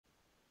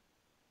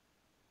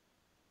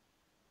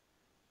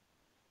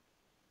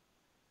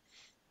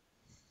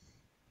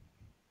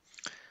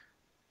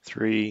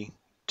3,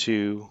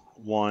 2,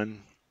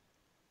 1.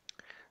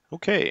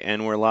 Okay,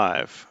 and we're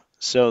live.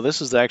 So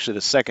this is actually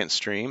the second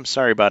stream.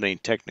 Sorry about any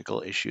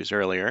technical issues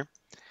earlier.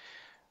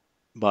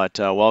 But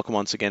welcome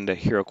once again to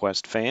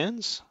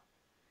HeroQuestFans.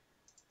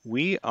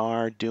 We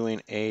are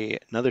doing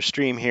another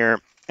stream here.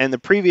 In the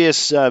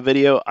previous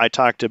video, I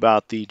talked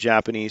about the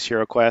Japanese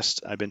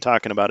HeroQuest. I've been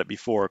talking about it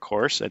before, of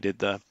course. I did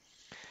the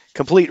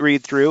complete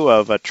read-through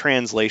of a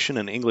translation,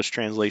 an English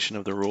translation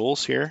of the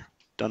rules here,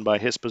 done by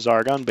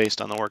Hispazargon,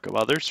 based on the work of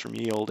others from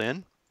Ye Olde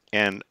Inn,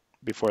 and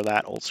before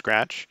that, Old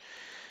Scratch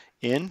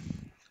Inn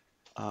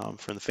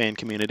from the fan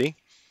community.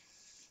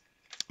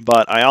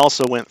 But I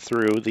also went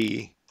through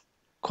the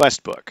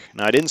quest book.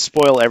 Now, I didn't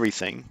spoil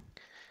everything,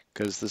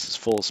 because this is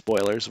full of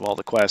spoilers of all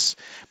the quests.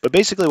 But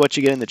basically what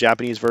you get in the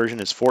Japanese version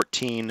is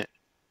 14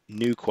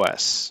 new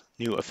quests,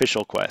 new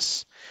official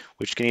quests,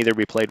 which can either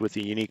be played with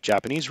the unique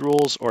Japanese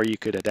rules, or you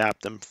could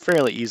adapt them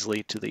fairly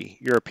easily to the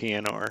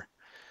European or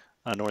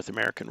North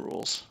American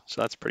rules.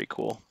 So that's pretty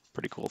cool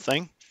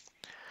thing.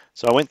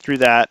 So I went through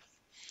that,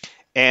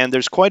 and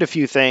there's quite a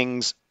few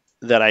things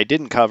that I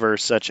didn't cover,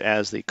 such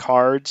as the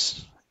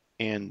cards,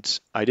 and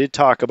I did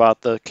talk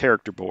about the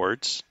character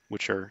boards,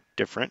 which are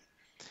different.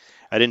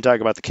 I didn't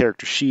talk about the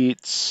character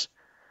sheets.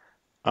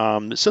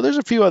 So there's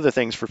a few other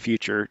things for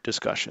future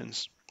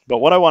discussions. But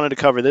what I wanted to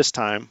cover this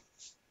time,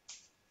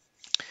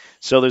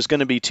 so there's going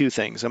to be two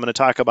things. I'm going to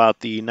talk about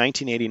the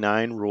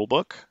 1989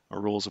 rulebook,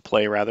 or rules of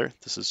play rather.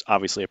 This is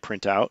obviously a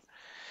printout.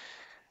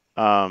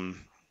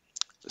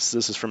 So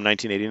this is from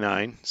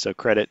 1989, so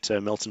credit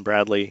to Milton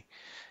Bradley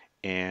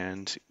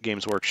and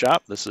Games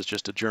Workshop. This is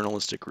just a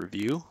journalistic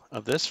review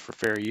of this for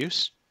fair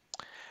use.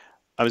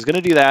 I was going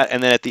to do that,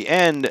 and then at the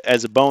end,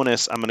 as a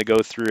bonus, I'm going to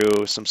go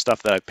through some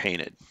stuff that I've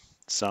painted.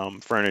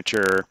 Some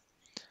furniture,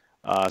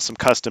 some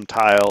custom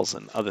tiles,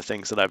 and other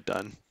things that I've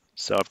done.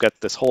 So I've got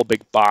this whole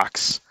big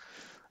box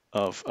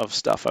of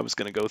stuff I was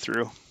going to go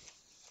through.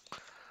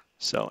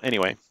 So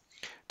anyway,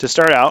 to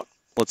start out,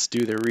 let's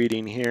do the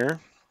reading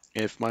here,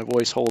 if my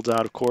voice holds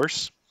out, of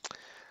course.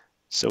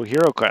 So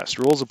HeroQuest,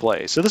 rules of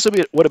play. So this would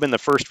have been the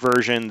first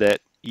version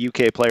that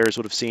UK players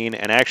would have seen,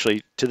 and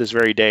actually to this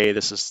very day,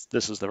 this is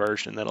the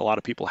version that a lot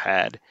of people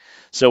had.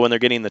 So when they're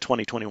getting the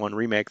 2021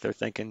 remake, they're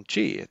thinking,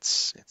 gee,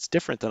 it's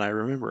different than I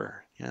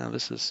remember.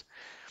 This is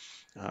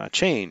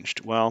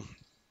changed. Well,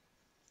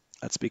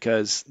 that's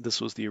because this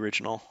was the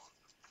original,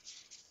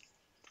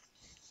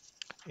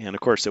 and of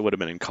course it would have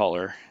been in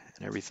color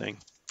and everything.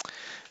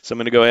 So I'm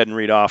going to go ahead and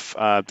read off.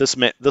 This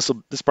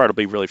part will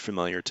be really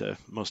familiar to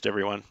most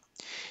everyone.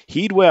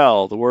 Heed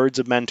well the words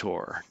of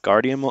Mentor,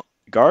 guardian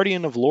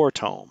of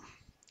Lortome,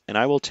 and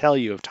I will tell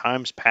you of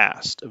times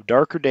past, of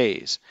darker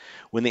days,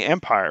 when the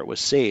Empire was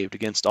saved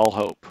against all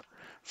hope,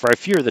 for I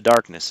fear the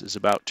darkness is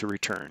about to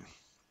return.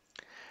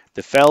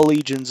 The fell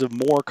legions of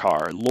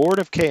Morcar, Lord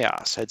of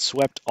Chaos, had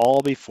swept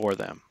all before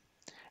them.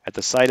 At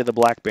the sight of the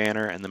Black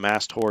Banner and the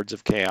massed hordes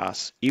of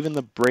Chaos, even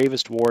the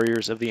bravest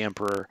warriors of the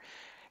Emperor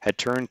had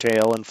turned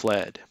tail and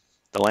fled.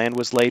 The land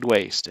was laid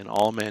waste, and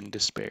all men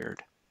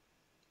despaired.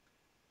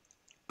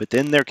 But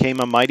then there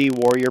came a mighty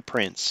warrior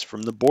prince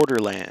from the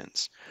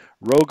borderlands,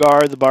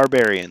 Rogar the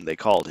Barbarian, they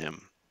called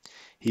him.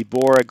 He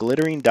bore a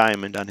glittering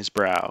diamond on his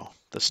brow,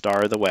 the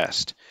Star of the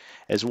West,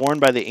 as worn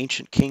by the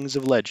ancient kings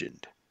of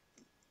legend.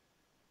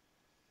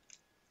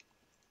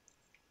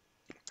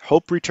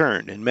 Hope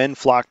returned, and men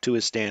flocked to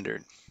his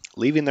standard,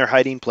 leaving their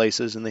hiding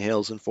places in the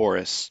hills and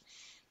forests.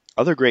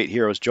 Other great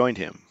heroes joined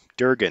him,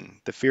 Durgan,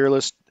 the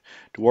fearless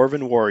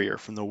dwarven warrior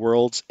from the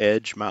World's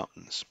Edge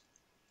Mountains,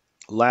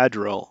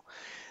 Ladril,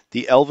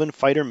 the elven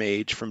fighter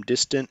mage from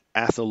distant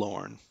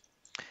Athelorn,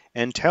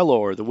 and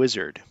Telor the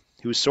wizard,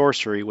 whose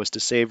sorcery was to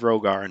save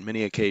Rogar on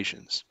many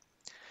occasions.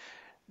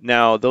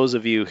 Now, those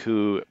of you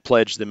who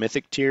pledged the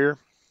Mythic tier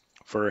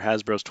for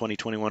Hasbro's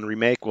 2021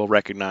 remake will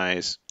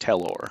recognize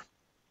Telor,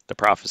 the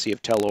Prophecy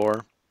of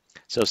Telor.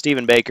 So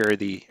Stephen Baker,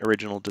 the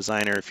original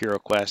designer of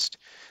HeroQuest,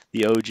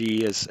 the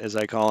OG as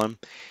I call him,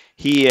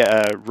 he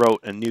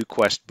wrote a new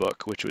quest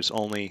book, which was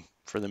only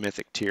for the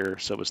Mythic tier.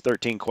 So it was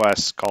 13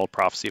 quests called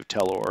Prophecy of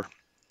Telor.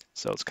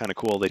 So it's kind of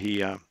cool that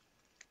he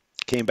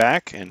came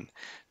back and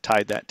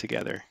tied that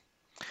together.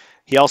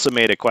 He also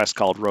made a quest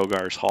called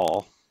Rogar's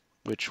Hall,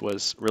 which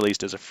was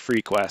released as a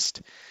free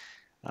quest,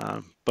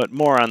 but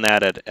more on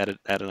that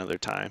at another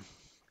time.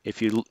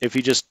 If you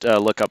just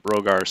look up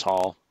Rogar's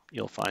Hall,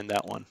 you'll find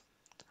that one.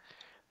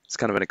 It's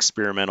kind of an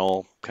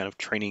experimental kind of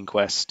training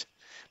quest.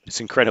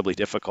 It's incredibly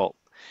difficult.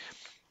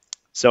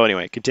 So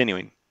anyway,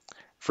 continuing.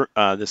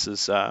 This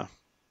is the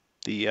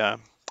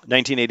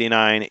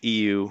 1989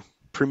 EU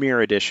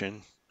Premier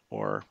Edition,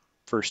 or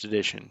First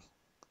Edition,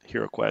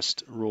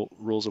 HeroQuest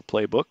Rules of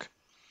Play book.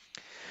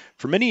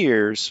 For many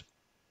years,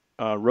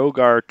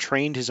 Rogar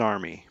trained his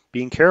army,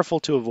 being careful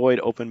to avoid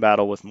open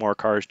battle with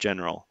Morcar's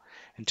general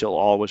until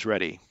all was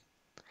ready,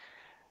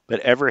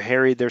 but ever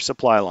harried their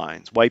supply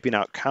lines, wiping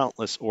out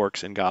countless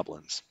orcs and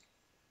goblins.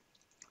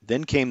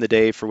 Then came the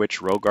day for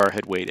which Rogar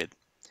had waited.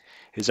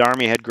 His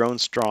army had grown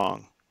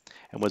strong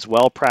and was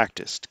well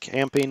practiced,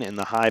 camping in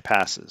the high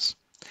passes.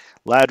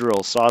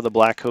 Ladril saw the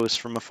black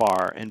host from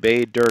afar, and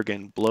bade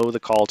Durgan blow the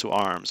call to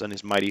arms on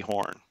his mighty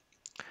horn.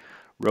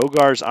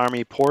 Rogar's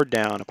army poured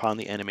down upon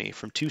the enemy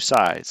from two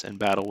sides, and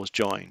battle was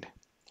joined.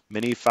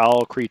 Many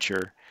foul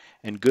creature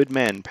and good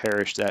men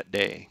perished that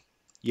day.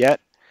 Yet,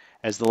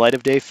 as the light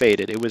of day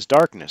faded, it was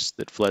darkness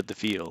that fled the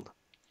field.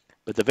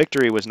 But the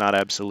victory was not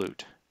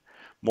absolute.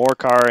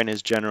 Morcar and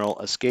his general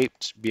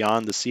escaped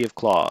beyond the sea of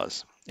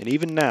claws, and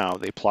even now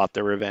they plot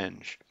their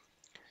revenge.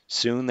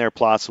 Soon their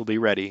plots will be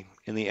ready,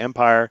 and the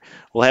Empire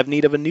will have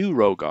need of a new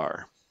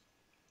Rogar.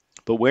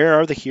 But where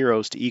are the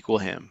heroes to equal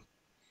him?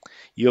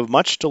 You have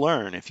much to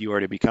learn if you are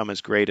to become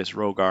as great as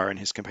Rogar and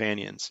his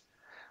companions.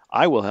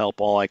 I will help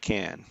all I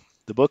can.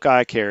 The book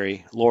I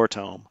carry, Lore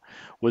Tome,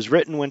 was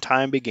written when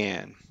time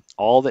began.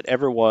 All that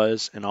ever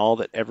was and all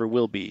that ever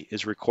will be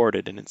is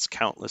recorded in its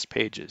countless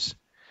pages.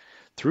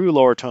 Through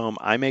Lore Tome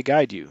I may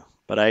guide you,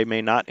 but I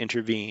may not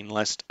intervene,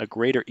 lest a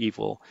greater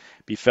evil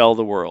befell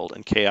the world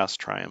and chaos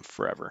triumph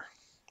forever.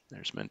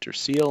 There's Mentor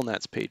Seal, and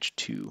that's page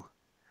 2.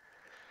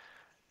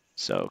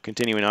 So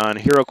continuing on,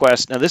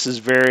 HeroQuest. Now this is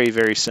very,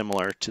 very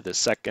similar to the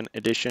second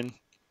edition,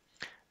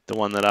 the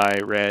one that I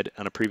read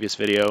on a previous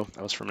video.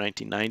 That was from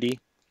 1990.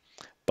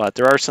 But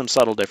there are some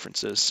subtle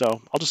differences. So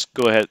I'll just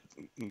go ahead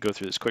and go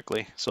through this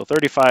quickly. So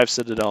 35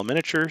 Citadel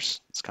miniatures,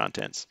 its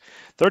contents.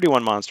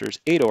 31 monsters,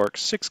 8 orcs,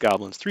 6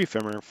 goblins, 3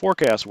 Fimmer, 4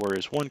 chaos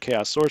warriors, 1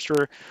 chaos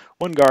sorcerer,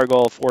 1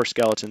 gargoyle, 4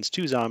 skeletons,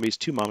 2 zombies,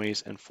 2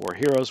 mummies, and 4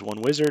 heroes,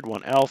 1 wizard,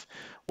 1 elf,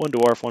 1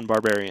 dwarf, 1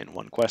 barbarian,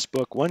 1 quest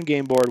book, 1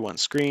 game board, 1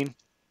 screen,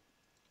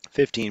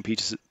 15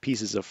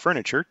 pieces of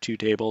furniture, 2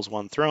 tables,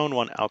 1 throne,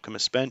 1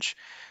 alchemist's bench,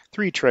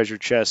 3 treasure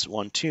chests,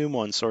 1 tomb,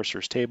 1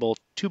 sorcerer's table,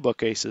 2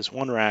 bookcases,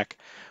 1 rack,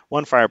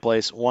 1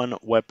 fireplace, 1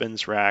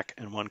 weapons rack,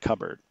 and 1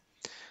 cupboard.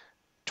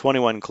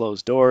 21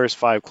 closed doors,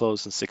 5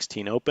 closed and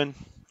 16 open.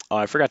 Oh,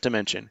 I forgot to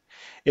mention,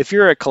 if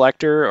you're a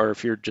collector or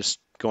if you're just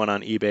going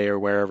on eBay or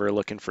wherever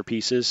looking for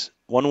pieces,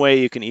 one way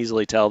you can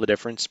easily tell the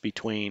difference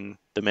between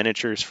the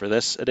miniatures for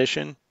this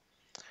edition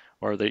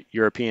or the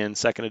European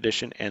second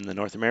edition and the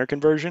North American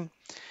version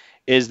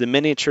is the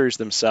miniatures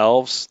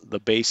themselves, the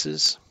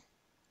bases.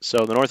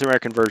 So the North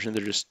American version,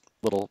 they're just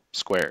little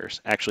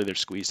squares. Actually, they're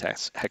squeezed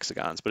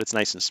hexagons, but it's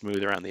nice and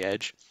smooth around the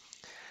edge.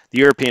 The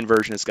European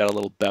version has got a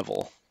little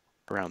bevel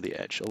around the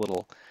edge, a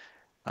little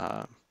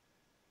uh,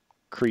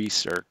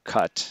 crease or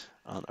cut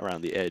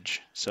around the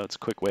edge. So it's a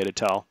quick way to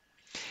tell.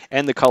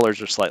 And the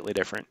colors are slightly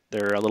different.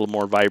 They're a little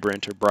more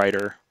vibrant or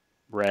brighter,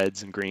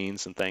 reds and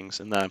greens and things.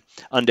 And the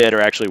undead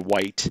are actually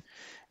white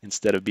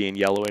instead of being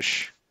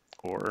yellowish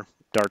or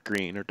dark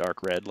green or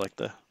dark red like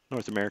the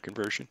North American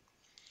version.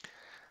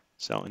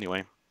 So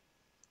anyway,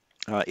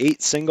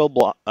 8 single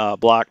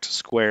blocked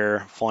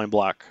square falling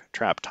block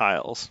trap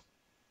tiles.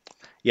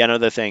 Yeah,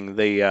 another thing,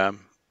 the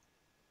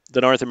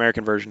North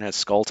American version has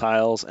skull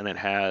tiles, and it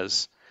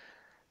has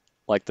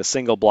like the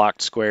single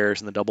blocked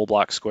squares and the double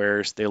block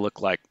squares. They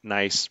look like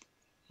nice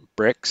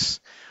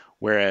bricks,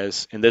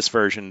 whereas in this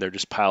version they're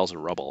just piles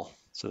of rubble.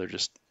 So they're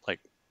just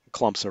like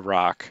clumps of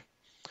rock.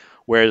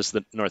 Whereas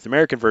the North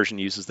American version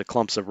uses the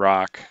clumps of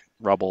rock,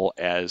 rubble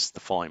as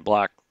the falling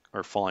block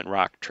or falling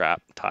rock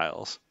trap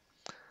tiles.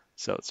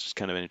 So it's just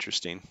kind of an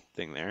interesting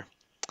thing there.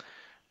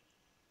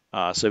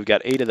 So we've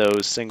got 8 of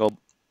those single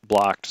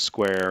blocked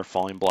square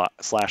falling block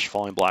 /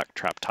 falling block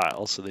trap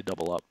tiles, so they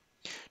double up.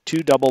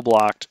 2 double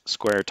blocked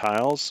square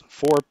tiles,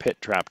 4 pit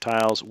trap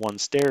tiles, 1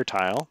 stair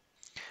tile,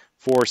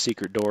 4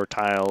 secret door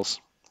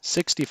tiles,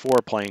 64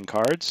 playing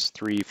cards,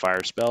 3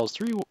 fire spells,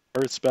 3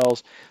 earth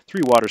spells,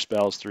 3 water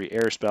spells, 3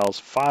 air spells,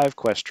 5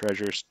 quest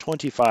treasures,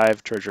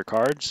 25 treasure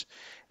cards,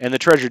 and the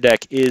treasure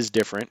deck is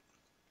different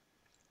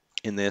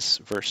in this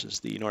versus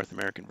the North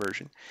American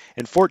version,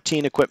 and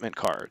 14 equipment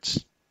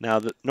cards. Now,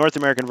 the North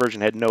American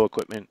version had no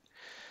equipment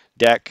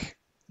deck.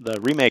 The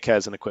remake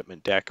has an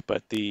equipment deck,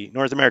 but the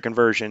North American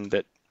version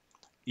that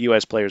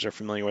US players are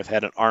familiar with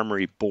had an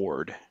armory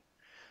board.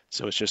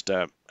 So it's just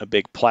a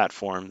big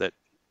platform that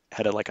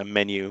had like a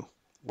menu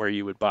where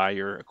you would buy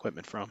your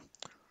equipment from.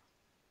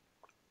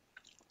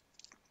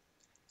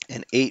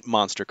 And 8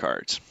 monster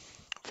cards,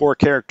 4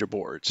 character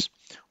boards,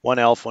 1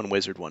 elf, 1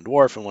 wizard, 1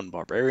 dwarf, and 1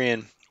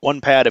 barbarian, 1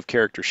 pad of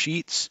character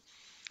sheets,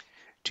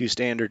 2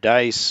 standard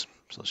dice,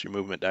 so it's your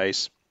movement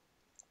dice,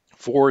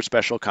 4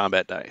 special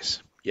combat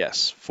dice.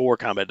 Yes, 4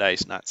 combat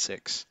dice, not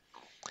 6.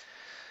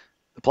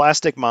 The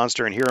plastic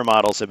monster and hero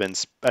models have been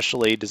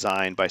specially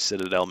designed by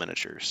Citadel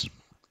Miniatures,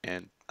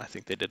 and I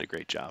think they did a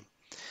great job.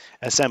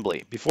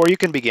 Assembly. Before you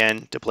can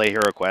begin to play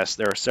HeroQuest,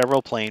 there are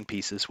several plain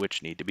pieces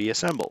which need to be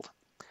assembled.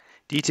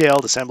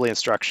 Detailed assembly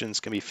instructions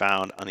can be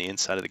found on the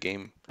inside of the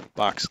game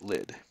box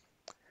lid.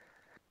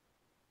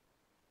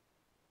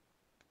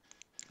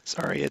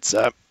 Sorry, it's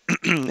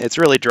it's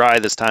really dry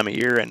this time of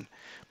year, and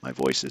my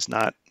voice is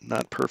not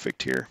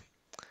perfect here.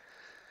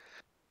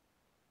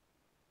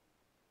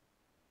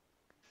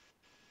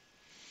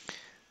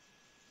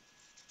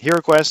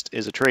 HeroQuest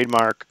is a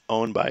trademark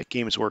owned by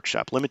Games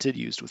Workshop Limited,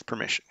 used with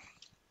permission.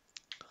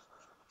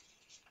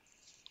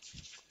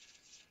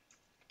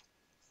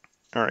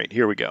 All right,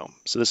 here we go.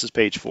 So this is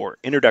page 4,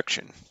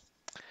 Introduction.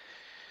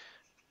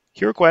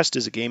 HeroQuest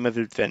is a game of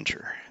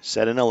adventure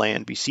set in a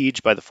land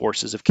besieged by the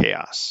forces of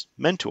chaos.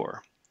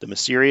 Mentor, the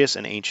mysterious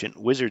and ancient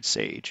wizard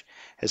sage,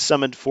 has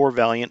summoned 4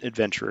 valiant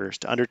adventurers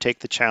to undertake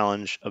the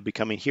challenge of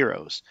becoming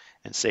heroes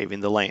and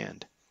saving the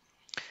land.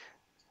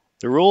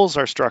 The rules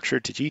are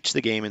structured to teach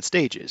the game in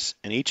stages,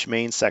 and each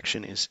main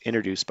section is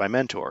introduced by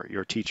Mentor,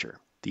 your teacher.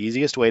 The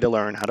easiest way to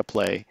learn how to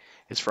play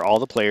is for all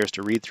the players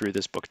to read through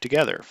this book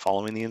together,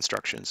 following the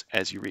instructions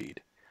as you read.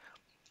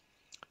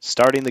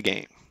 Starting the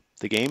game.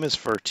 The game is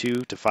for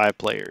 2 to 5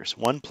 players.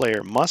 One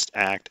player must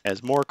act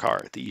as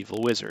Morcar, the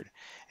evil wizard,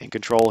 and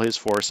control his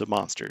force of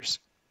monsters.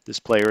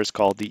 This player is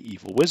called the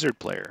evil wizard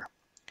player.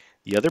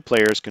 The other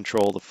players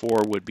control the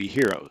 4 would-be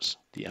heroes,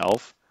 the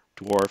elf,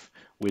 dwarf,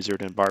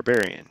 wizard, and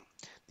barbarian.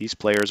 These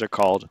players are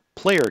called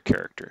player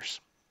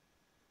characters.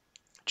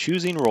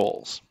 Choosing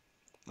roles.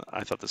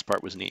 I thought this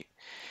part was neat.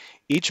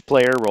 Each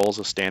player rolls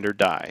a standard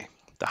die.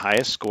 The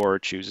highest scorer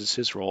chooses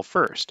his role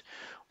first.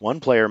 One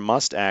player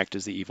must act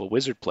as the evil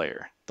wizard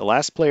player. The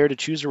last player to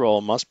choose a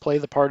role must play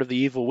the part of the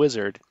evil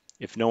wizard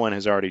if no one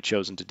has already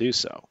chosen to do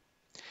so.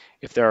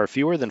 If there are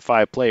fewer than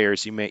 5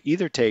 players, you may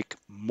either take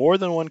more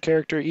than 1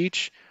 character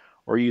each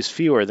or use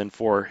fewer than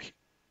 4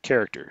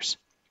 characters.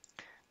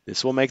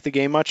 This will make the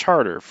game much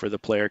harder for the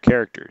player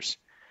characters,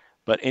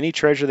 but any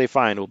treasure they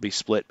find will be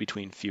split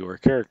between fewer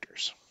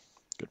characters.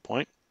 Good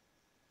point.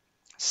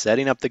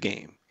 Setting up the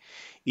game.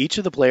 Each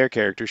of the player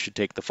characters should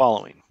take the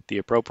following: the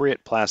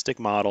appropriate plastic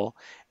model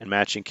and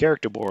matching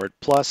character board,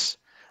 plus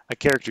a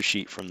character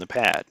sheet from the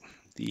pad.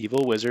 The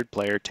evil wizard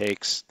player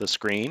takes the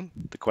screen,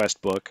 the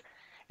quest book,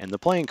 and the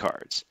playing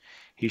cards.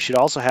 He should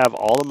also have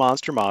all the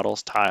monster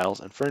models, tiles,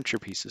 and furniture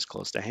pieces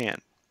close to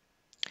hand.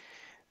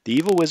 The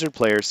evil wizard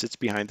player sits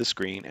behind the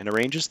screen and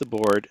arranges the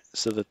board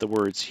so that the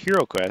words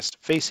HeroQuest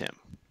face him.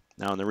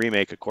 Now in the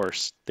remake, of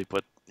course, they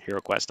put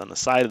HeroQuest on the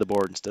side of the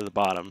board instead of the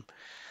bottom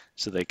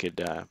so they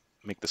could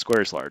make the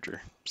squares larger.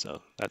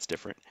 So that's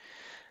different.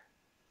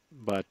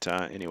 But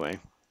anyway,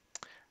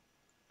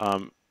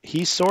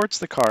 he sorts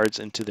the cards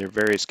into their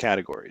various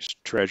categories: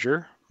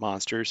 treasure,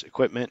 monsters,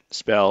 equipment,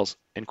 spells,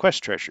 and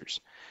quest treasures.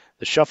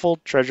 The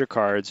shuffled treasure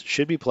cards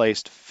should be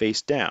placed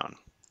face down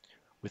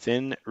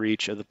within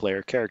reach of the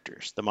player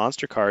characters. The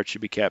monster card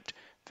should be kept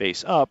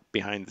face up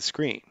behind the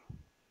screen.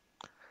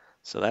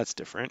 So that's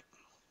different.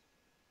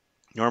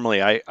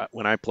 Normally,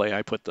 when I play,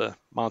 I put the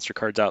monster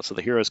cards out so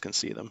the heroes can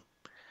see them.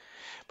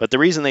 But the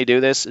reason they do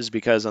this is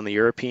because on the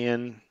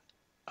European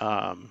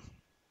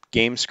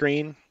game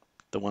screen,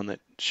 the one that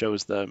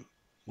shows the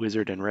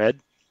wizard in red,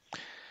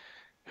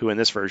 who in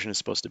this version is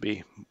supposed to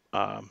be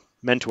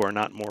Mentor,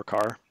 not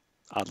Morcar,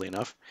 oddly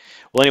enough.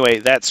 Well, anyway,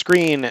 that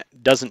screen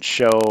doesn't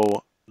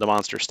show the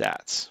monster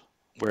stats,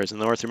 whereas in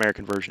the North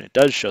American version, it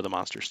does show the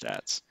monster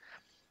stats.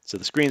 So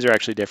the screens are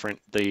actually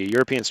different. The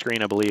European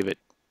screen, I believe, it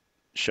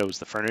shows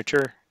the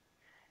furniture,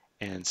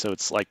 and so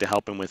it's like to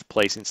help him with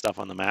placing stuff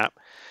on the map.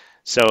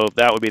 So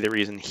that would be the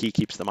reason he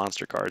keeps the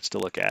monster cards to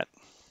look at.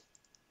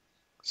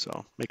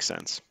 So makes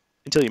sense,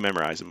 until you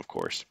memorize them, of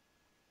course.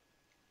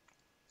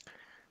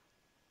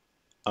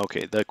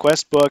 Okay, the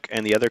quest book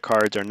and the other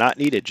cards are not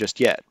needed just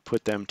yet.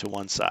 Put them to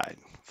one side.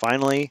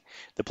 Finally,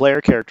 the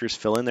player characters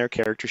fill in their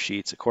character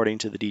sheets according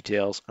to the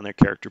details on their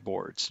character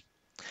boards.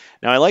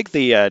 Now, I like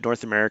the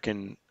North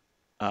American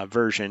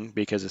version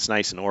because it's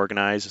nice and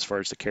organized as far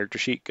as the character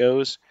sheet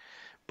goes,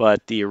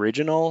 but the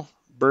original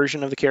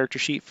version of the character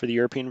sheet for the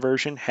European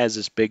version has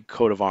this big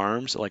coat of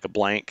arms, like a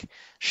blank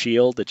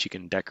shield that you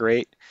can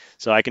decorate.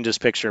 So I can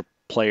just picture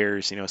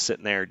players,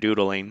 sitting there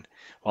doodling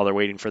while they're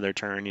waiting for their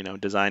turn,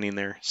 designing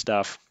their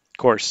stuff. Of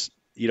course,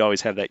 you'd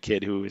always have that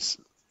kid who is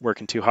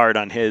working too hard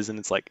on his, and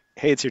it's like,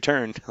 hey, it's your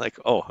turn. Like,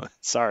 oh,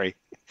 sorry.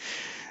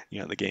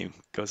 The game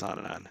goes on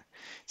and on.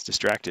 It's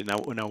distracted. Now,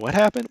 what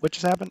happened? What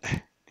just happened?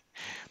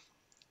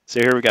 So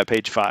here we got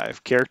page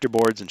 5, character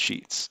boards and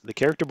sheets. The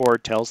character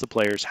board tells the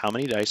players how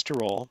many dice to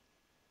roll,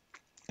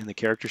 and the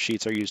character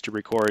sheets are used to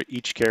record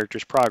each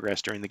character's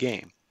progress during the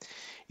game.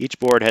 Each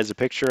board has a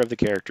picture of the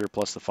character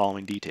plus the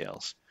following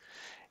details.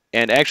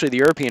 And actually, the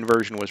European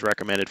version was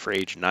recommended for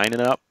age 9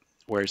 and up,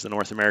 whereas the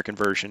North American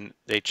version,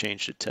 they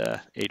changed it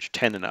to age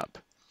 10 and up.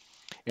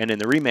 And in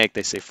the remake,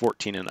 they say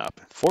 14 and up.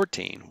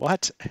 14?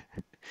 What?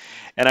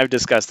 And I've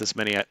discussed this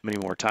many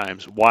more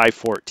times. Why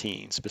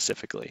 14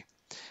 specifically?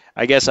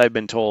 I guess I've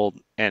been told,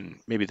 and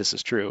maybe this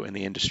is true in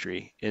the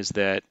industry, is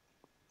that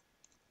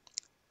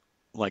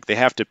like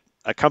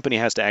a company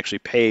has to actually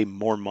pay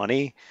more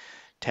money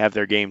to have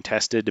their game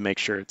tested to make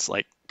sure it's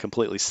like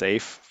completely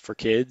safe for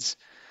kids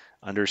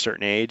under a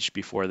certain age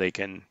before they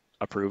can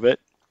approve it.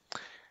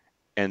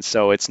 And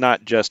so it's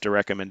not just a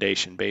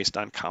recommendation based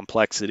on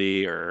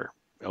complexity or,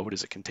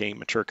 does it contain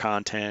mature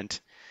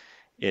content?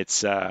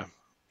 It's,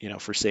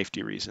 for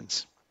safety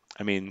reasons.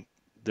 I mean,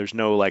 there's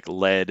no like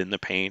lead in the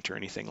paint or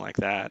anything like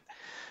that.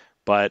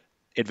 But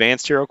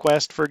Advanced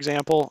HeroQuest, for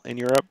example, in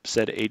Europe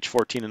said age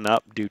 14 and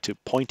up due to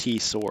pointy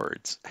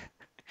swords.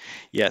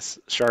 Yes,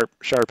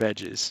 sharp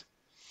edges.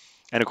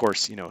 And of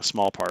course,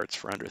 small parts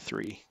for under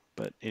 3.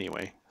 But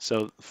anyway,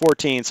 so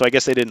 14. So I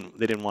guess they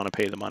didn't want to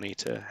pay the money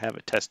to have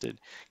it tested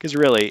because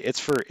really it's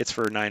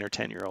for 9 or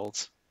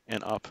 10-year-olds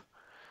and up.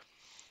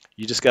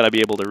 You just got to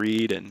be able to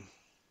read and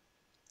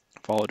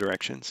follow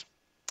directions.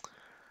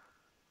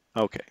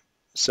 Okay.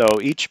 So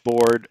each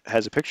board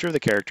has a picture of the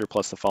character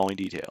plus the following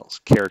details.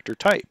 Character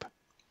type.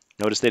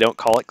 Notice they don't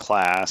call it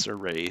class or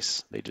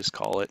race. They just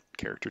call it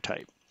character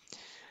type.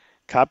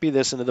 Copy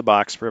this into the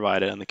box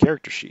provided on the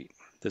character sheet.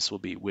 This will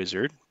be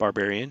wizard,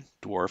 barbarian,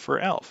 dwarf, or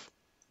elf.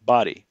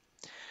 Body.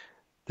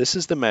 This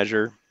is the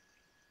measure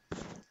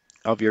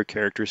of your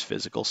character's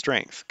physical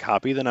strength.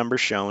 Copy the number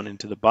shown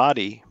into the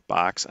body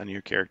box on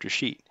your character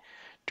sheet.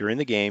 During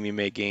the game, you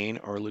may gain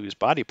or lose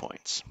body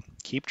points.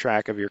 Keep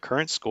track of your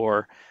current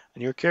score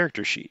on your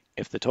character sheet.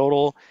 If the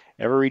total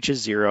ever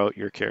reaches 0,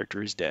 your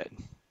character is dead.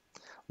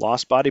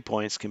 Lost body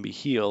points can be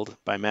healed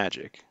by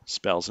magic,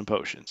 spells, and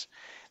potions.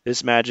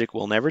 This magic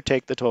will never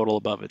take the total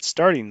above its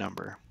starting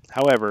number.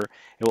 However,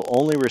 it will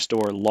only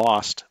restore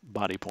lost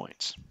body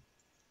points.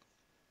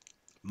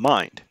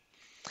 Mind.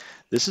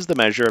 This is the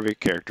measure of your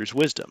character's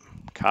wisdom.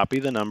 Copy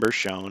the number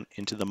shown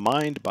into the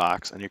mind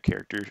box on your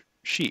character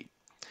sheet.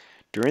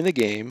 During the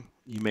game,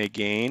 you may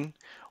gain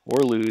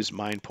or lose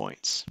mind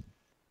points.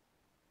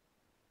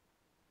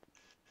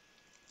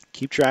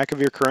 Keep track of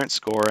your current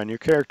score on your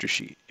character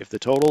sheet. If the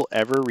total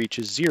ever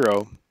reaches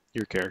 0,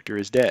 your character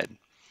is dead.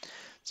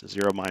 So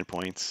 0 mind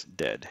points,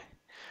 dead.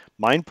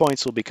 Mind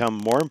points will become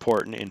more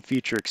important in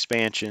future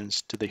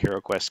expansions to the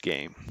HeroQuest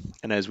game.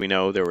 And as we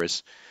know, there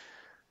was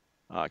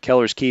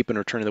Keller's Keep and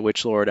Return of the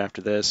Witch Lord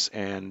after this,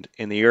 and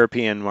in the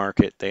European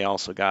market, they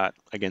also got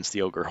Against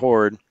the Ogre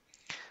Horde,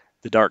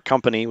 the Dark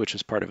Company, which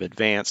is part of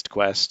Advanced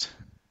Quest,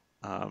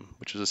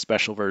 which was a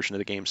special version of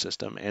the game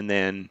system, and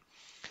then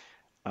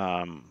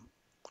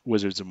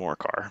Wizards of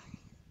Morcar.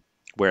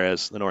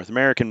 Whereas the North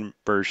American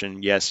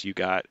version, yes, you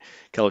got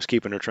Keller's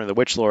Keep and Return of the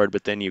Witch Lord,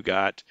 but then you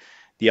got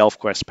the Elf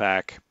Quest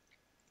pack,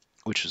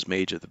 which was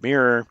Mage of the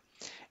Mirror,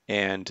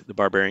 and the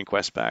Barbarian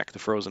Quest pack, the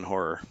Frozen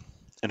Horror.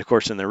 And of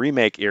course, in the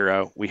remake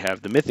era, we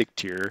have the Mythic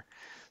tier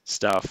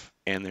stuff,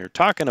 and they're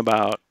talking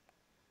about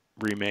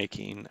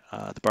remaking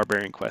the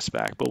Barbarian Quest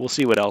pack, but we'll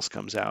see what else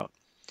comes out.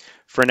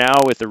 For now,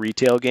 with the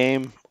retail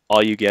game,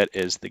 all you get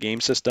is the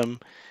game system,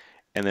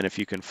 and then if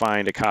you can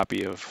find a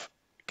copy of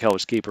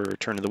Keller's Keeper,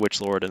 Return of the Witch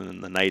Lord, and then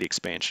the Night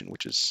expansion,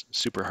 which is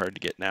super hard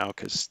to get now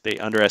because they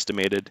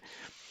underestimated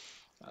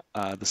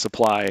the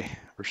supply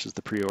versus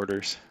the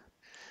pre-orders.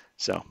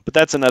 So, but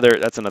that's another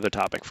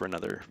topic for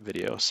another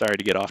video. Sorry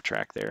to get off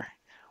track there.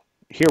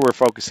 Here we're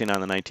focusing on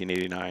the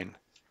 1989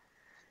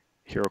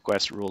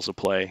 HeroQuest Rules of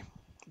Play,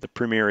 the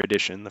Premier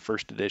Edition, the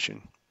first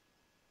edition.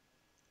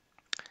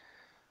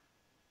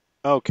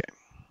 Okay.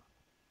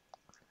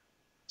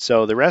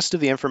 So the rest of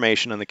the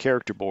information on the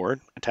character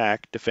board,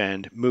 attack,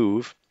 defend,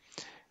 move,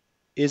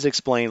 is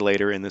explained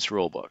later in this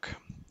rulebook.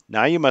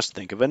 Now you must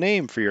think of a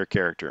name for your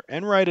character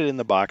and write it in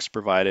the box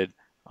provided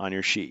on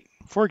your sheet.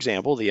 For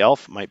example, the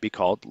elf might be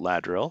called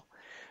Ladril.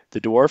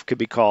 The dwarf could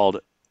be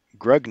called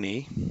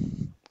Grugny.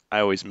 I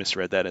always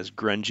misread that as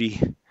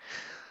grungy.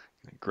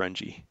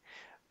 Grungy.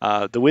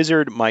 The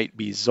wizard might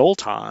be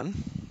Zoltan.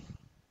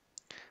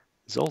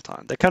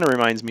 Zoltan. That kind of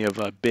reminds me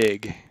of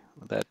Big,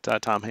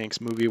 that Tom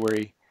Hanks movie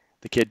where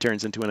the kid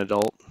turns into an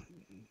adult.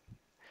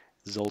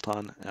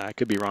 Zoltan. I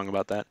could be wrong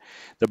about that.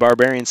 The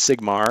barbarian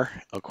Sigmar.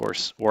 Of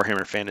course,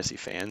 Warhammer Fantasy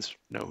fans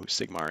know who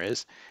Sigmar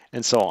is,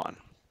 and so on.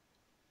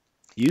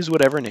 Use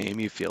whatever name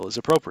you feel is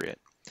appropriate.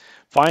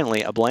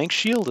 Finally, a blank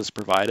shield is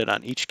provided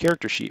on each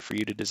character sheet for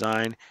you to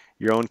design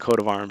your own coat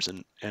of arms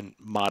and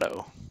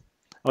motto.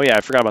 Oh yeah,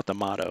 I forgot about the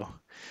motto.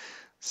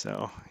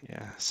 So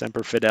yeah,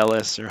 Semper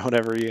Fidelis or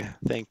whatever you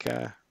think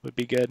would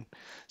be good.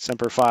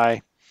 Semper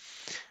Fi.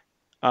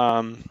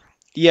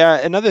 Yeah,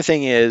 another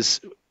thing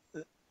is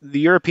the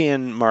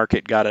European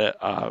market got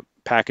a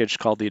package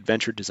called the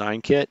Adventure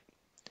Design Kit.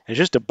 It's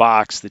just a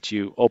box that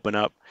you open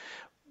up.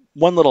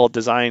 One little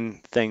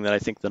design thing that I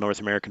think the North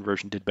American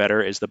version did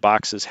better is the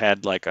boxes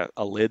had like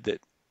a lid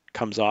that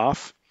comes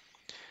off,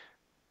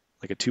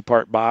 like a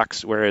two-part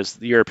box, whereas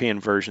the European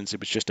versions, it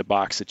was just a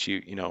box that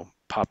you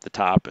pop the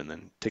top and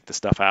then take the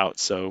stuff out.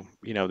 So,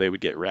 they would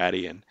get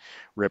ratty and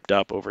ripped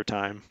up over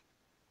time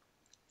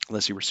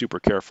unless you were super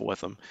careful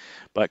with them.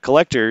 But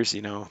collectors,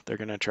 they're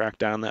going to track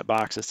down that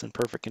box that's in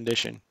perfect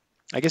condition.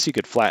 I guess you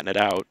could flatten it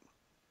out.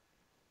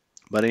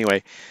 But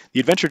anyway, the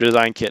Adventure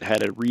Design Kit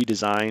had a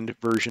redesigned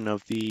version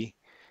of the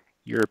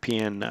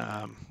European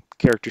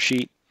character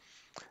sheet.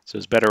 So it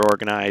was better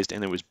organized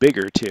and it was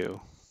bigger too,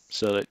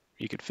 so that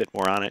you could fit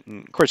more on it.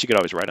 And of course, you could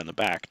always write on the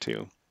back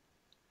too.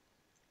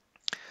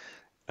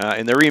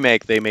 In the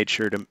remake, they made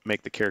sure to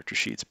make the character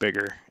sheets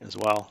bigger as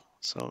well,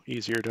 so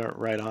easier to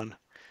write on.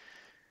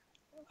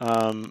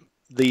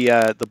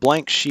 The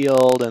blank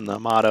shield and the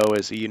motto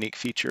is a unique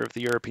feature of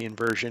the European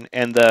version,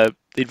 and the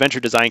Adventure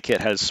Design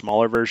Kit has a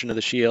smaller version of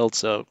the shield,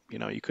 so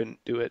you couldn't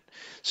do it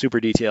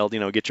super detailed.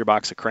 Get your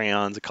box of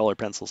crayons, and color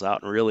pencils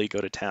out, and really go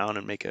to town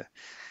and make a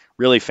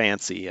really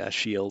fancy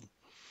shield.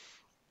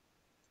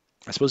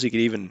 I suppose you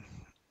could even,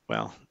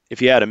 well,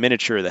 if you had a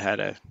miniature that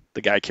had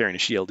the guy carrying a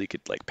shield, you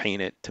could like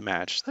paint it to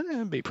match.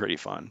 That'd be pretty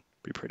fun.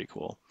 Be pretty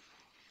cool.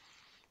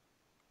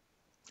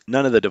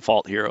 None of the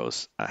default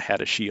heroes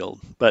had a shield,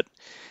 but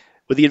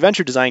with the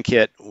adventure design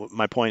kit,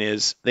 my point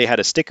is they had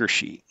a sticker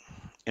sheet,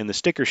 and the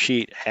sticker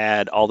sheet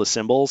had all the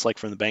symbols like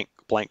from the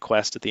blank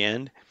quest at the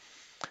end.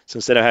 So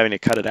instead of having to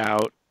cut it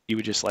out, you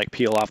would just like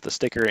peel off the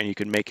sticker and you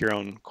could make your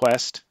own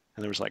quest.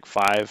 And there was like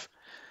 5.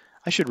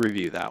 I should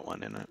review that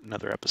one in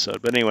another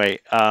episode. But anyway,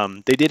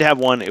 they did have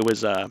one. It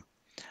was a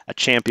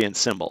champion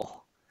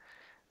symbol.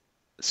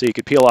 So you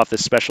could peel off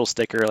this special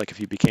sticker, like if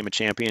you became a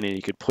champion, and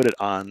you could put it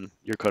on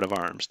your coat of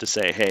arms to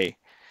say, "Hey,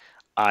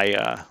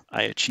 I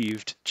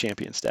achieved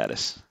champion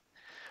status."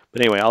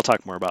 But anyway, I'll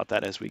talk more about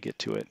that as we get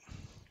to it.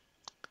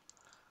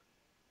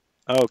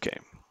 Okay,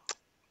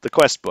 the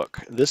quest book.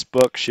 This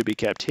book should be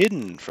kept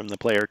hidden from the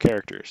player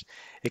characters.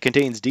 It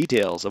contains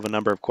details of a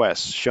number of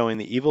quests, showing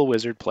the evil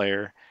wizard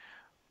player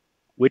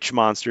which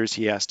monsters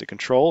he has to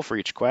control for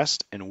each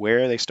quest and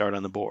where they start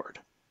on the board.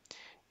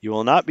 You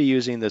will not be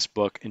using this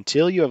book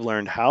until you have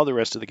learned how the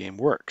rest of the game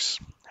works.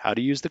 How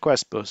to use the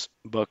quest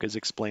book is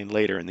explained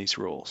later in these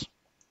rules.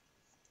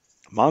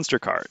 Monster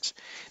cards.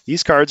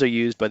 These cards are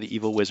used by the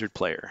evil wizard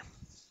player.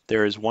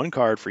 There is 1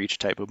 card for each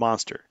type of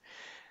monster.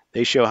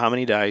 They show how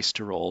many dice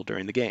to roll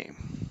during the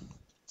game.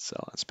 So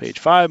that's page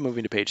 5,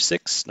 moving to page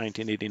 6,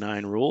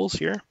 1989 rules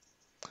here.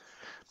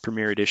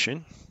 Premier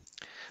Edition.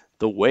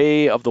 The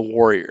Way of the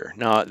Warrior.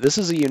 Now, this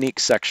is a unique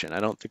section.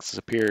 I don't think this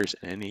appears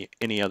in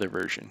any other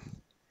version,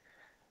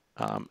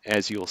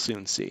 as you will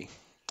soon see.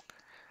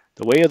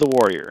 The Way of the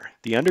Warrior.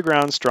 The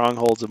underground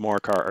strongholds of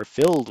Morcar are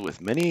filled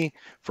with many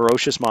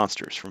ferocious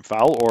monsters, from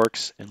foul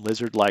orcs and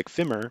lizard-like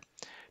Fimmer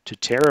to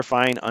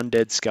terrifying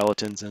undead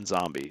skeletons and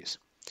zombies.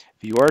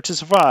 If you are to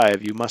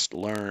survive, you must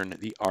learn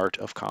the art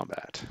of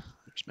combat.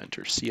 There's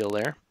Mentor's seal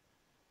there.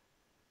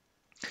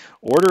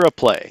 Order of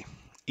play.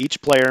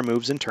 Each player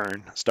moves in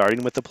turn,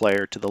 starting with the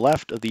player to the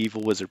left of the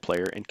evil wizard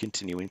player and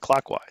continuing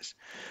clockwise.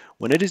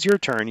 When it is your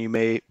turn, you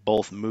may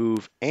both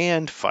move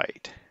and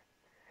fight.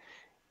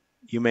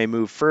 You may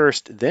move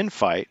first, then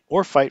fight,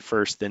 or fight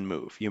first, then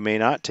move. You may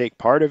not take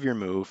part of your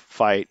move,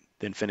 fight,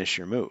 then finish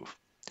your move.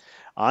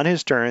 On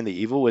his turn, the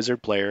evil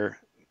wizard player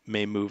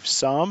may move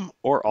some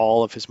or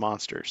all of his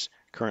monsters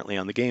currently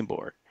on the game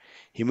board.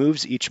 He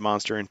moves each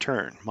monster in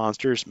turn.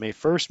 Monsters may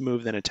first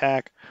move then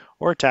attack,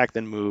 or attack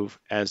then move,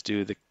 as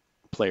do the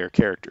player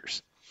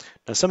characters.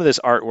 Now, some of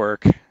this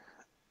artwork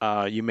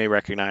you may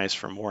recognize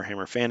from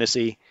Warhammer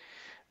Fantasy.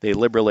 They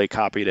liberally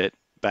copied it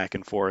back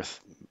and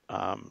forth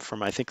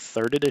from, I think,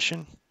 3rd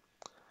edition,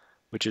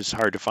 which is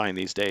hard to find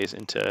these days,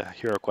 into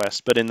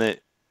HeroQuest. But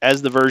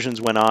as the versions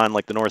went on,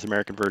 like the North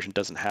American version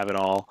doesn't have it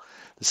all.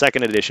 The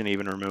 2nd edition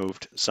even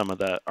removed some of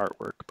the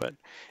artwork, but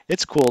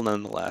it's cool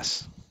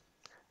nonetheless.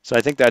 So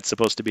I think that's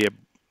supposed to be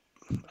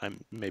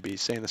I'm maybe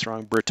saying this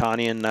wrong,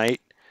 Britannian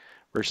Knight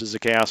versus a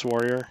Chaos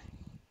Warrior.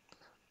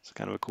 It's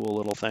kind of a cool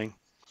little thing,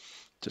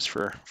 just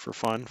for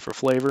fun, for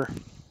flavor.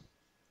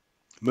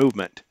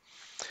 Movement.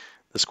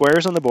 The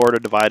squares on the board are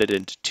divided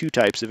into 2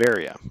 types of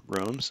area,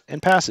 rooms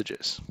and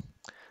passages.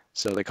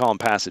 So they call them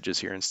passages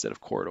here instead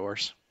of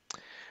corridors.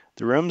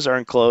 The rooms are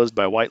enclosed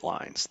by white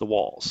lines, the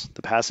walls.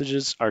 The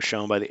passages are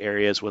shown by the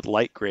areas with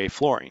light gray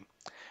flooring.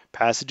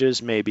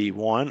 Passages may be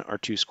 1 or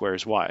 2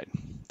 squares wide.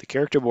 The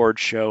character boards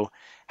show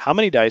how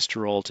many dice to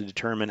roll to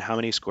determine how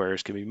many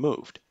squares can be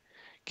moved.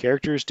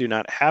 Characters do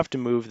not have to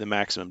move the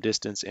maximum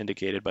distance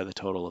indicated by the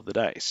total of the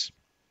dice.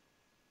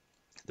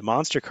 The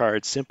monster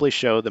cards simply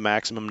show the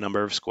maximum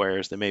number of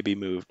squares that may be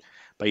moved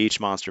by each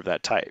monster of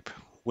that type.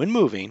 When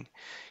moving,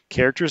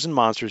 characters and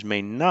monsters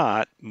may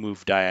not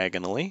move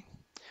diagonally,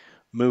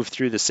 move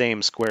through the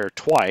same square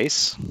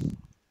twice,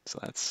 so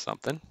that's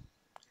something,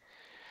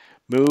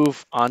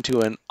 move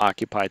onto an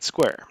occupied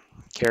square.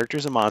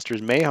 Characters and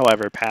monsters may,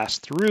 however, pass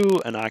through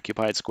an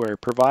occupied square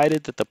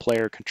provided that the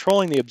player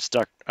controlling the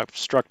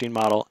obstructing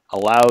model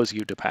allows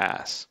you to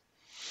pass.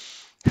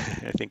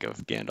 I think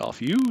of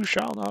Gandalf, you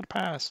shall not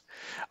pass.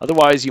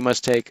 Otherwise, you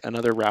must take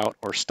another route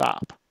or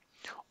stop.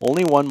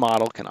 Only one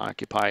model can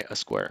occupy a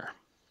square.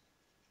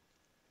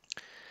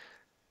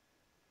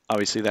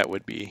 Obviously, that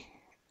would be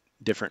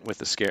different with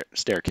the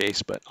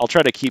staircase, but I'll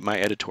try to keep my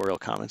editorial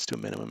comments to a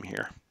minimum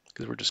here,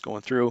 because we're just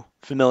going through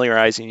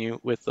familiarizing you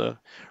with the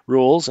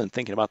rules and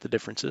thinking about the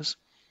differences.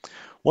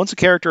 Once a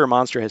character or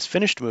monster has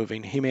finished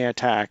moving, he may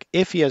attack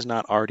if he has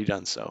not already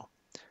done so.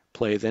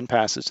 Play then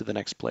passes to the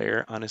next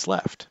player on his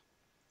left.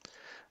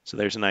 So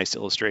there's a nice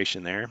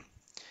illustration there.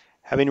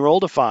 Having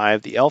rolled a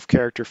 5, the elf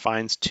character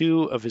finds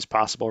 2 of his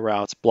possible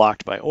routes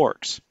blocked by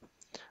orcs.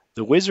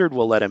 The wizard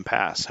will let him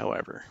pass,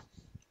 however.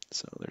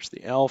 So there's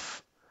the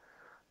elf,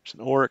 there's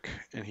an orc,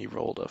 and he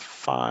rolled a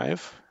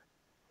 5.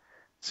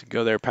 So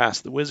go there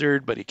past the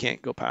wizard, but he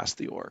can't go past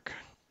the orc.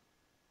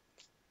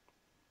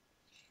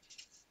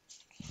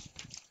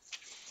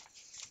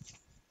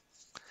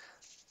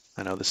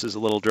 I know this is a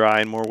little dry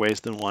in more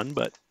ways than one,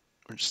 but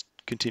we're just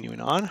continuing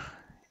on.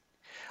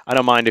 I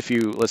don't mind if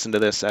you listen to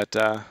this at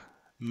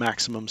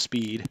maximum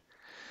speed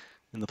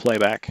in the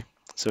playback.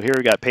 So here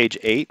we got page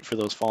 8 for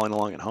those following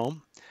along at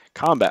home.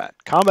 Combat.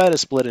 Combat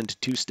is split into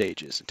 2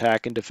 stages,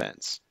 attack and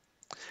defense.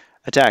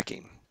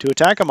 Attacking. To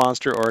attack a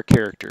monster or a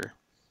character,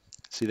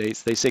 see they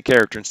say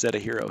character instead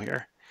of hero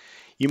here,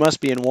 you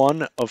must be in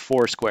one of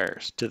 4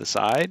 squares, to the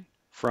side,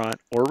 front,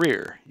 or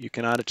rear. You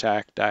cannot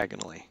attack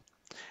diagonally.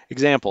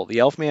 Example, the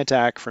elf may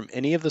attack from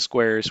any of the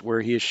squares where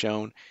he is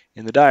shown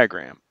in the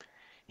diagram.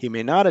 He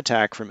may not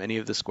attack from any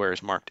of the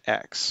squares marked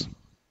X.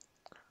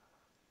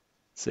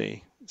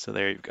 See, so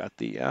there you've got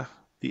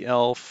the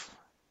elf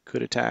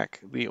could attack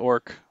the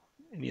orc,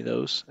 any of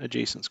those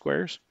adjacent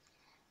squares.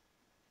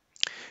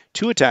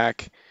 To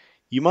attack,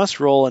 you must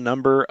roll a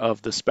number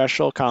of the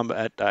special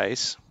combat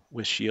dice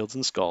with shields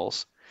and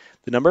skulls.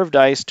 The number of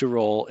dice to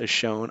roll is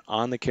shown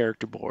on the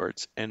character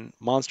boards and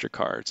monster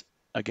cards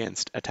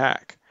against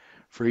attack.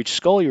 For each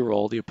skull you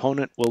roll, the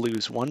opponent will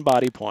lose 1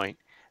 body point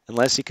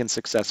unless he can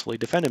successfully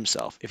defend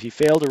himself. If you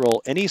fail to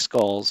roll any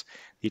skulls,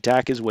 the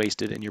attack is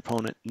wasted and your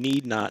opponent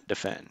need not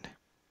defend.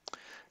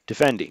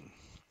 Defending.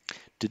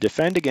 To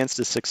defend against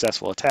a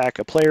successful attack,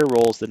 a player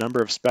rolls the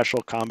number of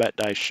special combat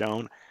dice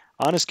shown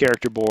on his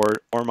character board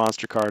or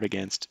monster card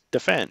against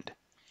defend.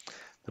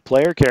 The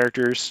player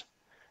characters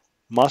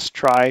must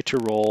try to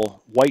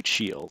roll white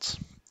shields,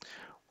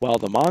 while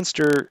the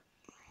monsters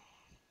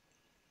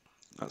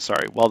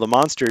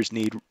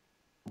need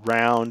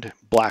round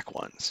black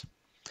ones.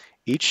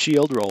 Each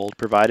shield rolled,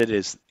 provided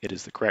it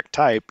is the correct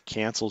type,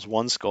 cancels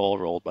 1 skull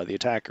rolled by the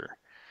attacker.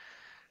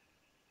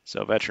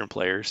 So veteran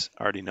players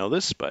already know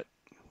this, but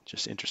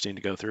just interesting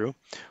to go through.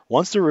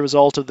 Once the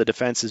result of the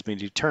defense has been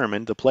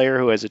determined, the player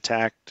who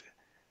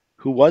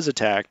was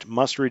attacked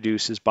must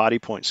reduce his body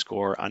point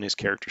score on his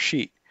character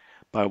sheet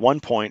by 1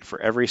 point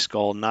for every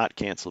skull not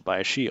canceled by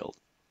a shield.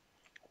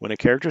 When a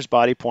character's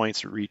body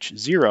points reach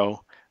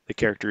 0, the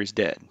character is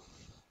dead.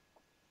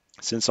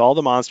 Since all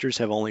the monsters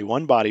have only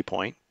 1 body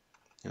point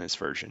in this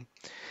version,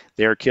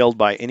 they are killed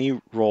by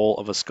any roll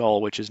of a skull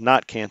which is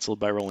not canceled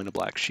by rolling a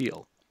black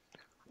shield.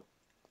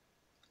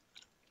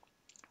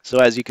 So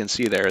as you can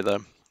see there,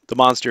 the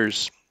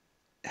monsters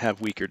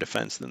have weaker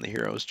defense than the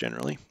heroes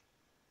generally.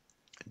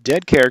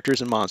 Dead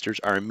characters and monsters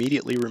are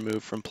immediately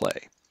removed from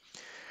play.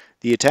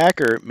 The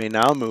attacker may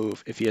now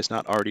move if he has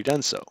not already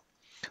done so.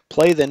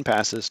 Play then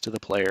passes to the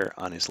player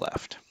on his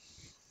left.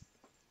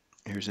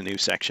 Here's a new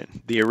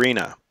section, the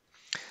arena.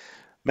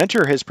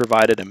 Mentor has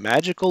provided a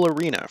magical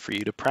arena for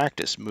you to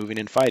practice moving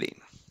and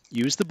fighting.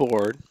 Use the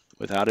board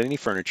without any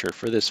furniture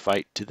for this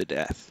fight to the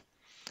death.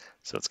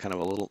 So it's kind of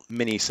a little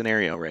mini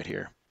scenario right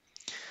here.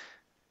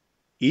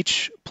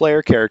 Each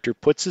player character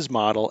puts his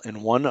model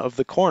in one of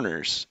the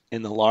corners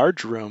in the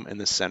large room in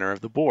the center of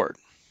the board.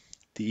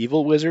 The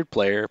evil wizard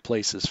player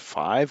places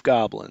 5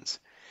 goblins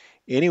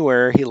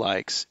anywhere he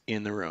likes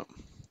in the room.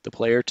 The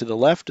player to the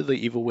left of the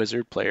evil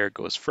wizard player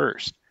goes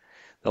first.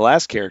 The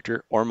last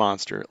character or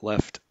monster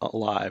left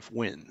alive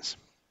wins.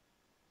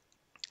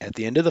 At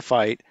the end of the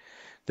fight,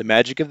 the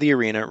magic of the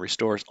arena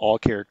restores all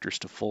characters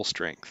to full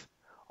strength.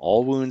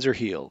 All wounds are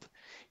healed.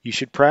 You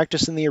should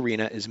practice in the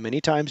arena as many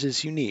times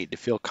as you need to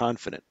feel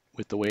confident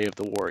with the way of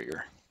the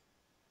warrior.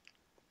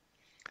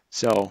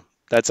 So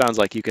that sounds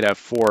like you could have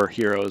 4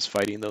 heroes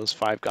fighting those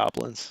 5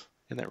 goblins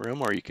in that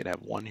room, or you could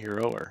have 1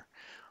 hero or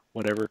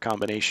whatever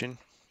combination.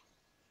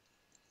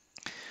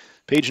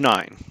 Page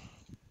 9.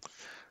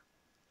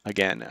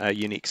 Again, a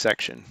unique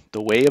section.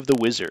 The way of the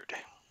wizard.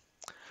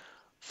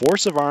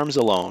 Force of arms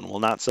alone will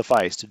not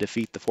suffice to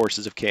defeat the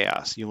forces of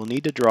chaos. You will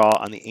need to draw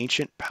on the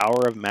ancient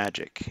power of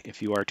magic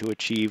if you are to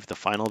achieve the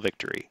final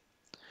victory.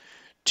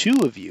 2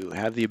 of you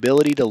have the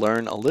ability to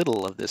learn a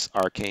little of this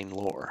arcane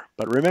lore.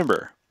 But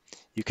remember,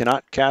 you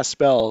cannot cast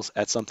spells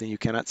at something you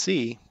cannot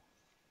see.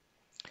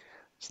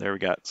 So there we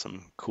got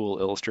some cool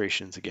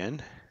illustrations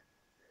again.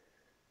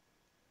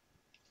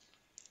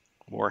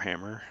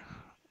 Warhammer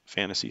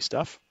fantasy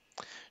stuff.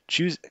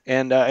 Choose,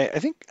 and I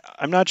think,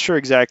 I'm not sure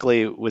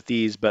exactly with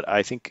these, but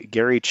I think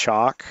Gary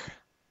Chalk.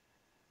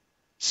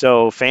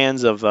 So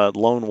fans of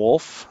Lone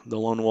Wolf, the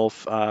Lone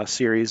Wolf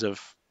series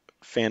of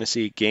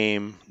fantasy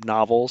game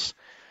novels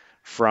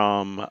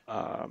from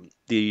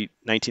the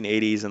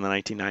 1980s and the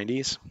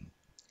 1990s.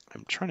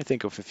 I'm trying to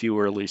think of a few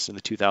were released in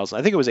the 2000s.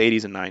 I think it was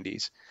 80s and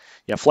 90s.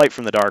 Yeah, Flight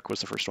from the Dark was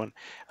the first one.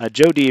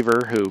 Joe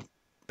Deaver, who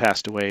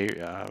passed away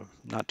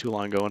not too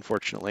long ago,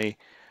 unfortunately,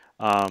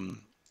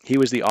 he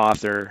was the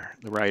author,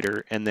 the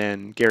writer, and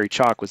then Gary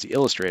Chalk was the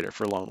illustrator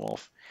for Lone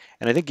Wolf.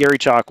 And I think Gary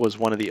Chalk was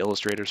one of the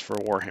illustrators for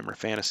Warhammer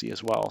Fantasy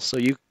as well. So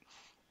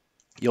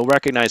you'll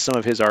recognize some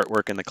of his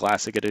artwork in the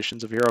classic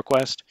editions of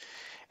HeroQuest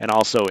and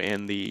also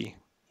in the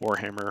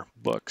Warhammer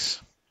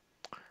books.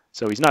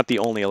 So he's not the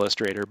only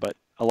illustrator, but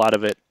a lot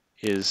of it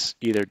is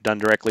either done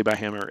directly by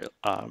him or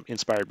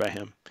inspired by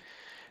him.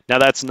 Now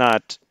that's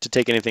not to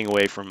take anything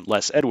away from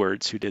Les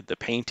Edwards, who did the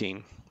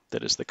painting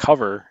that is the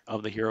cover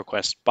of the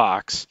HeroQuest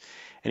box.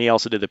 And he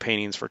also did the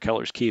paintings for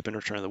Keller's Keep and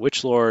Return of the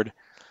Witch Lord,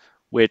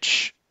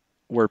 which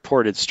were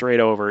ported straight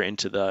over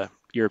into the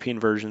European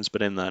versions,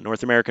 but in the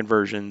North American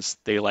versions,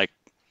 they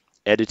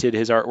edited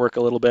his artwork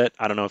a little bit.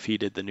 I don't know if he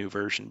did the new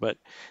version, but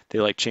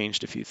they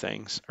changed a few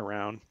things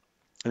around.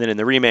 And then in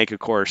the remake, of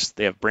course,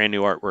 they have brand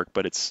new artwork,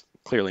 but it's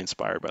clearly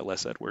inspired by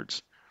Les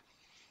Edwards.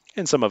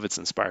 And some of it's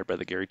inspired by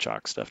the Gary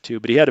Chalk stuff too.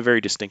 But he had a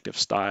very distinctive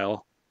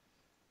style.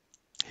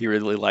 He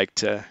really liked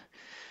to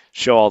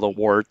show all the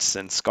warts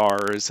and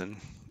scars and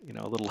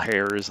little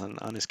hairs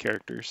on his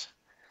characters.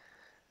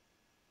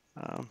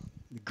 Um,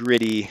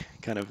 Gritty,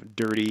 kind of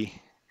dirty,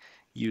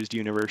 used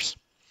universe.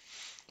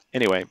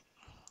 Anyway,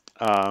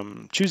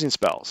 choosing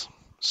spells.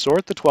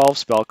 Sort the 12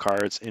 spell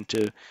cards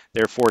into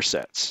their 4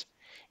 sets.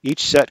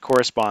 Each set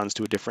corresponds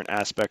to a different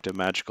aspect of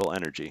magical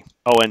energy.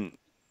 Oh, and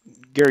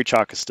Gary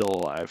Chalk is still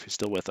alive. He's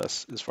still with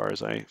us, as far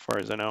as I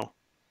know.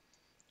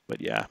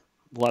 But yeah,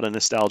 a lot of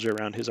nostalgia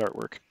around his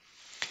artwork.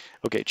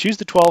 Okay, choose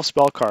the 12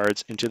 spell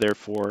cards into their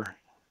 4,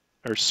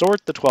 or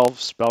sort the 12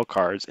 spell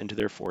cards into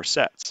their 4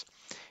 sets.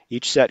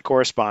 Each set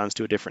corresponds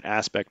to a different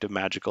aspect of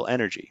magical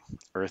energy: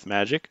 earth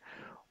magic,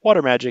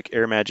 water magic,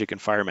 air magic,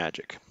 and fire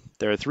magic.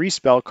 There are 3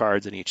 spell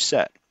cards in each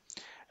set.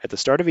 At the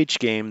start of each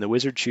game, the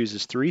wizard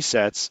chooses 3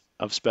 sets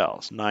of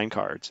spells, 9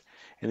 cards,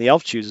 and the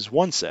elf chooses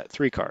 1 set,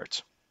 3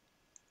 cards.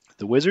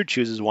 The wizard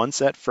chooses 1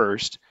 set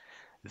first,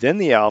 then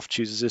the elf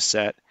chooses a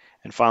set,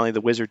 and finally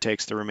the wizard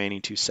takes the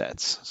remaining 2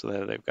 sets. So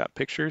there they've got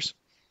pictures.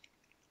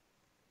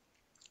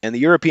 And the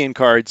European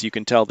cards, you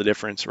can tell the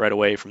difference right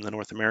away from the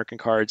North American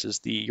cards, is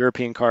the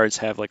European cards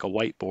have like a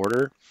white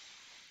border,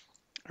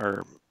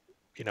 or,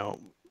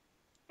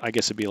 I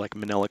guess it'd be like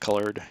manila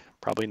colored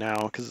probably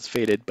now because it's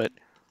faded, but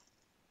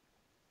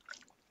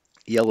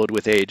yellowed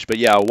with age. But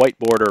yeah, a white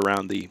border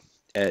around the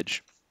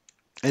edge.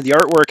 And the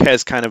artwork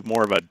has kind of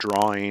more of a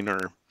drawing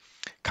or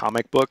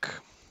comic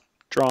book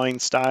drawing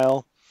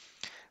style.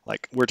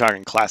 Like we're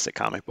talking classic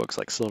comic books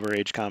like Silver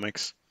Age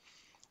comics,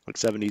 like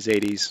 70s,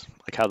 80s,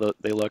 like how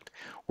they looked.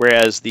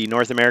 Whereas the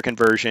North American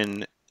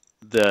version,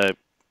 the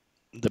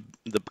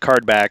the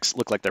card backs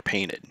look like they're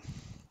painted.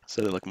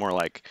 So they look more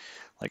like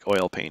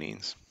oil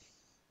paintings.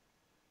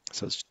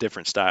 So it's a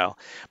different style.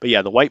 But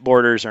yeah, the white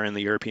borders are in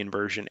the European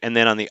version. And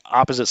then on the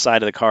opposite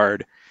side of the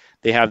card,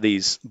 they have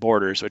these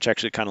borders, which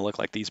actually kind of look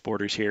like these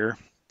borders here.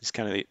 These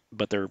kind of,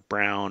 but they're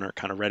brown or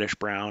kind of reddish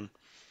brown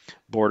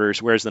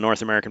borders, whereas the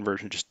North American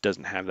version just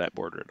doesn't have that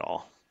border at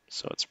all.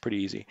 So it's pretty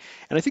easy.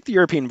 And I think the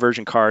European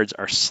version cards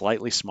are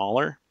slightly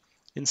smaller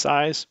in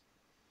size.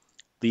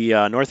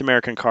 The North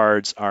American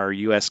cards are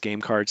US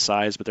game card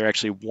size, but they're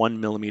actually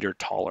 1 millimeter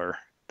taller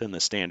than the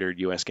standard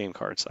US game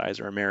card size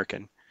or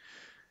American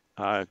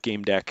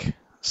game deck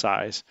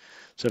size.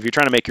 So if you're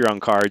trying to make your own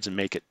cards and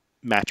make it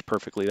match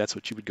perfectly, that's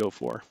what you would go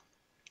for.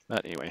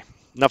 But anyway,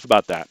 enough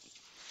about that.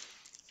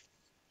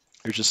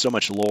 There's just so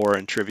much lore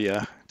and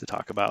trivia to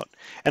talk about.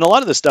 And a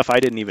lot of the stuff I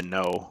didn't even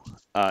know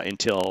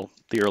until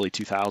the early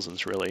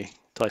 2000s, really,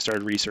 until I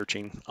started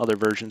researching other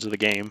versions of the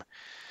game.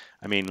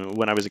 I mean,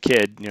 when I was a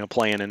kid,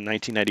 playing in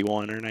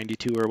 1991 or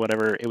 92 or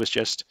whatever, it was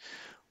just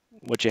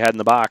what you had in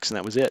the box, and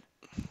that was it.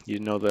 You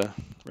didn't know the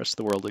rest of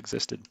the world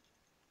existed.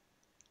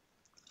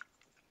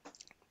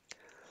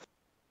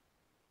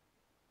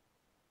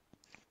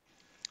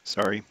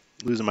 Sorry,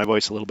 losing my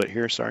voice a little bit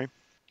here, sorry.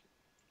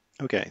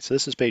 Okay, so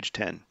this is page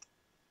 10.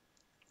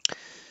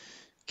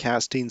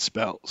 Casting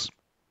spells.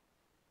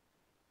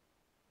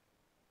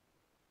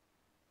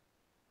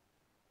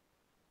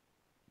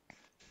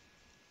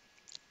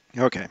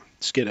 Okay,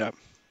 let's get a,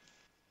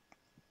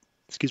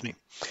 excuse me,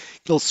 a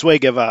little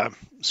swig of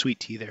sweet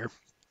tea there.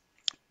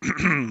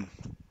 Oh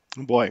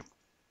boy.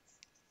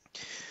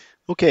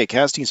 Okay,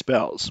 casting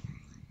spells.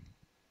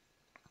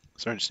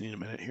 Sorry, just need a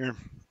minute here.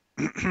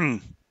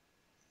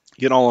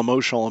 Getting all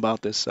emotional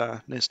about this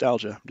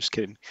nostalgia. I'm just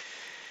kidding.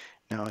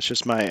 No, it's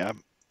just my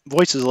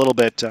voice is a little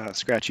bit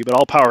scratchy, but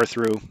I'll power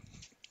through.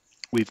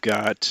 We've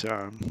got,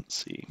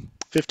 let's see,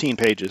 15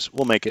 pages.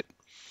 We'll make it.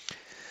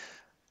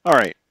 All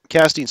right,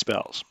 casting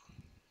spells.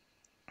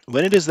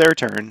 When it is their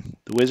turn,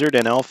 the wizard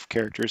and elf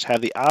characters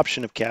have the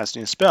option of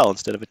casting a spell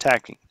instead of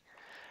attacking.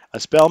 A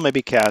spell may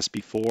be cast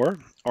before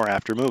or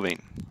after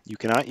moving. You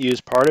cannot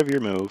use part of your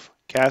move,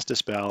 cast a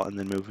spell, and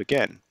then move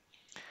again.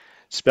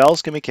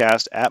 Spells can be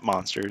cast at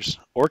monsters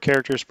or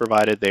characters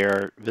provided they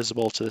are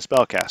visible to the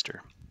spellcaster.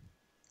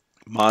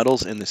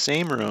 Models in the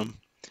same room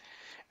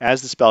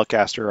as the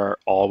spellcaster are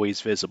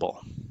always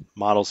visible.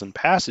 Models in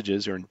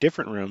passages or in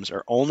different rooms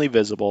are only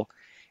visible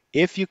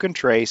if you can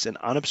trace an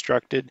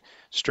unobstructed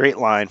straight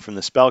line from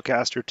the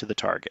spellcaster to the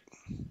target.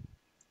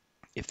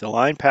 If the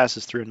line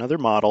passes through another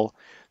model,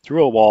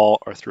 through a wall,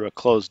 or through a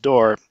closed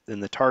door, then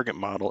the target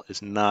model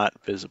is not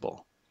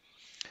visible.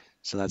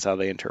 So that's how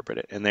they interpret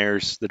it. And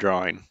there's the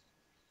drawing,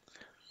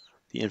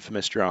 the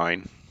infamous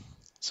drawing.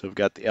 So we've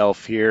got the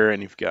elf here,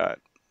 and you've got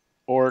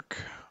orc,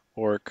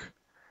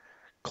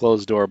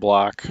 closed door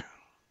block,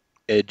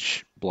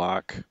 edge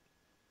block.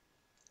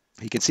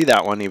 You can see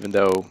that one, even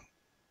though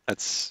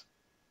it's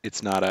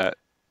not a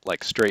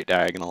like straight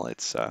diagonal.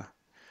 It's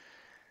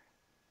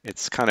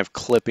kind of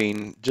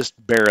clipping, just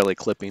barely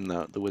clipping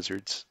the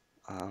wizard's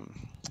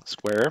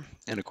square.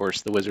 And of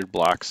course, the wizard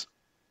blocks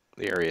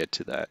the area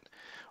to that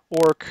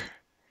orc,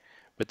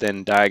 but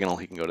then diagonal,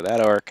 he can go to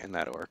that orc and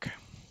that orc.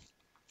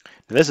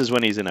 And this is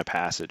when he's in a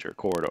passage or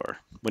corridor.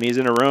 When he's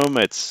in a room,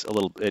 it's a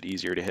little bit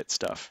easier to hit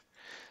stuff.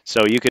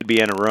 So you could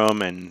be in a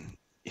room and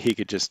he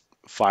could just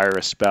fire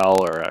a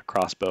spell or a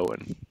crossbow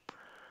and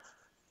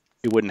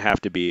it wouldn't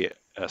have to be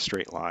a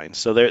straight line.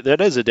 So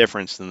that is a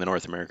difference in the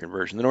North American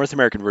version. The North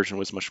American version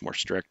was much more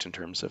strict in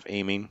terms of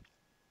aiming.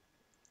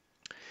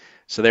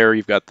 So there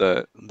you've got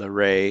the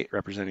ray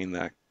representing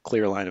the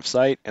clear line of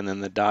sight, and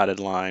then the dotted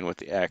line with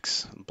the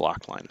X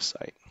blocked line of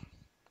sight.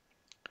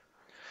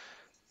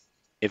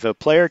 If a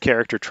player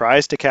character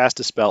tries to cast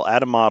a spell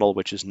at a model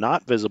which is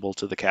not visible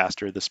to the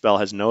caster, the spell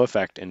has no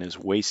effect and is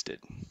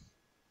wasted.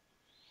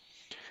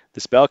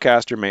 The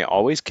spellcaster may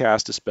always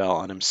cast a spell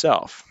on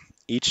himself.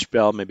 Each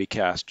spell may be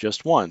cast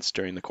just once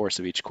during the course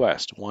of each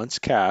quest. Once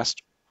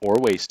cast or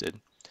wasted,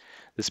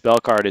 the spell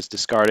card is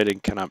discarded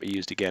and cannot be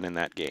used again in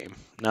that game.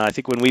 Now, I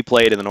think when we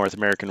played in the North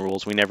American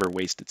rules, we never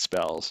wasted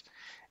spells.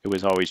 It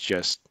was always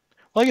just,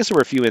 well, I guess there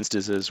were a few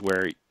instances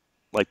where,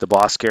 like, the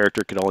boss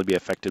character could only be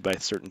affected by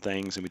certain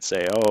things, and we'd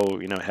say, oh,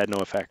 it had no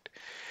effect.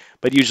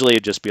 But usually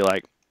it'd just be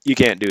like, you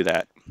can't do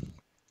that.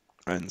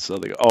 And so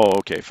they go, oh,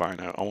 okay, fine,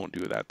 I won't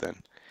do that then.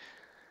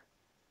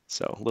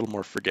 So a little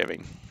more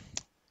forgiving.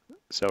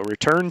 So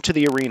return to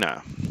the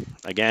arena.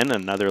 Again,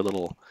 another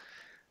little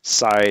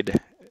side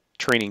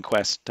training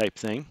quest type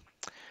thing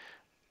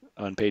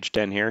on page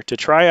 10 here. To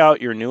try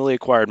out your newly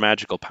acquired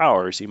magical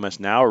powers, you must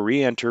now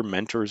re-enter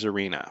Mentor's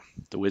Arena.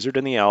 The wizard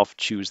and the elf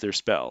choose their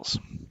spells.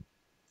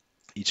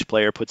 Each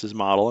player puts his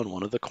model in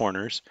one of the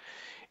corners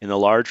in the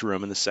large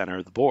room in the center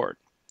of the board.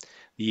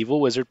 The evil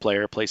wizard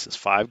player places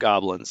 5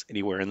 goblins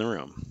anywhere in the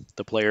room.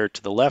 The player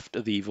to the left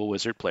of the evil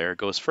wizard player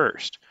goes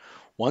first.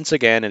 Once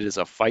again, it is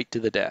a fight to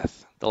the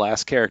death. The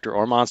last character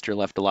or monster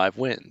left alive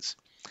wins.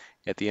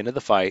 At the end of the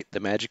fight, the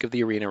magic of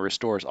the arena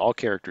restores all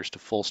characters to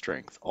full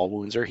strength. All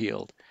wounds are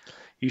healed.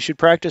 You should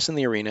practice in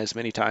the arena as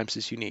many times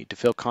as you need to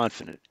feel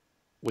confident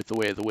with the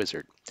way of the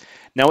wizard.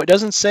 Now, it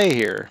doesn't say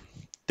here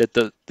that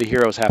the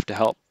heroes have to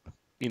help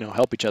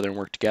each other and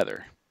work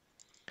together.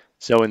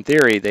 So in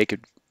theory, they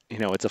could,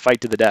 it's a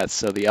fight to the death.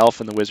 So the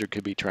elf and the wizard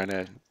could be trying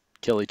to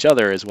kill each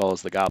other as well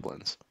as the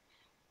goblins.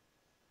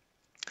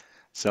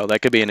 So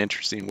that could be an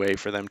interesting way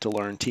for them to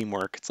learn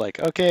teamwork. It's like,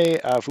 okay,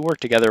 if we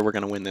work together, we're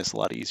going to win this a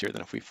lot easier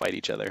than if we fight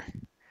each other.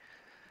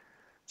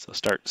 So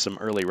start some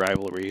early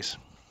rivalries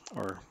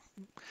or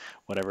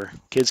whatever.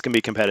 Kids can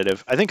be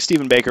competitive. I think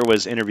Stephen Baker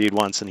was interviewed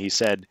once and he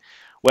said,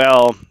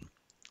 well,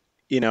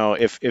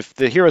 if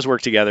the heroes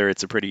work together,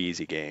 it's a pretty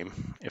easy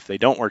game. If they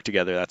don't work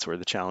together, that's where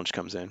the challenge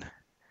comes in.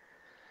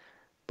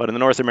 But in the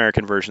North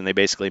American version, they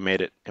basically made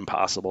it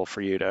impossible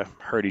for you to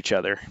hurt each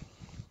other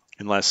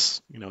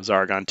unless,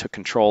 Zargon took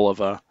control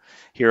of a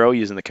hero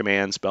using the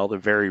command spell, the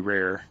very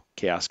rare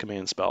chaos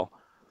command spell.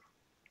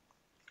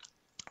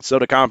 So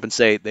to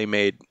compensate, they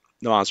made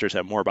the monsters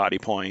have more body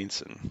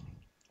points and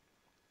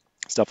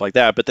stuff like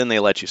that, but then they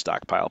let you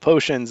stockpile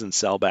potions and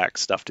sell back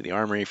stuff to the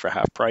armory for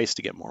half price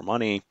to get more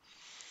money.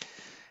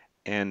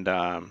 And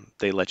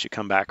they let you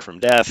come back from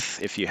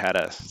death if you had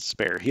a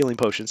spare healing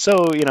potion. So,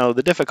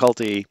 the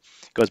difficulty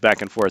goes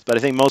back and forth, but I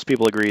think most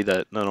people agree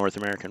that the North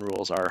American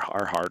rules are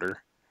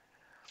harder.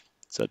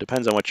 So it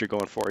depends on what you're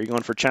going for. Are you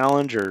going for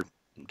challenge or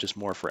just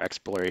more for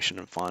exploration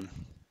and fun?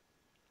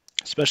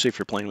 Especially if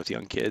you're playing with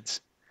young kids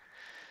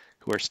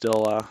who are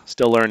still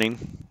learning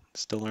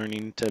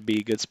to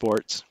be good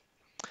sports.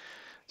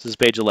 This is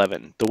page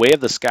 11. The Way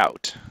of the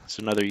Scout. It's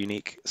another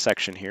unique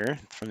section here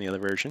from the other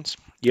versions.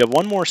 You have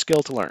one more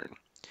skill to learn.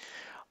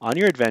 On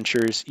your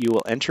adventures, you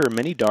will enter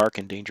many dark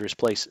and dangerous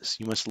places.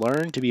 You must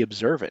learn to be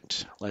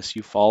observant, lest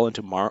you fall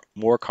into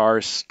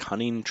Morkar's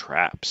cunning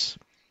traps.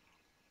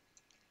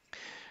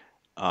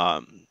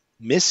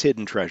 Miss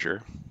hidden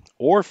treasure,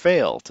 or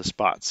fail to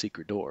spot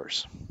secret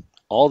doors.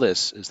 All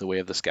this is the way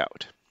of the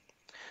scout.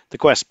 The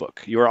quest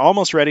book. You are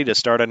almost ready to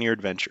start on your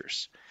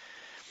adventures.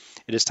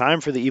 It is time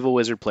for the evil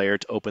wizard player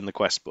to open the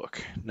quest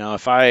book. Now,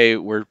 if I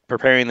were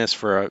preparing this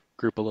for a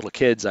group of little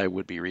kids, I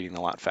would be reading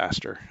a lot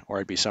faster, or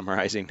I'd be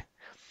summarizing,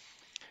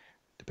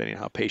 depending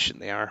on how patient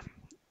they are.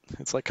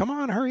 It's like, come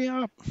on, hurry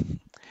up.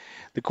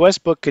 The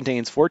quest book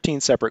contains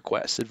 14 separate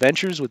quests,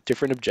 adventures with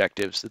different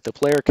objectives that the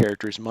player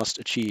characters must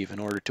achieve in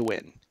order to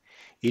win.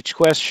 Each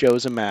quest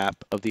shows a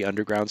map of the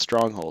underground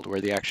stronghold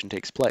where the action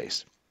takes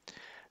place.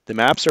 The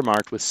maps are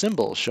marked with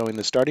symbols showing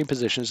the starting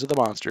positions of the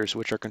monsters,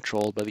 which are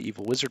controlled by the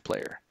evil wizard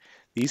player.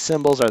 These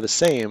symbols are the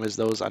same as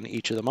those on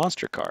each of the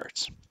monster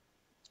cards.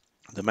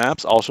 The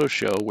maps also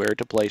show where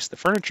to place the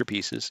furniture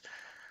pieces,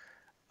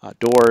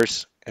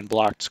 doors, and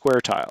blocked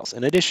square tiles.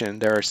 In addition,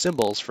 there are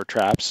symbols for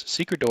traps,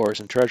 secret doors,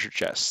 and treasure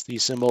chests.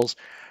 These symbols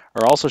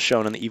are also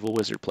shown on the evil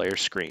wizard player's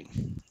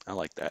screen. I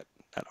like that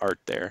art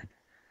there.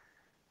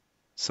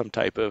 Some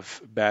type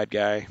of bad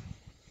guy.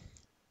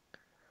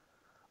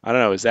 I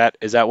don't know. Is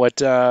that what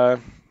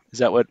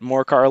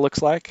Morkar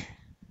looks like?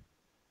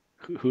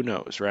 Who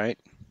knows, right?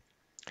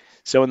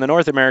 So in the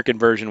North American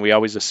version, we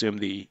always assume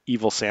the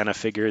evil Santa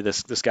figure,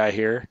 this guy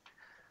here,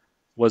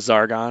 was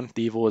Zargon,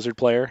 the evil wizard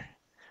player.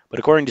 But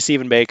according to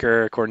Stephen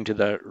Baker, according to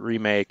the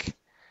remake,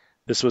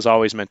 this was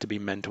always meant to be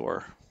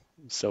Mentor,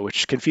 so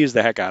which confused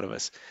the heck out of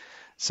us.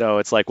 So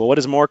it's like, well, what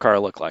does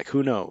Morcar look like?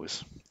 Who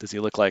knows? Does he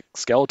look like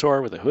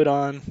Skeletor with a hood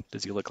on?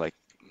 Does he look like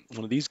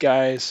one of these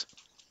guys?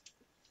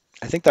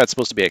 I think that's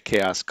supposed to be a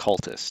Chaos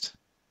Cultist,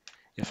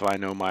 if I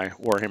know my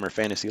Warhammer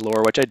Fantasy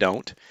lore, which I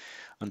don't.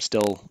 I'm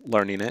still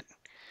learning it,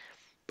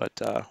 but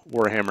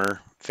Warhammer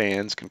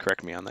fans can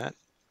correct me on that.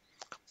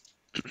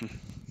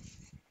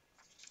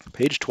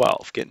 Page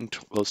 12, getting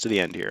close to the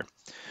end here.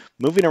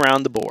 Moving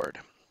around the board.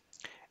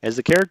 As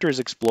the characters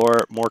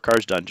explore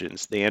Morcar's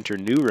dungeons, they enter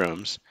new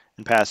rooms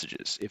and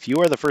passages. If you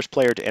are the first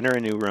player to enter a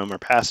new room or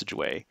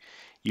passageway,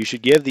 you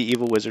should give the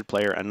evil wizard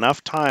player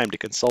enough time to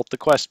consult the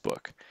quest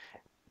book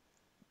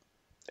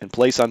and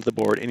place onto the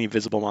board any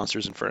visible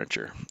monsters and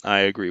furniture. I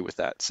agree with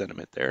that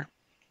sentiment there,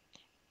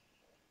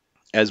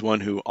 as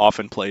one who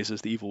often plays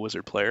as the evil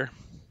wizard player.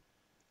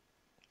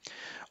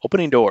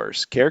 Opening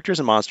doors. Characters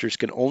and monsters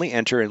can only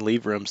enter and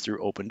leave rooms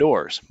through open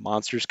doors.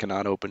 Monsters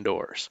cannot open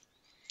doors.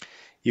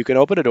 You can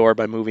open a door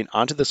by moving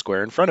onto the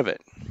square in front of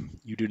it.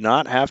 You do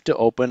not have to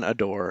open a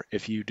door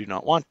if you do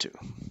not want to.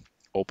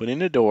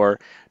 Opening a door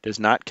does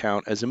not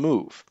count as a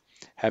move.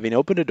 Having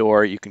opened a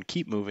door, you can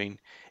keep moving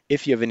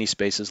if you have any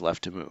spaces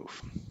left to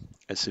move.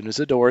 As soon as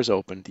the door is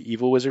opened, the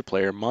evil wizard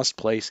player must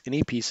place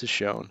any pieces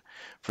shown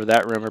for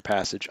that room or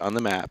passage on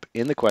the map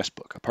in the quest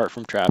book, apart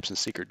from traps and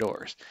secret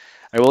doors.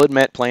 I will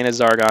admit, playing as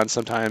Zargon,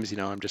 sometimes,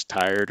 I'm just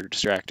tired or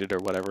distracted or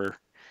whatever,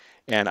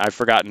 and I've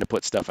forgotten to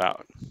put stuff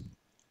out.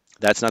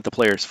 That's not the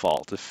player's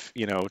fault. If,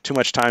 too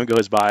much time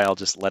goes by, I'll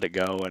just let it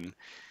go,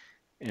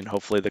 and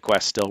hopefully the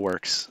quest still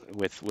works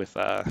with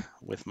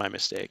my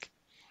mistake.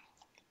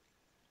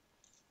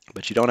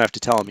 But you don't have to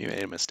tell them you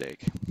made a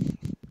mistake.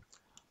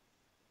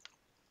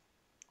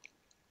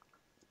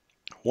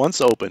 Once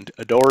opened,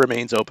 a door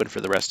remains open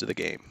for the rest of the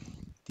game.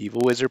 The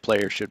evil wizard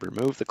player should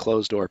remove the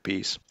closed door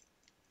piece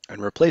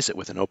and replace it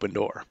with an open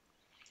door.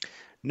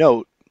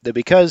 Note that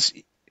because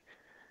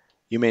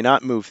you may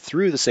not move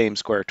through the same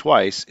square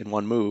twice in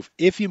one move,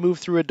 if you move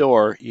through a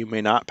door, you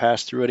may not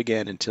pass through it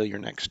again until your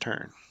next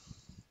turn.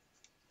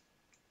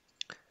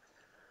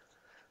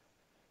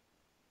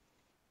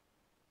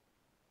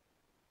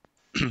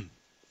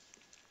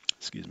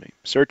 Excuse me.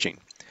 Searching.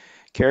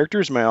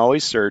 Characters may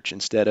always search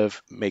instead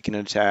of making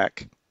an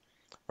attack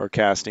or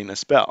casting a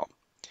spell.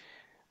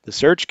 The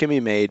search can be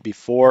made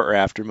before or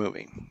after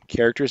moving.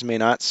 Characters may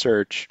not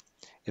search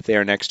if they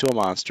are next to a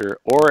monster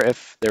or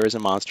if there is a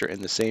monster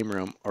in the same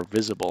room or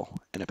visible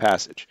in a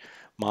passage.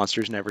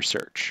 Monsters never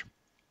search.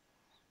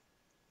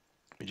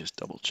 Let me just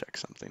double check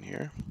something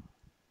here.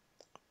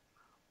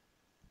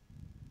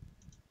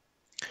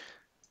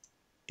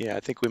 Yeah, I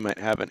think we might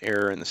have an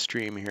error in the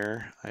stream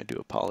here. I do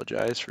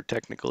apologize for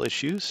technical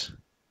issues.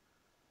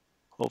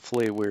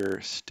 Hopefully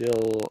we're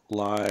still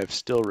live,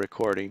 still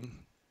recording.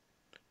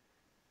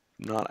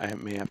 If not, I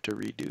may have to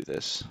redo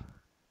this.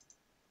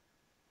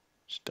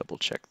 Just double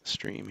check the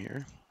stream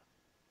here.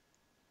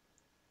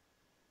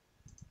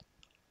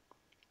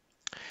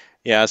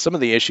 Yeah, some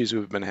of the issues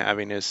we've been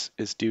having is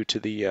due to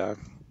the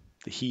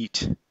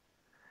heat.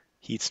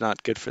 Heat's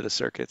not good for the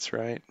circuits,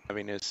 right?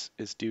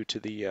 Is due to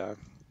the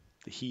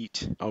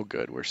heat. Oh,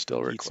 good, we're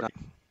still recording.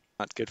 Heat's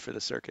not good for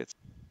the circuits.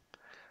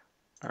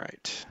 All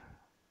right,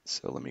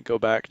 so let me go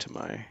back to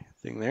my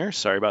thing there.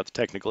 Sorry about the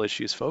technical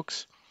issues,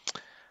 folks.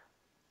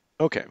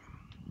 Okay.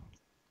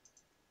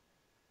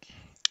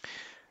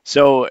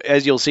 So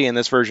as you'll see in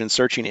this version,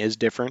 searching is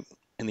different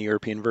in the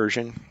European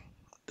version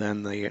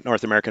than the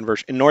North American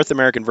version. In North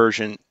American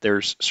version,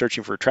 there's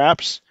searching for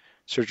traps,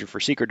 searching for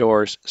secret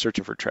doors,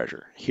 searching for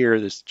treasure. Here,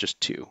 there's just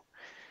two,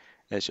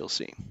 as you'll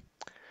see.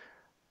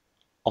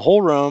 A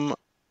whole room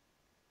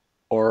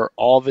or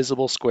all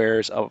visible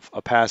squares of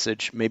a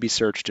passage may be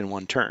searched in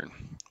one turn.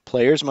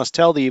 Players must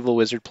tell the evil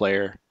wizard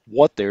player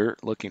what they're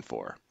looking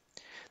for.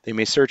 They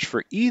may search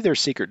for either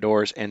secret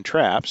doors and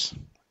traps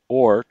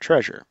or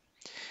treasure.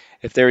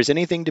 If there is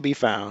anything to be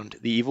found,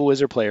 the evil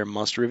wizard player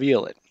must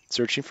reveal it.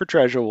 Searching for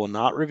treasure will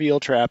not reveal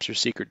traps or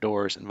secret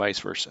doors, and vice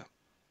versa.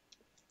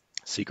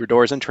 Secret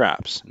doors and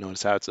traps.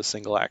 Notice how it's a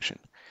single action.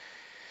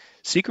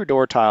 Secret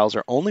door tiles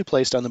are only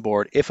placed on the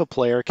board if a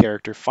player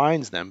character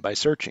finds them by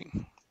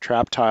searching.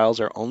 Trap tiles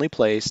are only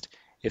placed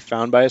if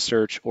found by a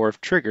search or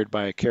if triggered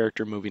by a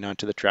character moving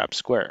onto the trap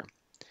square.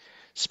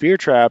 Spear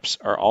traps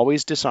are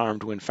always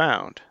disarmed when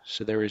found,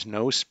 so there are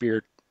no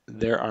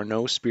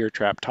spear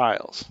trap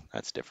tiles.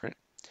 That's different.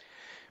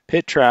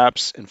 Pit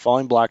traps and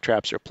falling block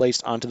traps are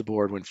placed onto the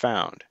board when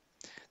found.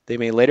 They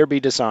may later be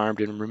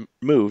disarmed and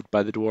removed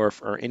by the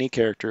dwarf or any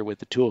character with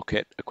the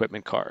toolkit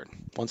equipment card.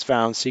 Once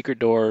found, secret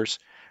doors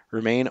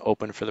remain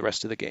open for the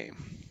rest of the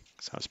game.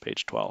 So that's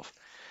page 12.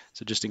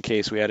 So just in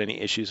case we had any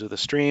issues with the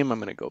stream, I'm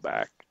going to go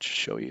back to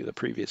show you the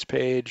previous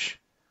page.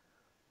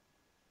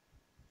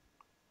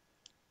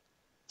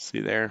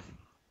 See there?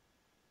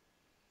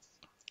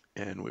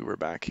 And we were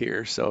back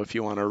here. So if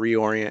you want to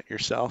reorient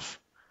yourself,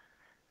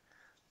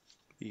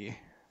 the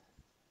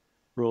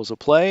rules of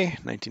play,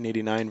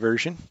 1989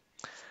 version.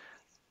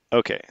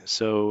 Okay,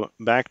 so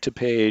back to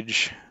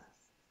page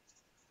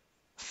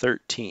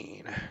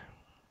 13.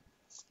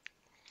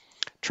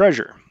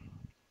 Treasure.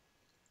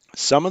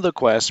 Some of the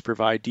quests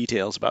provide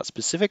details about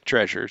specific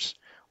treasures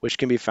which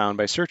can be found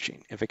by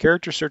searching. If a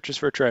character searches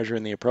for a treasure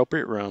in the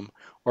appropriate room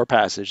or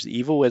passage, the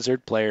evil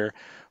wizard player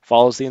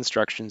follows the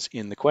instructions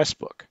in the quest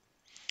book.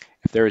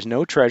 If there is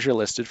no treasure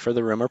listed for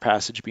the room or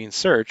passage being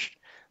searched,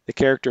 the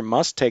character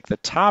must take the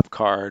top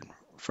card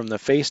from the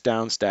face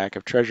down stack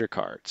of treasure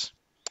cards.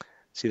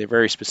 See, they're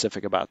very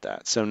specific about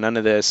that. So none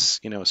of this,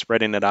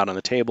 spreading it out on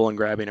the table and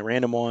grabbing a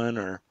random one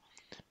or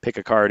pick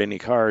a card, any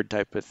card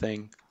type of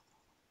thing.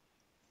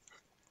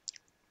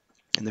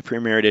 In the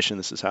Premier Edition,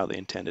 this is how they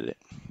intended it.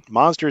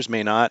 Monsters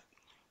may not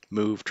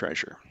move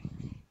treasure.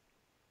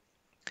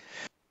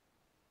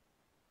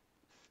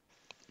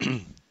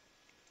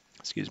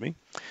 Excuse me.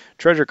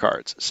 Treasure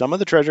cards. Some of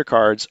the treasure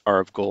cards are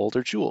of gold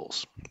or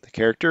jewels. The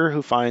character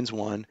who finds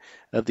one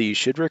of these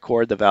should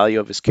record the value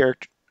of his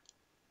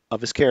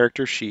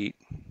character sheet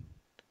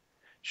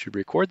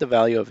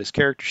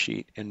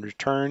and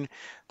return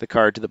the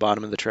card to the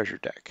bottom of the treasure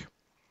deck.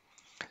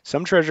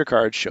 Some treasure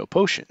cards show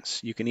potions.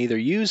 You can either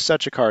use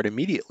such a card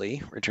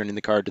immediately, returning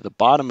the card to the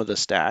bottom of the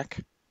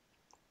stack,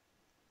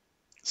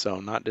 so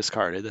not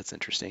discarded, that's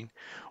interesting,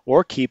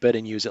 or keep it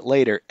and use it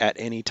later at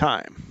any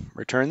time.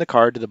 Return the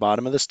card to the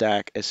bottom of the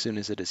stack as soon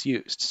as it is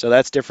used. So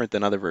that's different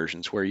than other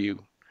versions where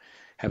you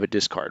have a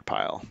discard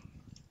pile.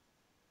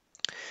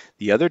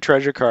 The other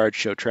treasure cards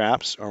show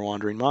traps or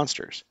wandering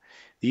monsters.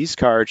 These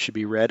cards should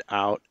be read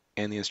out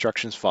and the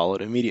instructions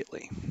followed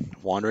immediately.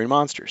 Wandering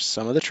monsters.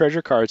 Some of the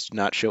treasure cards do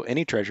not show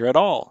any treasure at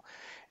all.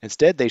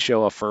 Instead, they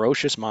show a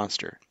ferocious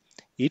monster.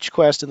 Each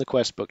quest in the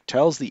quest book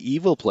tells the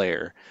evil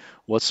player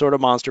what sort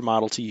of monster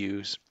model to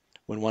use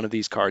when one of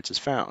these cards is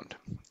found.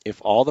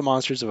 If all the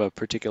monsters of a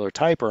particular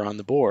type are on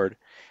the board,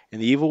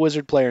 and the evil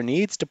wizard player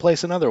needs to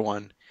place another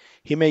one,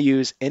 he may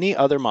use any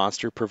other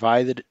monster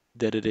provided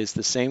that it is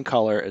the same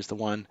color as the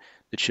one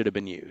that should have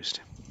been used.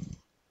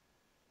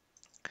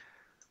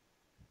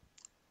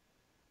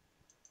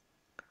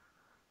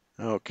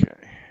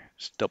 Okay,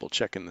 just double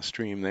checking the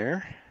stream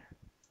there.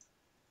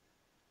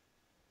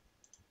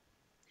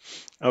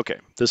 Okay,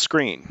 the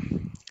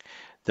screen.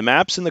 The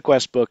maps in the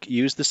quest book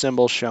use the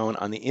symbols shown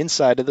on the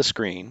inside of the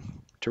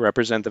screen to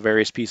represent the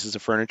various pieces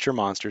of furniture,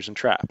 monsters, and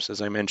traps.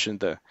 As I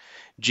mentioned, the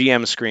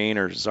GM screen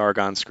or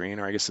Zargon screen,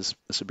 or I guess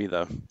this would be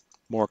the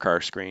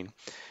Morcar screen.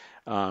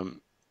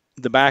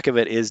 The back of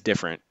it is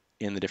different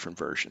in the different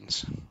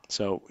versions.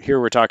 So here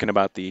we're talking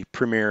about the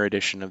Premier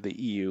Edition of the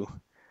EU,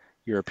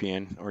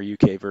 European or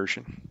UK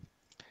version.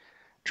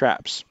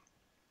 Traps.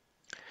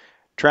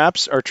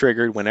 Traps are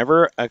triggered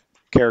whenever a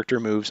character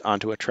moves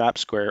onto a trap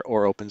square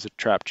or opens a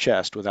trap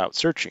chest without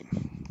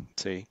searching.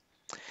 See,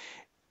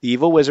 the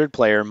evil wizard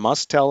player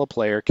must tell a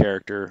player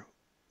character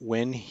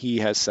when he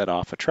has set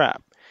off a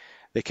trap.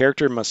 The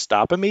character must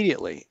stop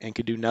immediately and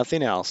can do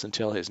nothing else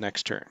until his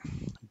next turn.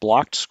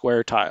 Blocked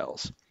square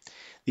tiles.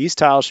 These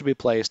tiles should be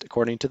placed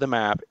according to the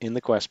map in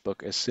the quest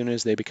book as soon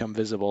as they become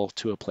visible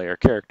to a player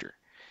character.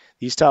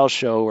 These tiles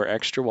show where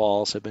extra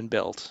walls have been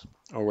built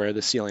or where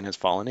the ceiling has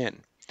fallen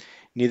in.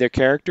 Neither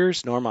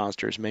characters nor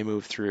monsters may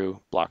move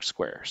through blocked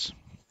squares.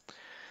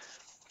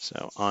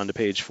 So on to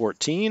page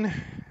 14.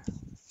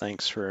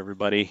 Thanks for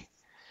everybody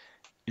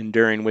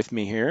enduring with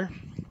me here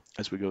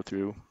as we go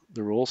through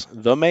the rules.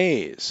 The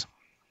Maze.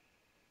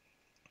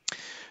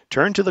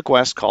 Turn to the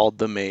quest called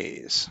The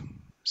Maze.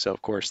 So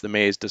of course the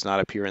maze does not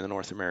appear in the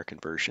North American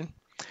version.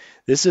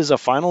 This is a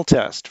final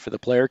test for the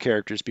player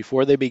characters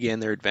before they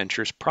begin their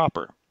adventures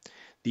proper.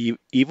 The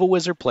evil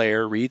wizard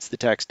player reads the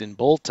text in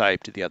bold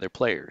type to the other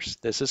players.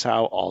 This is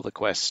how all the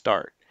quests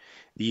start.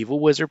 The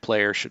evil wizard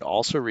player should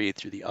also read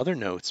through the other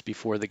notes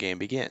before the game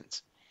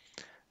begins.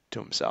 To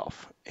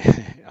himself,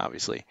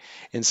 obviously.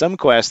 In some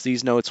quests,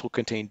 these notes will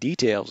contain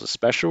details of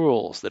special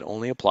rules that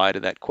only apply to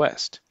that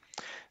quest.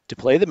 To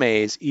play the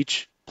maze,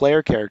 each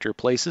player character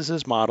places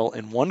his model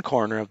in one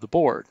corner of the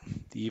board.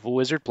 The evil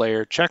wizard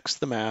player checks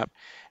the map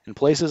and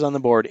places on the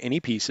board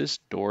any pieces,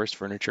 doors,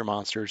 furniture,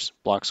 monsters,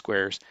 block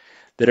squares,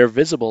 that are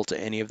visible to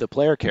any of the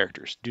player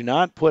characters. Do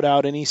not put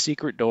out any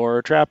secret door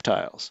or trap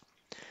tiles.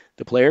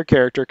 The player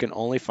character can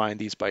only find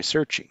these by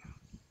searching.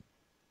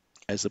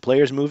 As the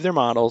players move their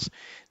models,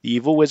 the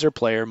evil wizard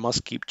player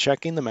must keep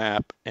checking the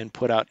map and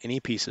put out any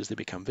pieces that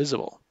become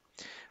visible.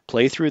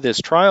 Play through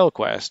this trial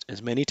quest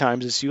as many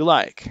times as you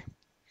like.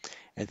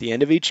 At the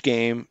end of each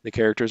game, the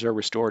characters are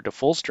restored to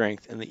full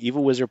strength and the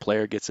evil wizard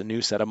player gets a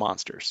new set of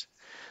monsters.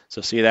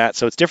 So see that?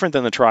 So it's different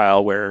than the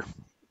trial where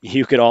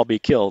you could all be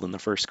killed in the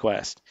first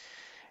quest.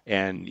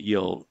 And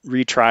you'll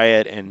retry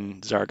it,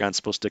 and Zargon's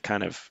supposed to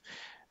kind of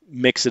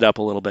mix it up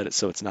a little bit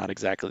so it's not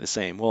exactly the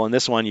same. Well, in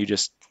this one, you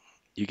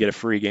get a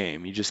free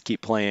game. You just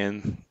keep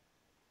playing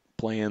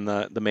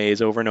the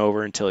maze over and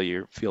over until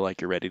you feel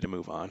like you're ready to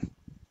move on.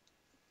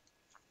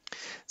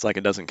 It's like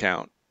it doesn't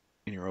count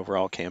in your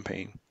overall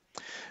campaign.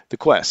 The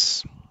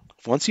quests.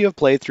 Once you have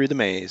played through the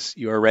maze,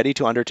 you are ready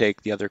to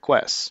undertake the other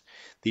quests.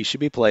 These should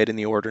be played in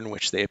the order in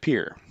which they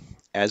appear.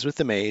 As with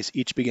the maze,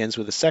 each begins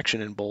with a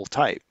section in bold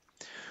type,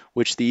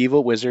 which the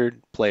evil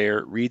wizard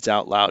player reads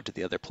out loud to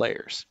the other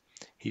players.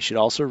 He should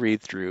also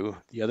read through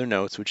the other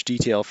notes which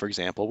detail, for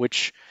example,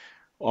 which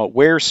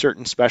where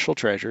certain special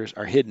treasures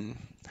are hidden,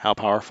 how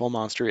powerful a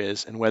monster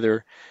is, and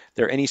whether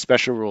there are any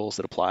special rules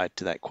that apply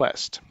to that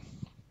quest.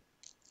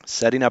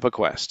 Setting up a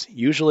quest.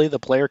 Usually the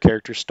player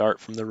characters start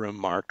from the room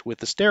marked with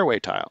the stairway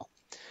tile.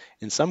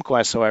 In some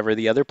quests, however,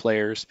 the other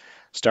players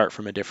start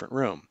from a different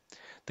room.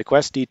 The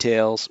quest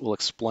details will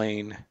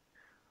explain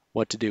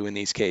what to do in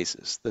these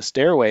cases. The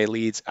stairway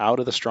leads out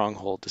of the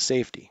stronghold to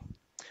safety.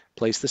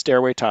 Place the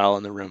stairway tile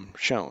in the room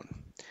shown.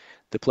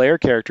 The player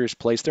characters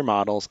place their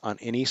models on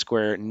any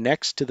square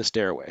next to the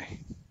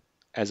stairway,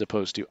 as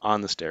opposed to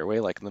on the stairway,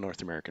 like in the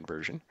North American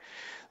version.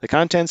 The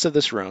contents of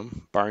this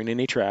room, barring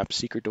any traps,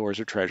 secret doors,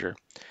 or treasure,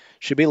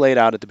 should be laid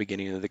out at the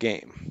beginning of the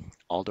game.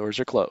 All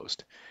doors are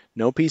closed.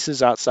 No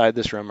pieces outside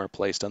this room are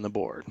placed on the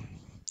board.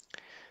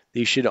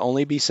 These should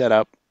only be set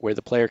up where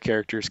the player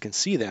characters can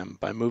see them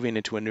by moving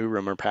into a new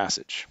room or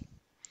passage.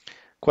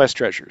 Quest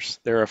treasures.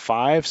 There are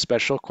 5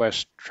 special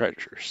quest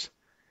treasures.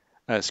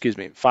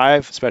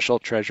 5 special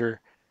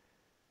treasure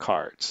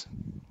cards.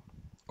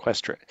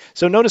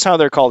 So notice how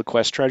they're called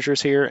quest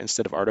treasures here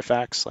instead of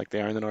artifacts like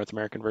they are in the North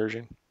American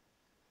version.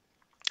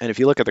 And if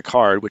you look at the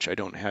card, which I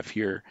don't have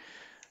here,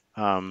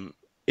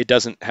 it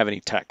doesn't have any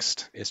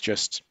text. It's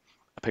just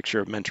a picture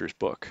of Mentor's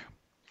book,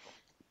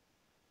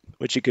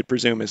 which you could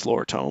presume is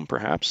lore tome,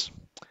 perhaps.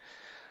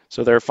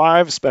 So there are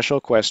 5 special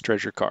quest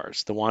treasure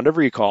cards. The Wand of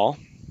Recall,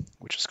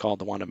 which is called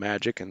the Wand of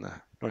Magic in the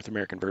North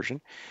American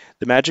version,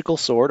 the Magical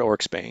Sword,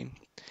 Orcsbane,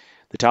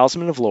 the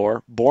Talisman of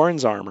Lore,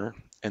 Borin's Armor,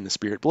 and the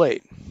Spirit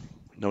Blade.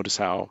 Notice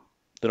how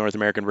the North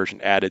American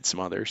version added some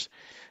others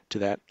to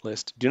that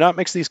list. Do not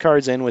mix these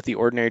cards in with the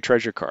ordinary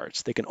treasure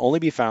cards. They can only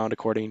be found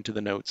according to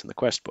the notes in the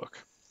quest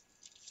book.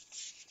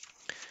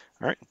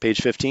 All right,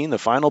 page 15, the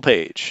final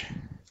page.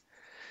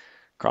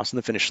 Crossing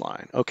the finish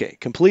line. Okay,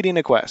 completing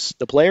a quest.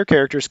 The player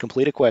characters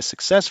complete a quest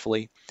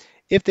successfully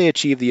if they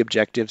achieve the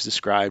objectives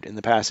described in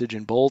the passage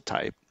in bold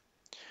type,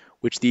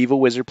 which the evil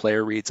wizard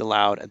player reads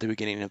aloud at the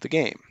beginning of the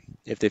game.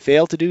 If they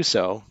fail to do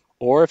so,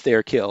 or if they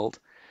are killed,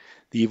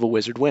 the evil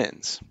wizard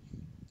wins,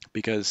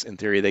 because in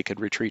theory they could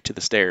retreat to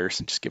the stairs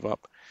and just give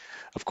up.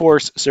 Of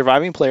course,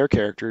 surviving player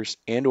characters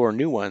and or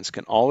new ones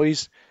can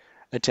always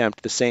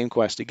attempt the same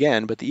quest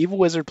again, but the evil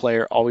wizard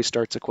player always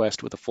starts a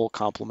quest with a full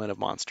complement of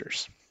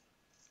monsters.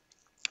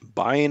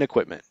 Buying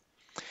equipment.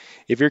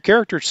 If your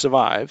character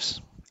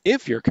survives,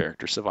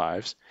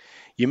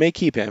 you may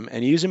keep him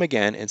and use him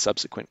again in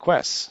subsequent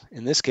quests.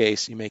 In this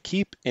case, you may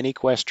keep any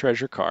quest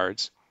treasure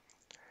cards,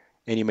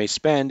 and you may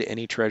spend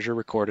any treasure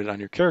recorded on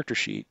your character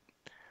sheet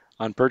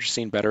on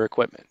purchasing better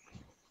equipment,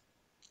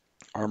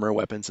 armor,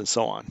 weapons, and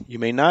so on. You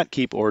may not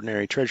keep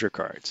ordinary treasure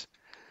cards.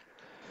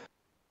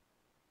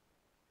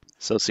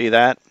 So see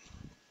that?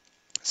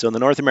 So in the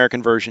North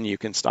American version, you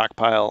can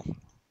stockpile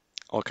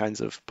all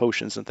kinds of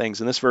potions and things.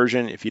 In this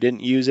version, if you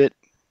didn't use it,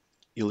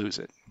 you lose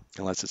it,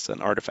 unless it's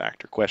an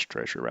artifact or quest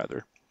treasure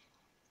rather,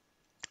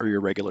 or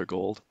your regular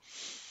gold.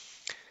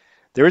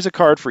 There is a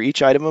card for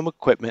each item of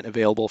equipment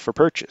available for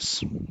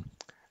purchase.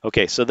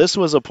 Okay, so this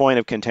was a point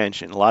of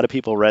contention. A lot of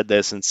people read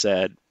this and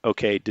said,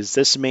 okay, does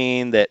this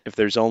mean that if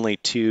there's only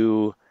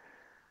two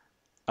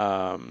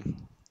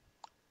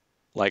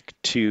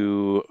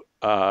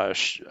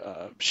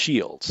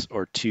shields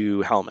or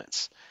 2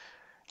 helmets,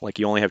 like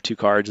you only have 2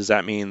 cards, does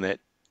that mean that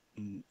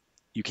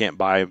you can't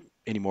buy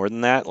any more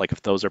than that? Like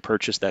if those are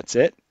purchased, that's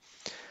it?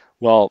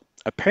 Well,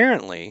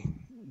 apparently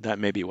that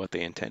may be what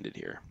they intended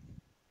here.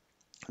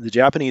 The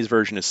Japanese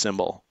version is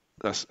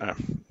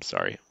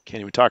sorry,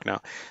 can't even talk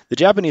now. The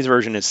Japanese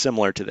version is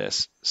similar to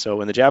this.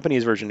 So in the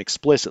Japanese version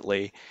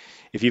explicitly,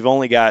 if you've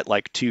only got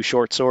like 2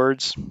 short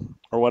swords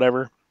or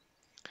whatever,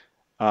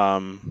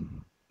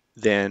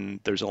 then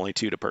there's only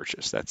 2 to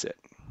purchase. That's it.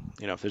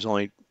 You know, if there's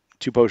only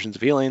 2 potions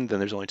of healing, then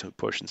there's only 2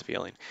 potions of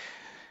healing.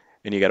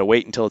 And you got to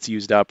wait until it's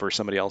used up or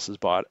somebody else has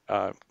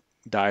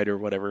died or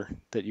whatever,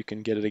 that you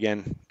can get it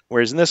again.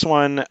 Whereas in this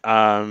one,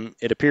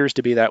 it appears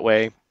to be that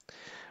way.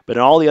 But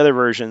in all the other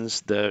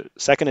versions, the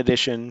 2nd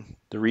edition,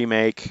 the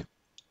remake,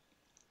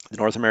 the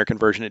North American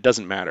version, it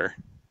doesn't matter.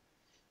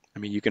 I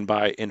mean, you can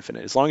buy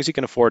infinite. As long as you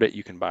can afford it,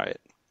 you can buy it.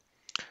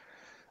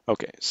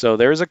 Okay, so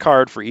there's a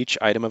card for each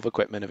item of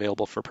equipment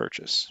available for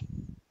purchase.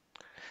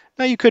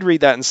 Now you could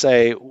read that and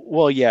say,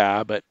 well,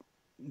 yeah, but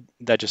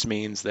that just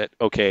means that,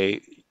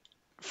 okay,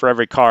 for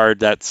every card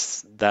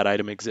that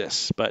item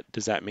exists. But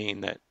does that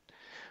mean that,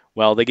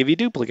 well, they give you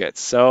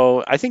duplicates?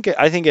 So I think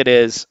it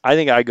is. I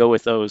think I go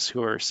with those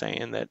who are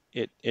saying that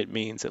it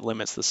means it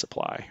limits the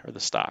supply or the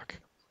stock.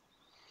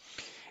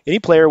 Any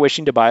player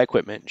wishing to buy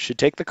equipment should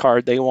take the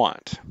card they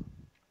want,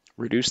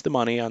 reduce the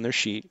money on their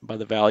sheet by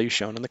the value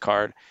shown on the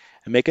card,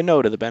 and make a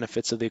note of the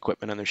benefits of the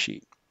equipment on their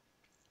sheet.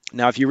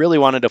 Now, if you really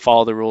wanted to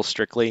follow the rules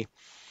strictly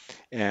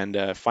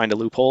and find a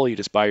loophole, you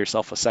just buy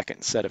yourself a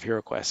 2nd set of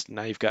HeroQuest.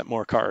 Now you've got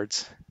more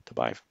cards to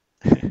buy,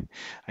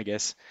 I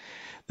guess.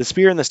 The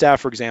spear and the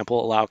staff, for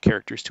example, allow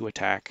characters to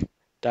attack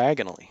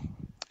diagonally.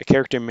 A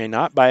character may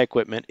not buy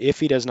equipment if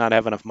he does not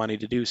have enough money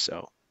to do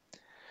so,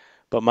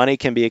 but money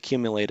can be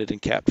accumulated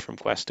and kept from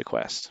quest to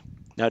quest.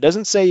 Now, it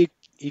doesn't say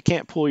you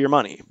can't pool your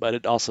money, but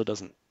it also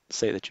doesn't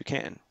say that you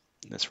can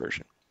in this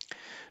version.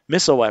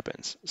 Missile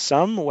weapons.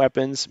 Some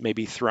weapons may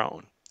be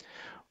thrown,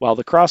 while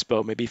the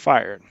crossbow may be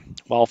fired.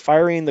 While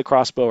firing the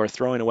crossbow or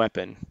throwing a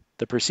weapon,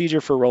 the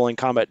procedure for rolling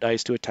combat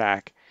dice to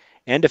attack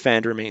and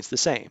defend remains the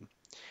same.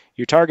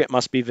 Your target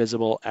must be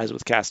visible as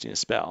with casting a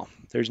spell.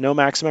 There's no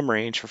maximum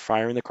range for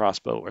firing the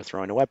crossbow or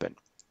throwing a weapon.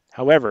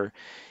 However,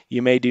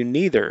 you may do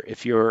neither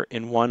if you're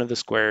in one of the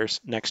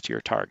squares next to your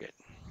target.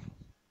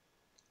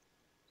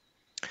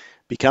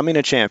 Becoming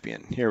a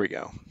champion. Here we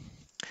go.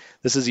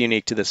 This is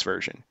unique to this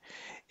version.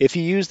 If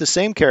you use the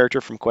same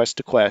character from quest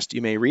to quest,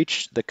 you may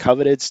reach the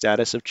coveted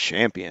status of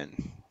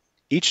champion.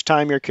 Each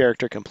time your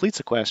character completes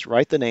a quest,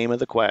 write the name of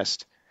the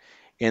quest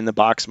in the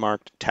box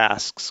marked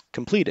tasks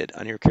completed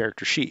on your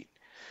character sheet.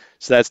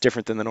 So that's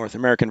different than the North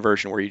American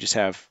version where you just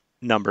have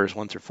numbers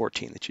 1 through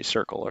 14 that you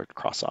circle or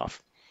cross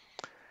off.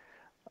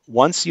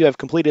 Once you have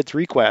completed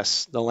 3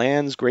 quests, the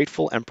land's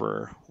grateful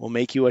emperor will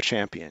make you a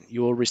champion.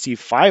 You will receive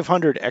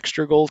 500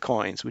 extra gold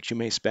coins, which you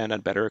may spend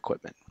on better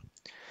equipment.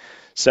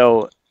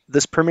 So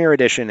this Premier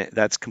Edition,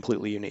 that's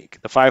completely unique.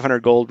 The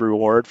 500 gold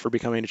reward for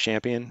becoming a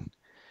champion.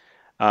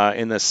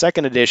 In the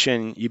second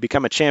edition, you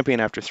become a champion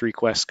after 3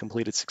 quests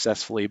completed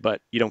successfully,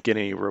 but you don't get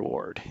any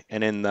reward.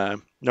 And in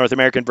the North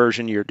American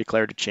version, you're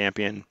declared a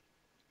champion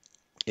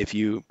if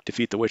you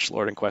defeat the Witch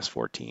Lord in quest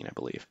 14, I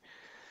believe.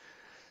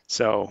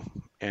 So,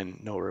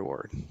 and no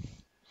reward.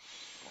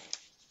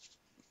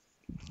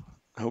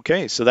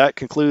 Okay, so that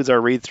concludes our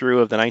read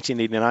through of the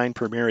 1989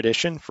 Premier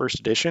Edition, first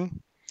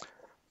edition.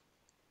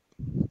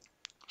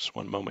 Just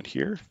one moment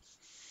here.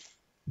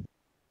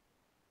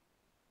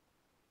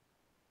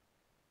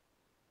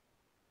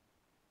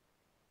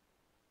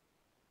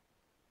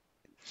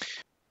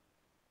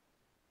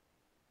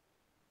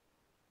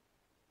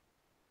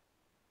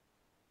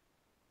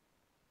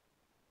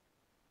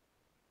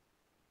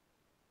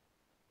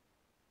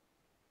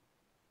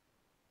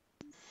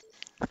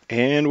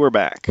 And we're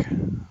back.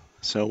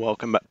 So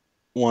welcome back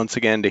once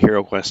again to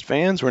HeroQuest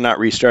fans. We're not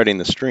restarting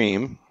the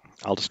stream.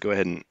 I'll just go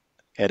ahead and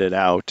edit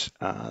out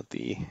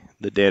the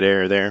dead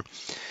air there.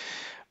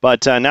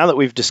 But now that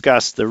we've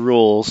discussed the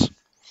rules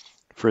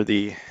for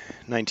the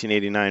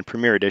 1989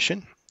 Premier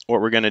Edition,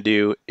 what we're going to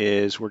do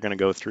is we're going to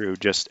go through,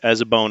 just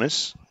as a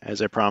bonus,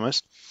 as I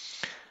promised,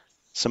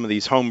 some of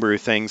these homebrew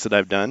things that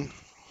I've done.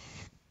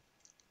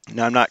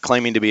 Now, I'm not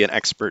claiming to be an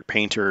expert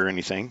painter or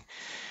anything.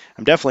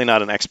 I'm definitely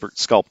not an expert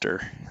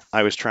sculptor.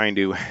 I was trying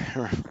to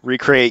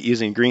recreate,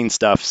 using green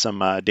stuff, some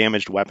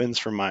damaged weapons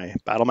from my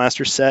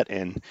Battlemaster set,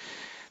 and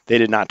they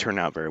did not turn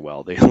out very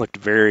well. They looked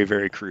very,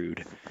 very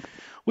crude,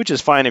 which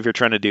is fine if you're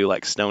trying to do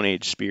like Stone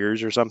Age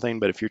spears or something,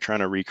 but if you're trying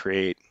to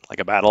recreate like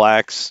a battle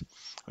axe,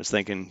 I was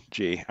thinking,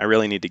 gee, I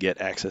really need to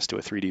get access to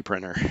a 3D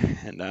printer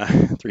and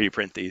 3D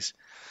print these,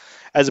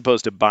 as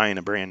opposed to buying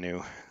a brand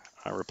new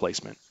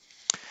replacement.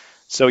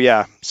 So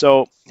yeah,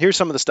 so here's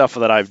some of the stuff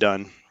that I've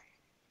done.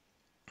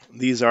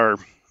 These are,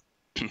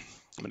 I'm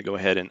going to go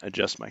ahead and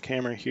adjust my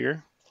camera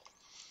here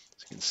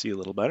so you can see a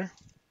little better.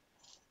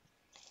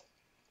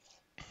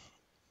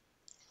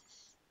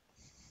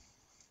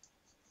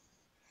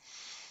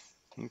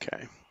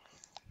 Okay,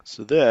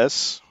 so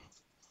this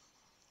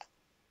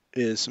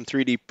is some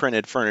 3D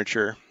printed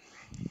furniture.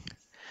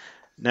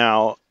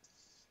 Now,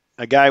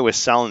 a guy was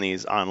selling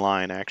these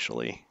online,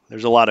 actually.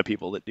 There's a lot of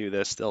people that do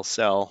this. They'll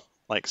sell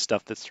like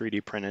stuff that's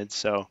 3D printed.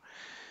 So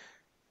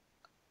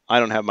I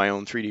don't have my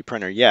own 3D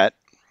printer yet.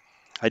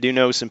 I do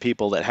know some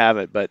people that have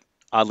it, but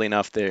oddly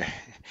enough,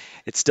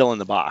 it's still in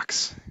the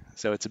box.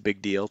 So it's a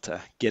big deal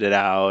to get it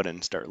out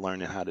and start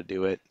learning how to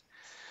do it.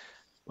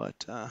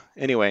 But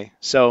anyway,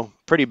 so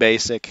pretty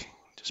basic.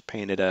 Just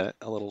painted a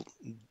little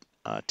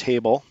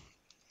table.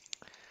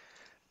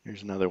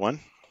 Here's another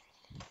one.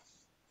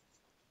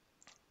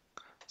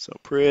 So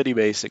pretty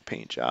basic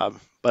paint job.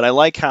 But I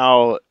like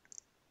how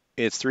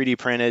it's 3D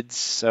printed,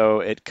 so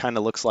it kind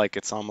of looks like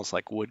it's almost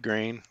like wood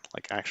grain,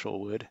 like actual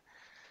wood,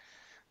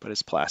 but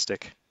it's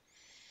plastic.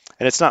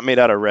 And it's not made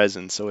out of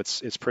resin, so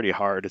it's pretty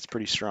hard. It's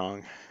pretty strong.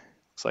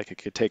 Looks like it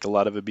could take a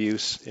lot of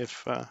abuse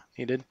if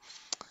needed.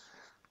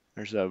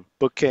 There's a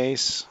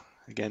bookcase.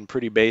 Again,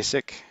 pretty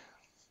basic.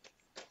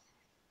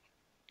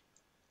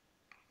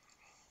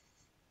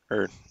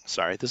 Or,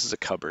 sorry, this is a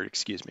cupboard,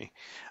 excuse me.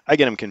 I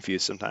get them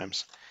confused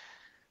sometimes.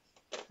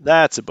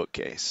 That's a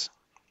bookcase.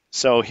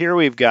 So here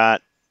we've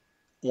got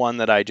one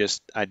that I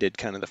did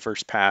kind of the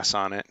first pass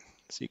on it.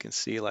 So you can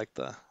see like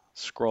the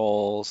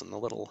scrolls and the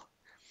little,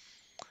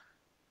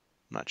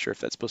 I'm not sure if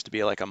that's supposed to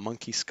be like a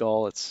monkey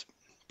skull. It's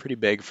pretty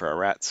big for a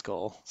rat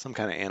skull, some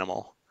kind of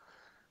animal.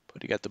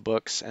 But you got the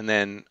books, and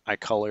then I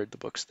colored the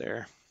books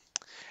there.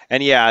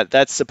 And yeah,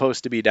 that's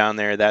supposed to be down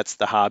there. That's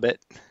The Hobbit,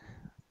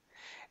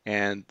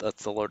 and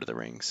that's the Lord of the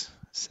Rings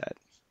set.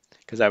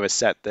 Because I have a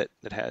set that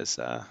has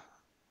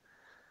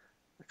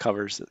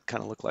covers that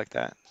kind of look like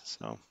that.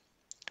 So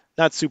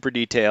not super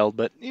detailed,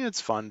 but yeah,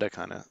 it's fun to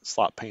kind of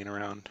slot paint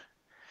around.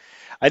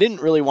 I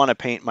didn't really want to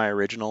paint my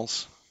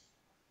originals,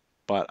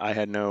 but I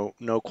had no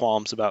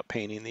qualms about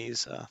painting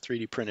these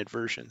 3D printed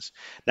versions.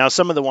 Now,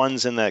 some of the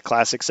ones in the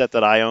classic set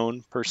that I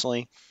own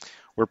personally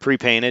were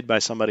pre-painted by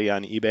somebody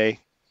on eBay.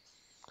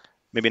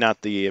 Maybe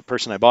not the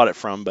person I bought it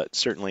from, but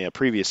certainly a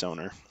previous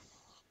owner.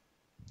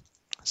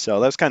 So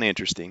that's kind of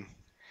interesting.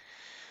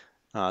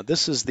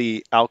 This is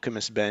the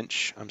Alchemist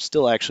bench. I'm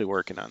still actually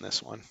working on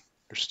this one.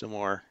 There's still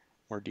more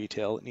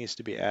detail that needs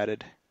to be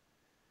added.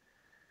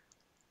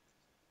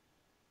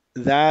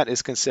 That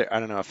is considered, I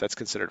don't know if that's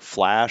considered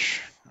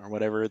flash or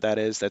whatever that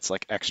is. That's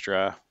like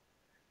extra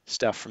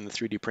stuff from the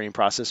 3D printing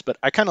process. But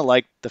I kind of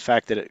like the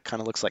fact that it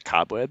kind of looks like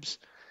cobwebs.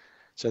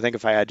 So I think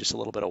if I add just a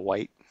little bit of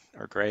white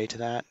or gray to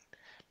that,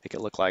 make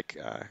it look like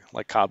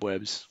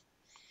cobwebs.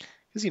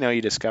 Because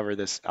you discover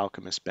this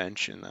alchemist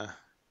bench in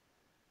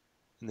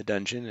the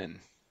dungeon, and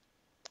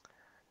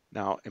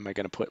now am I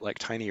going to put like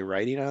tiny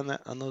writing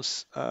on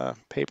those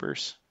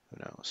papers? Who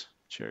knows?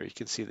 Sure, you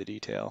can see the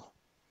detail.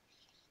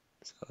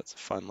 So it's a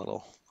fun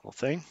little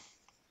thing.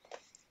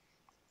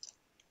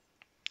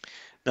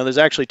 Now there's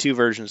actually two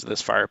versions of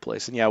this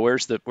fireplace, and yeah,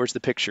 where's the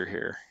picture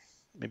here?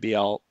 Maybe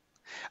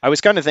I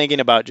was kind of thinking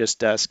about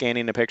just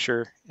scanning a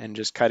picture and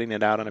just cutting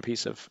it out on a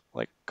piece of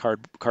like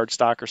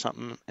cardstock or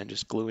something and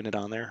just gluing it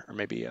on there, or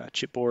maybe a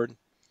chipboard.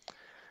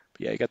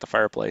 But yeah, you got the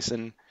fireplace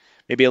and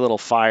maybe a little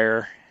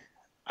fire.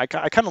 I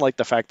kind of like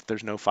the fact that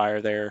there's no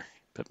fire there,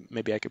 but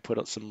maybe I could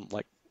put some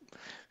like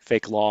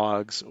fake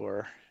logs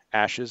or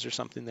ashes or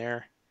something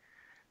there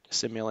to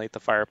simulate the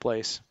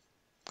fireplace.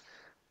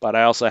 But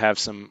I also have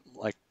some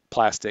like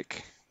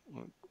plastic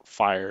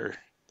fire.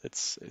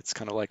 It's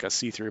kind of like a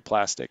see-through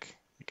plastic.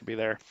 It could be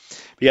there.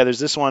 But yeah, there's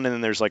this one, and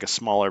then there's like a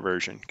smaller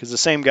version because the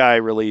same guy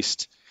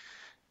released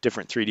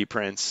different 3D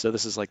prints. So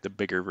this is like the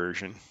bigger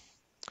version.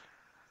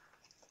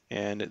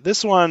 And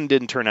this one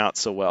didn't turn out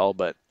so well,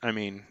 but I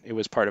mean, it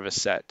was part of a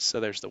set. So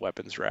there's the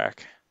weapons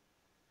rack.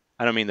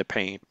 I don't mean the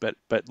paint, but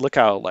look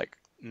how like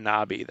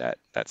knobby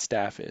that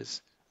staff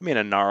is. I mean,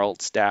 a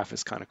gnarled staff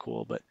is kind of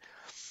cool, but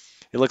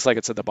it looks like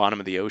it's at the bottom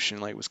of the ocean,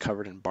 like it was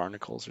covered in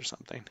barnacles or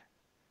something.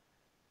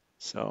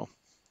 So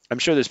I'm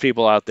sure there's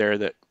people out there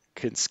that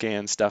can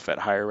scan stuff at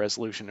higher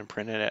resolution and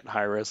print it at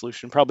higher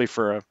resolution, probably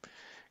for a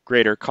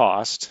greater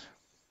cost,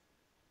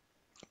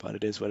 but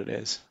it is what it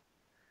is.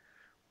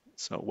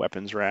 So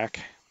weapons rack.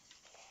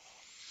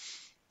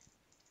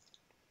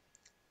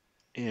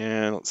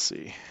 And let's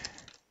see.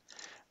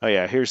 Oh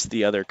yeah, here's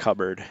the other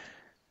cupboard.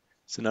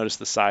 So notice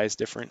the size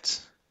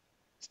difference.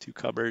 It's two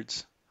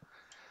cupboards.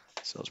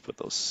 So let's put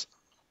those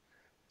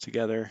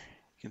together.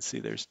 You can see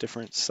there's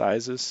different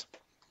sizes.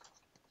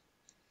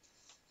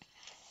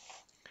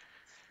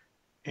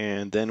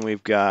 And then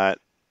we've got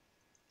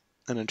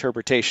an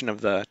interpretation of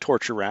the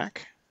torture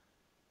rack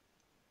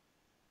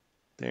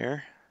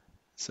there.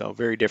 So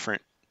very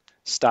different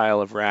style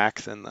of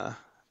rack than the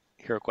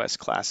HeroQuest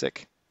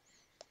Classic.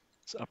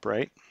 It's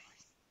upright.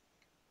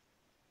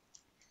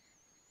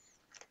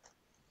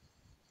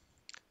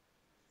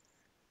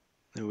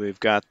 Then we've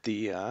got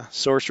the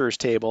sorcerer's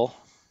table.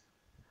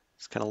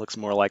 This kind of looks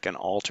more like an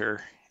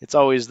altar. It's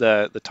always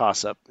the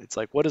toss-up. It's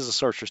like, what does a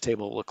sorcerer's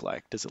table look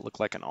like? Does it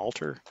look like an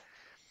altar?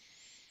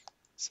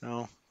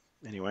 So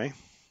anyway,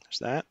 there's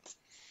that.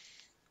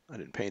 I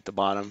didn't paint the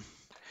bottom.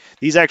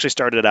 These actually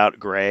started out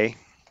gray,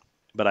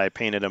 but I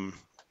painted them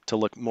to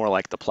look more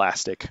like the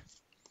plastic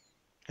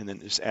and then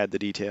just add the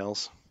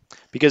details.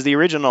 Because the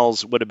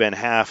originals would have been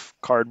half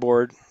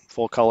cardboard,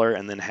 full color,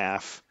 and then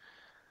half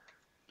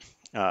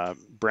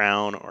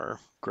brown or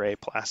gray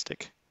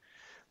plastic.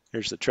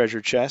 There's the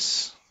treasure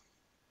chests.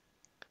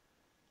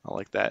 I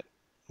like that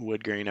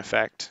wood grain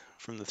effect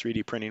from the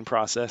 3D printing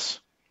process.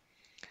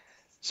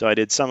 So I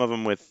did some of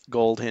them with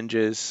gold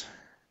hinges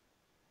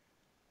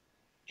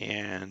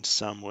and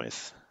some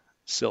with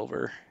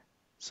silver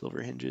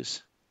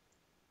hinges.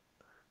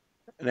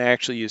 And I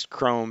actually used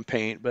chrome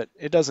paint, but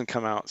it doesn't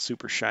come out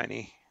super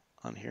shiny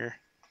on here.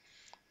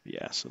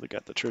 Yeah, so they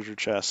got the treasure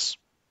chests.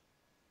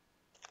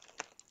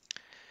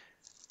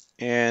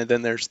 And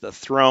then there's the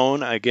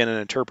throne, again, an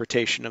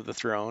interpretation of the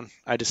throne.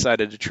 I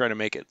decided to try to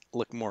make it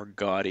look more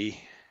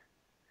gaudy.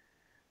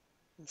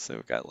 So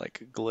we've got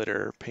like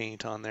glitter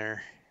paint on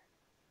there.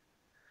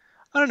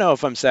 I don't know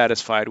if I'm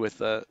satisfied with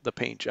the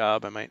paint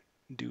job. I might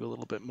do a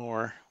little bit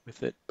more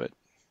with it, but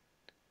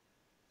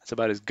that's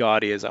about as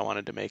gaudy as I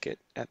wanted to make it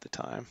at the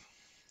time.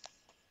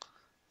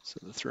 So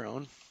the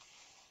throne.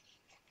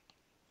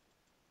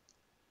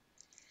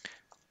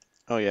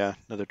 Oh yeah,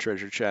 another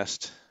treasure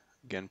chest.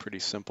 Again, pretty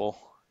simple.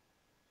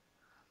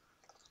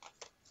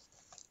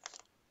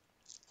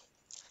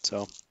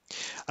 So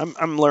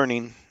I'm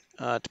learning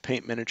to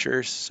paint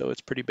miniatures, so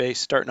it's pretty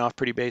starting off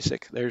pretty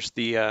basic. There's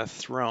the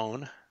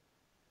throne.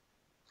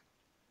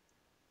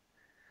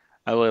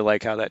 I really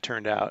like how that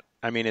turned out.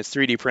 I mean, it's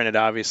 3D printed,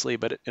 obviously,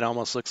 but it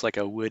almost looks like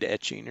a wood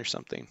etching or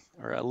something,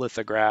 or a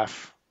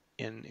lithograph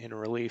in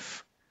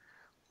relief,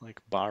 like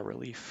bas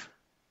relief.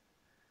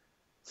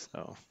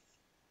 So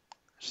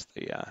there's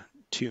the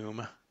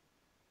tomb.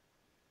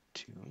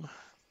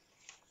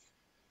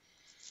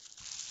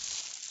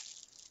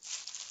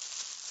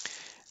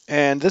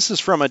 And this is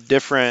from a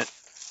different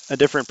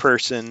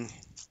person,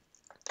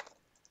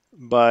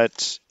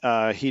 but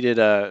he did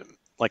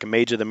like a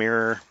Mage of the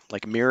Mirror,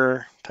 like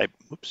mirror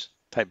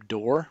type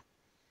door.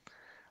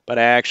 But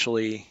I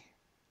actually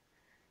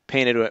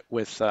painted it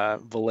with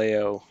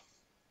Vallejo,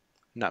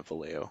 not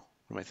Vallejo,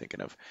 what am I thinking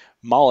of?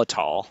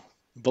 Molital.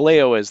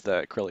 Vallejo is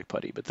the acrylic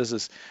putty, but this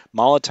is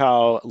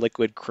Molital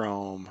liquid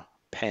chrome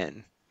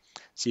pen.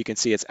 So you can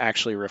see it's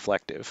actually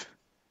reflective.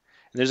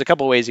 And there's a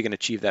couple ways you can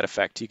achieve that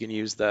effect. You can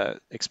use the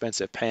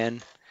expensive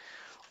pen,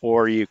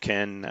 or you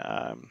can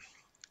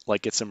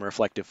like get some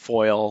reflective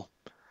foil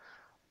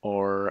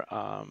or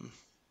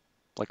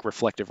like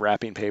reflective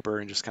wrapping paper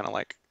and just kind of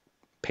like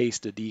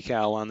paste a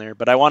decal on there.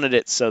 But I wanted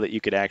it so that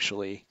you could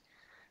actually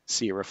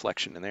see a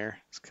reflection in there.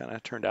 It's kind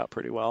of turned out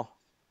pretty well.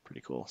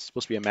 Pretty cool. It's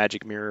supposed to be a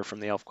magic mirror from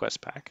the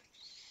HeroQuest pack.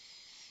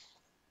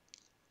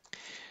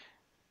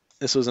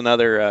 This was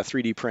another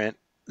 3D print.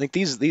 I think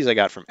these I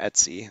got from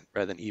Etsy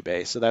rather than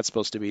eBay. So that's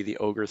supposed to be the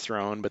ogre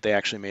throne, but they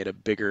actually made a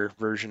bigger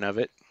version of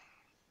it.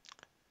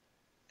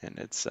 And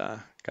it's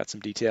got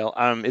some detail.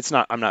 It's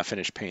not. I'm not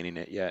finished painting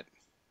it yet.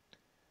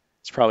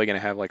 It's probably going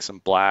to have like some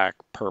black,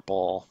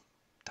 purple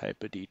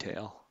type of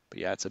detail. But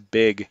yeah, it's a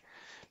big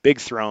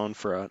throne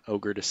for an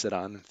ogre to sit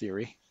on in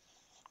theory.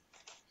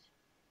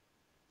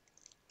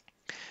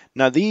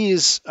 Now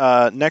these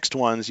next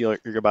ones you're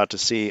about to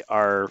see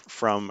are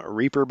from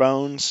Reaper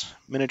Bones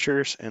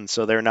miniatures, and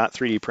so they're not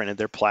 3D printed,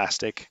 they're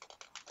plastic.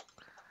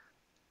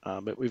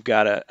 But we've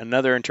got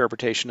another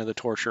interpretation of the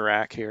torture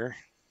rack here.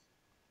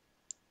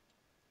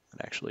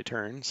 It actually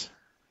turns.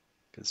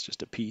 It's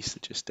just a piece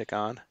that you stick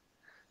on.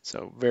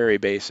 So very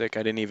basic.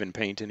 I didn't even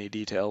paint any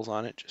details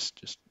on it,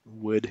 just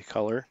wood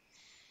color.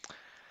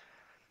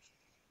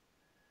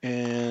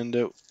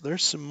 And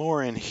there's some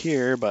more in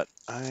here, but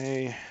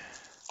there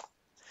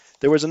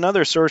was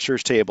another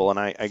sorcerer's table, and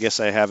I guess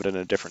I have it in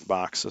a different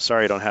box. So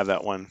sorry I don't have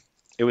that one.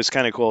 It was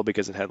kind of cool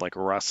because it had like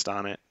rust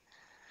on it.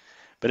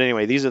 But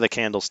anyway, these are the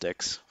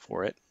candlesticks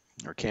for it,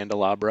 or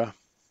candelabra.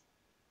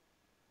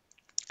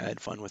 I had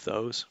fun with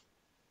those.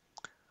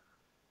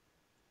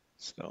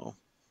 So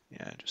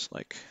yeah, just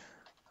like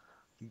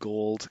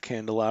gold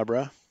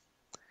candelabra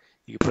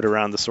you could put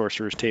around the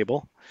sorcerer's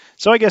table.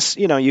 So I guess,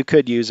 you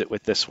could use it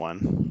with this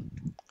one,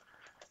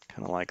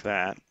 kind of like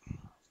that.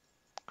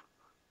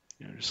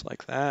 Just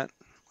like that,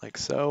 like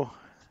so.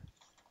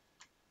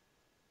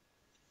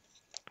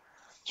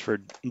 It's for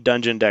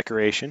dungeon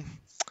decoration.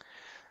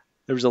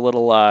 There was a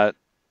little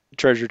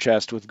treasure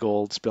chest with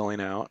gold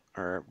spilling out,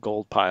 or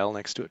gold pile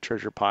next to it,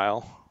 treasure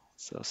pile.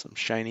 So some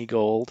shiny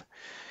gold.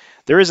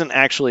 There isn't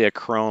actually a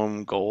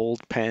chrome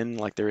gold pen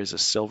like there is a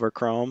silver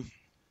chrome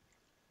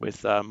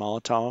with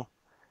Molotov.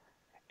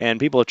 And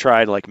people have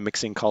tried like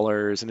mixing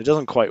colors, and it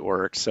doesn't quite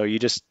work. So you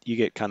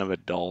get kind of a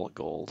dull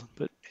gold,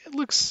 but it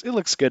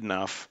looks good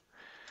enough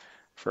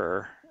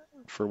for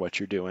what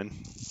you're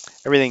doing.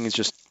 Everything is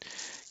just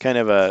kind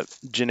of a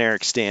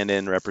generic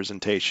stand-in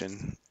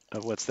representation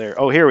of what's there.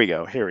 Oh, here we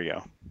go.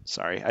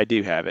 Sorry, I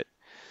do have it.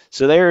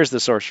 So there's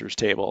the sorcerer's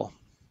table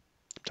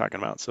I'm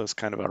talking about. So it's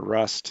kind of a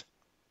rust.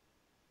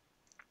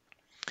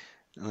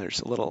 And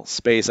there's a little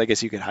space. I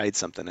guess you could hide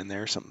something in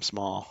there, something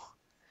small.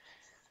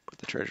 Put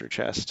the treasure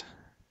chest.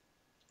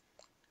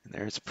 And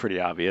there, it's pretty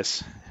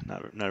obvious.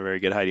 Not a very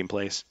good hiding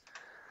place.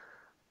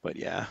 But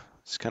yeah,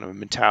 it's kind of a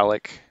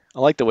metallic. I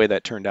like the way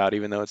that turned out,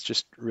 even though it's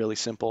just really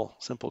simple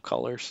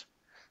colors.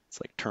 It's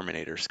like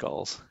Terminator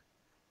skulls.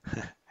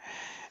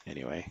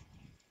 Anyway,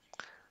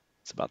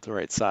 it's about the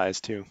right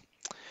size too.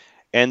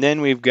 And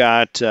then we've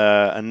got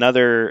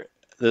another,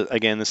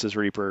 again, this is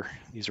Reaper.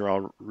 These are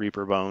all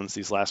Reaper bones,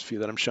 these last few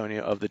that I'm showing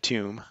you of the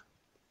tomb.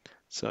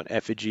 So an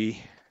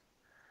effigy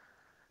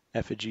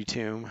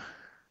tomb.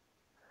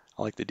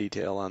 I like the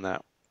detail on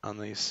that, on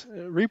these.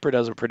 Reaper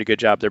does a pretty good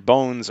job. Their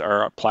bones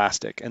are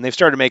plastic, and they've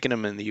started making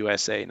them in the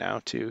USA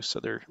now too, so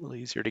they're a little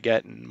easier to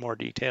get and more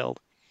detailed.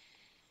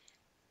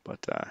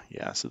 But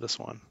yeah, so this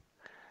one,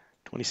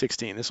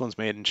 2016. This one's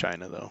made in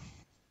China though.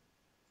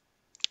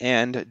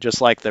 And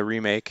just like the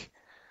remake,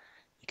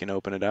 you can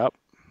open it up,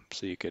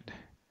 so you could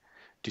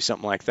do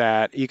something like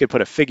that. You could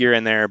put a figure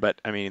in there, but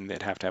I mean,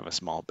 they'd have to have a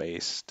small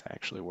base to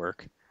actually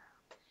work.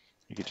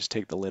 You could just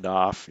take the lid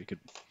off. You could,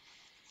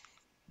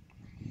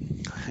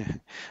 I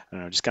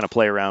don't know, just kind of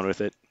play around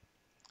with it.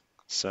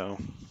 So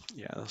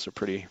yeah, those are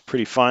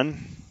pretty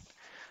fun.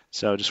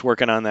 So just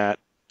working on that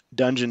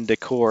dungeon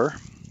decor.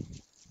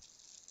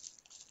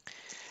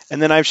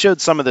 And then I've showed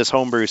some of this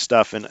homebrew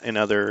stuff in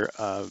other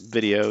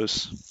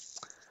videos,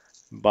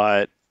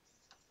 but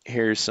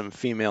here's some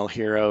female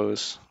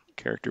heroes,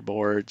 character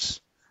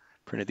boards.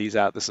 Printed these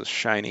out. This is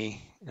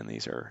shiny, and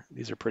these are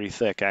pretty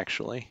thick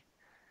actually.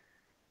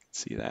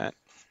 See that?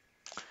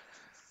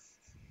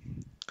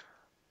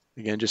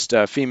 Again, just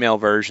female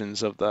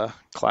versions of the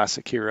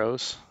classic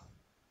heroes,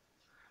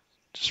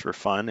 just for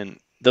fun. And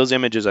those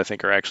images I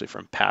think are actually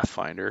from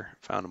Pathfinder.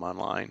 Found them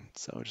online,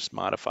 so just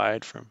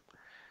modified from.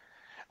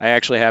 I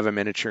actually have a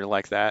miniature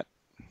like that.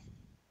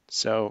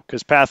 So,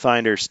 because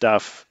Pathfinder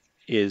stuff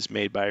is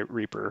made by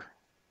Reaper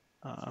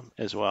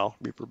as well,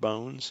 Reaper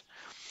Bones.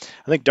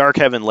 I think Dark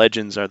Heaven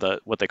Legends are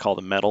what they call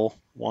the metal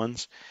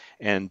ones,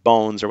 and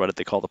Bones are what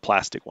they call the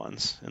plastic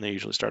ones. And they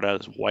usually start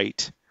out as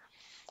white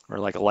or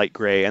like a light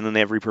gray, and then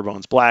they have Reaper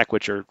Bones Black,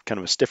 which are kind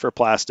of a stiffer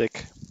plastic,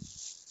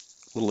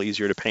 a little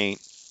easier to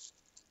paint.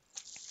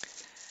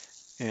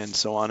 and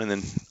so on. And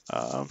then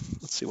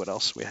let's see what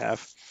else we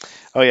have.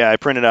 Oh yeah, I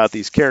printed out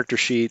these character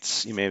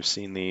sheets. You may have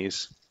seen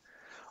these.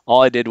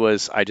 All I did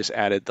was I just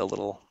added the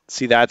little,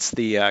 see that's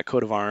the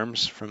coat of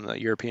arms from the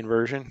European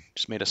version.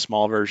 Just made a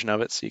small version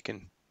of it so you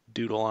can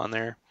doodle on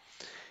there.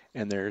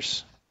 And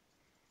there's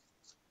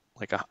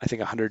like I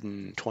think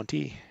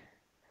 120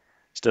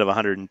 instead of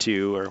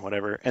 102 or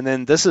whatever. And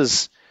then this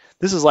is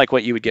like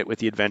what you would get with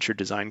the Adventure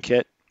Design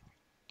Kit.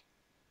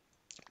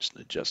 Just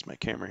adjust my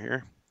camera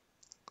here.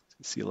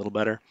 See a little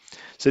better.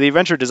 So the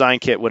Adventure Design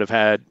Kit would have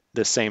had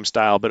the same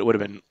style, but it would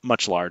have been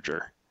much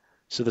larger.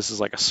 So this is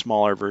like a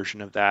smaller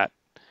version of that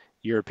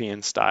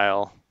European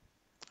style.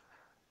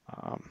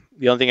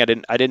 The only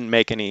thing I didn't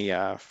make any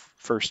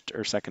first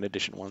or second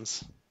edition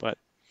ones, but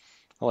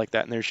I like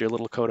that. And there's your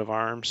little coat of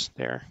arms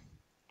there.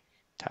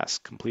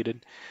 Task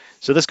completed.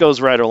 So this goes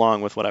right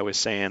along with what I was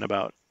saying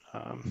about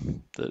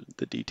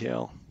the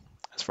detail,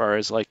 as far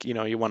as like, you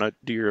know, you want to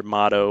do your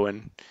motto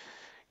and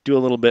do a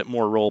little bit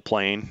more role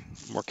playing,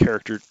 more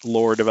character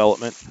lore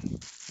development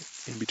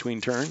in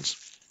between turns.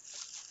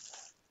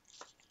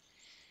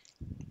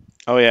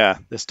 Oh yeah,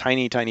 this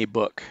tiny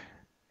book.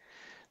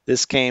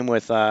 This came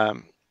with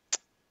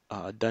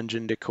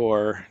dungeon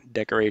decor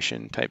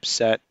decoration type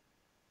set,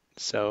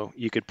 so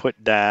you could put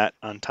that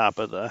on top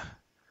of the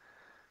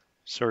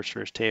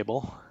sorcerer's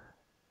table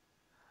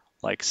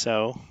like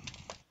so,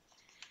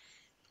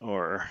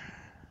 or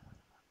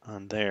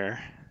on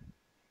there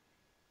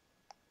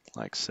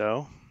like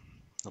so.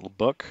 Little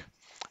book.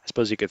 I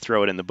suppose you could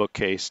throw it in the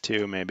bookcase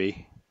too,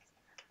 maybe.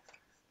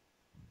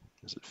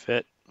 Does it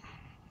fit?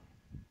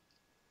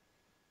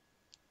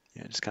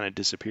 Yeah, it just kind of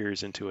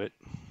disappears into it.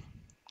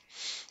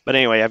 But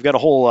anyway, I've got a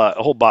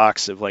whole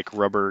box of like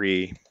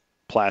rubbery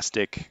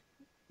plastic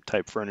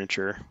type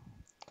furniture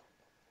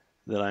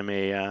that I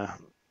may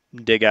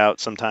dig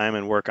out sometime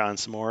and work on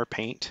some more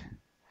paint.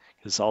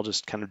 It's all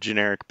just kind of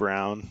generic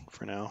brown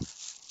for now.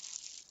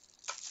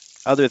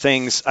 Other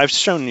things, I've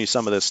shown you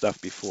some of this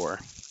stuff before,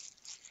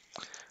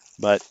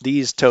 but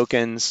these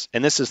tokens,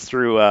 and this is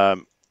through a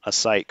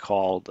site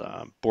called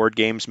Board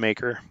Games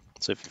Maker.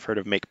 So if you've heard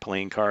of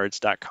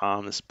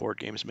MakePlayingCards.com, this Board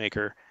Games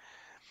Maker.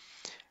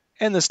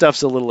 And the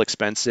stuff's a little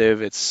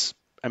expensive.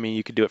 I mean,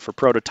 you could do it for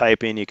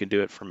prototyping, you can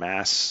do it for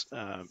mass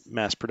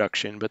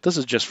production, but this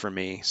is just for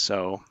me.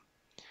 So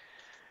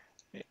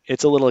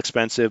it's a little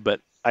expensive, but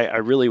I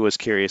really was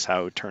curious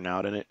how it would turn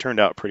out, and it turned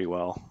out pretty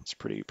well. It's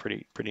pretty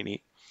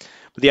neat.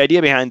 But the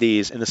idea behind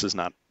these, and this is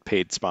not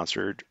paid,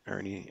 sponsored, or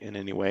in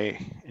any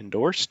way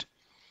endorsed.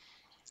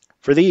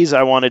 For these,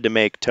 I wanted to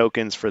make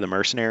tokens for the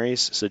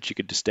mercenaries so that you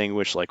could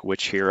distinguish like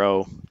which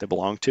hero they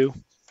belong to.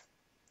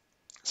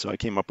 So I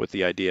came up with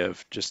the idea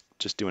of just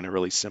doing a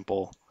really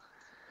simple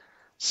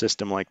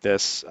system like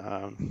this.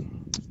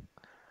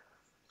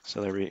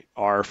 So there be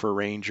R for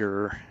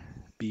Ranger,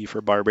 B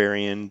for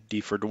Barbarian,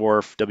 D for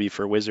Dwarf, W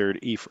for Wizard,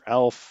 E for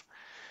Elf,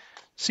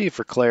 C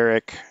for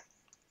Cleric,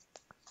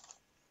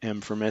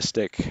 M for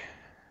Mystic,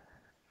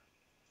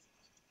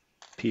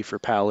 P for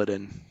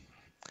Paladin.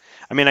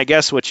 I mean, I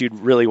guess what you'd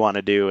really want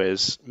to do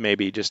is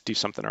maybe just do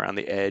something around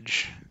the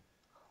edge,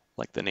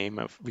 like the name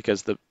of,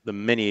 because the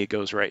mini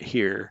goes right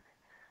here.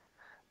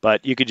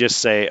 But you could just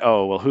say,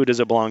 oh, well, who does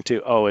it belong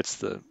to? Oh, it's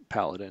the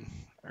Paladin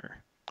or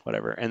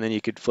whatever. And then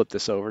you could flip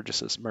this over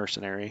just as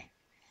mercenary.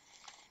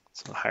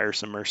 So hire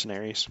some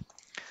mercenaries.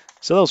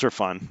 So those were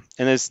fun.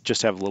 And these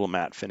just have a little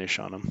matte finish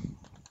on them.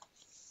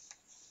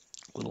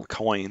 Little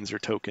coins or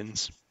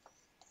tokens.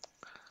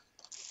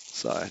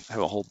 So I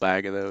have a whole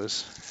bag of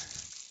those.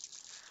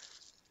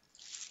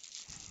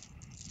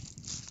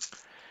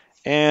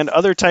 And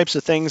other types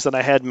of things that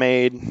I had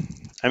made.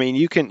 I mean,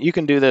 you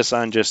can do this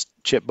on just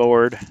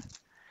chipboard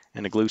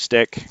and a glue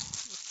stick.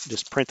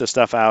 Just print the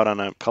stuff out on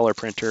a color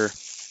printer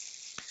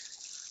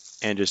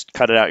and just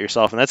cut it out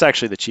yourself. And that's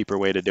actually the cheaper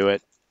way to do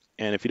it.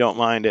 And if you don't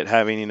mind it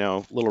having, you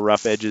know, little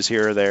rough edges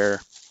here or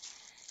there,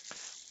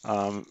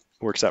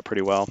 works out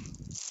pretty well.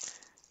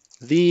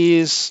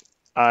 These,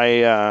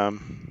 I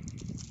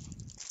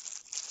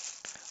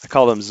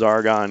call them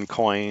Zargon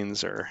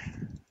coins or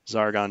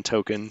Zargon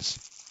tokens.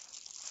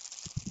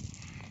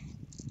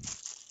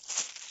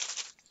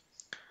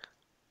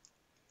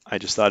 I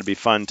just thought it'd be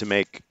fun to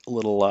make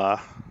little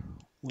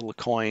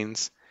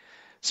coins.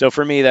 So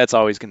for me, that's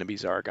always going to be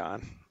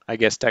Zargon. I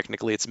guess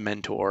technically it's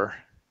Mentor,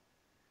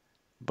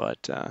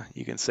 but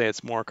you can say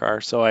it's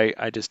Morcar. So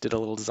I just did a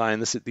little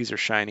design. These are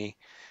shiny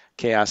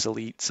Chaos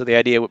Elite. So the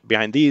idea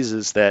behind these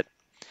is that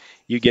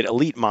you get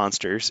elite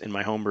monsters in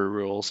my homebrew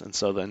rules, and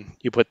so then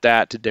you put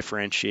that to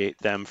differentiate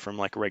them from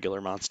like regular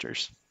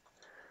monsters.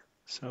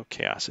 So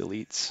Chaos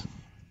Elites.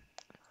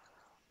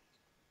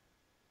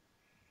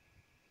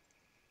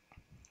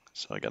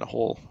 So I got a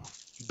whole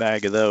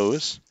bag of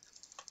those.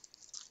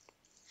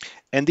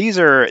 And these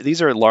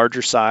are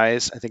larger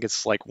size. I think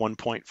it's like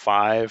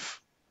 1.5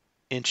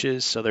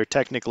 inches. So they're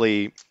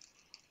technically,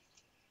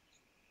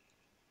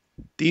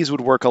 these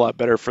would work a lot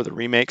better for the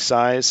remake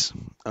size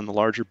on the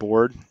larger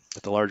board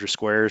with the larger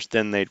squares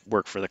than they'd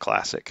work for the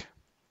classic.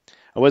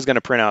 I was going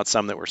to print out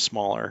some that were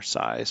smaller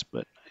size,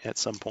 but at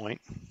some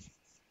point.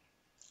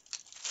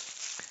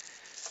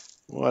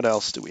 What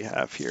else do we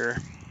have here?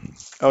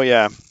 Oh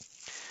yeah.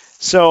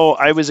 So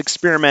I was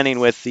experimenting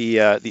with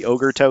the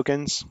ogre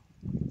tokens,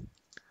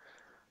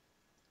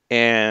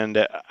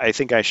 and I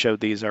think I showed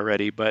these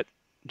already, but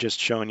just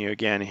showing you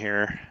again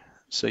here.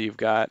 So you've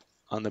got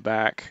on the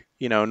back,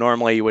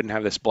 normally you wouldn't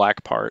have this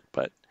black part,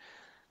 but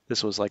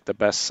this was like the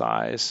best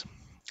size.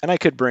 And I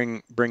could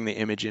bring the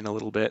image in a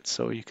little bit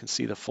so you can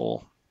see the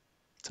full,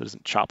 so it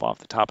doesn't chop off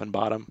the top and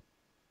bottom.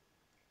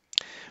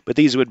 But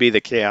these would be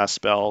the chaos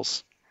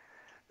spells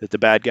that the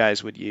bad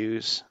guys would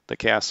use, the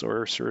chaos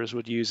sorcerers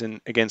would use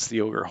against the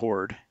ogre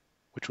horde,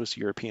 which was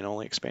European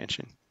only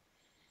expansion.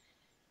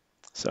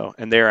 So,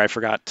 and there I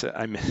forgot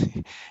to,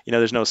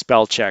 there's no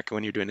spell check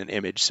when you're doing an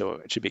image, so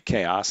it should be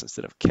chaos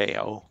instead of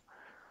KO.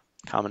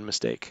 Common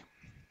mistake.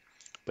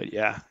 But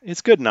yeah,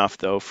 it's good enough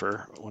though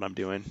for what I'm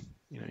doing.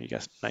 You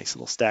got a nice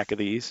little stack of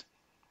these.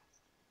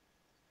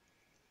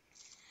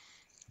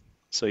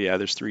 So yeah,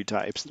 there's 3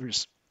 types.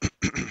 There's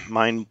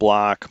Mind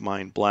Block,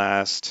 Mind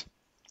Blast,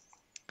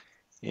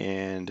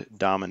 and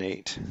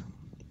Dominate.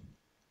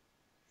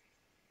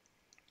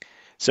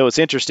 So it's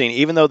interesting,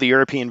 even though the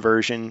European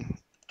version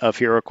of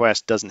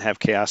HeroQuest doesn't have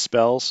chaos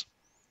spells,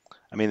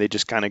 I mean, they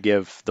just kind of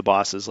give the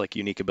bosses like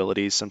unique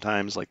abilities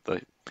sometimes. Like I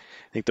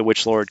think the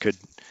Witch Lord could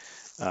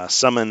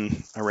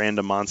summon a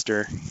random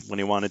monster when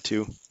he wanted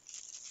to.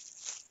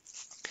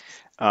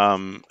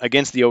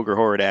 Against the Ogre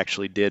Horde,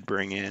 actually did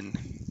bring in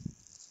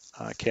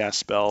chaos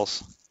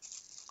spells.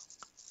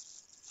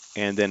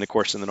 And then, of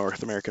course, in the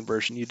North American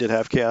version, you did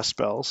have chaos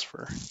spells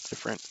for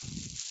different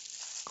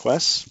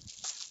quests.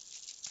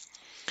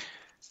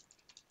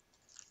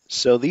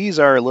 So these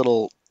are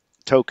little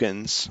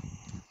tokens,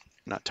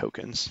 not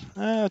tokens,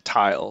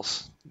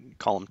 tiles.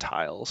 Call them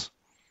tiles.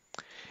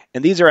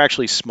 And these are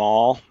actually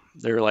small.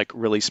 They're like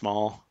really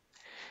small.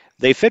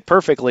 They fit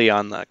perfectly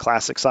on the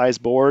classic size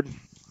board,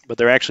 but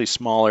they're actually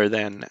smaller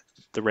than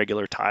the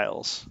regular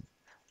tiles,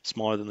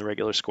 smaller than the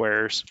regular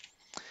squares.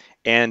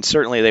 And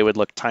certainly they would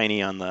look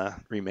tiny on the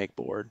remake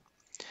board.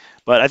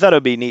 But I thought it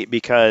would be neat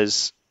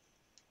because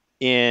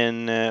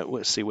in,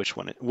 let's see which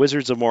one,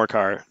 Wizards of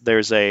Morcar,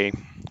 there's a,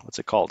 what's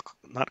it called?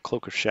 Not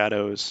Cloak of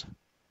Shadows.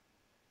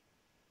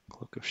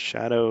 Cloak of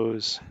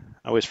Shadows.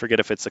 I always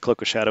forget if it's the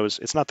Cloak of Shadows.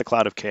 It's not the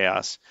Cloud of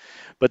Chaos.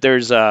 But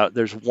there's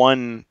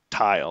one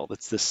tile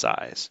that's this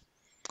size.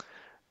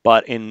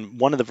 But in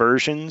one of the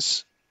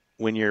versions,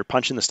 when you're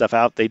punching the stuff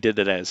out, they did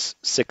it as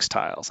 6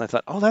 tiles. I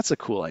thought, oh, that's a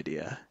cool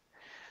idea.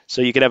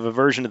 So you could have a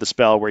version of the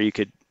spell where you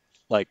could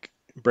like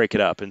break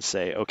it up and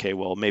say, okay,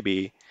 well,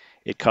 maybe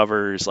it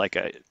covers like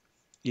a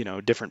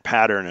different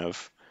pattern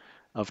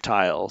of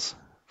tiles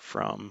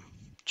from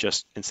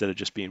just instead of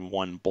just being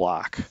one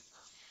block.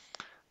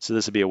 So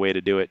this would be a way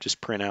to do it.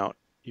 Just print out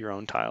your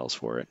own tiles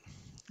for it.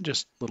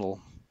 Just little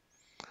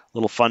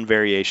fun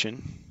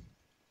variation.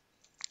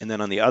 And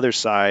then on the other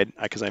side,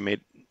 because I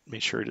made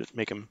sure to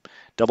make them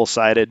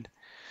double-sided,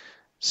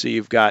 so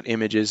you've got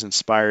images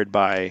inspired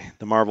by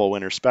the Marvel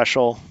Winter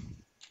Special,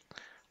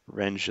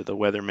 Revenge of the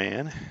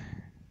Weatherman.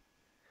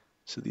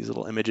 So these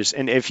little images,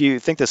 and if you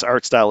think this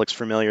art style looks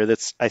familiar,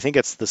 I think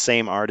it's the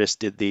same artist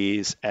did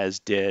these as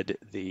did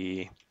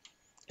the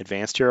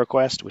Advanced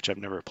HeroQuest, which I've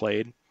never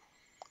played.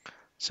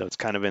 So it's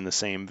kind of in the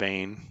same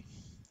vein.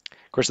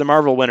 Of course, the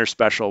Marvel Winter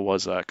Special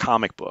was a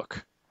comic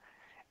book,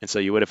 and so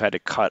you would have had to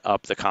cut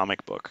up the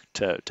comic book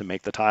to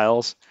make the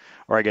tiles,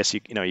 or I guess you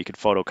could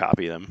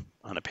photocopy them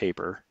on a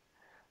paper.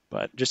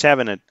 But just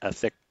having a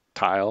thick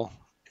tile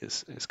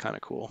is kind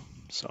of cool.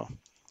 So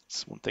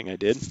it's one thing I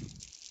did.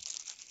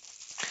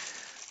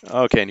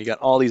 Okay, and you got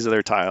all these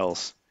other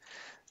tiles.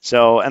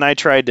 So, and I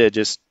tried to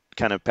just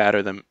kind of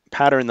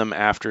pattern them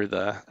after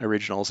the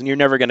originals, and you're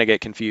never going to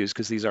get confused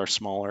because these are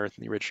smaller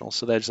than the originals.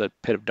 So there's a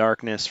Pit of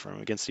Darkness from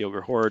Against the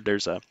Ogre Horde.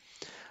 There's a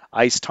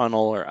ice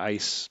tunnel or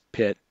ice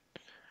pit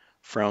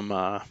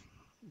from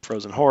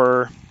Frozen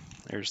Horror.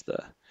 There's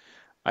the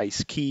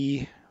ice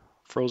key,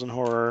 Frozen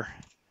Horror.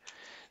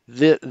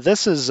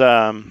 This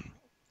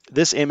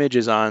image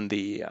is on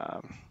the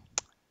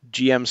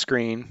GM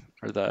screen,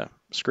 or the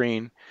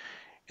screen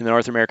in the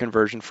North American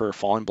version for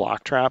Falling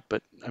Block Trap,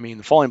 but I mean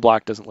the Falling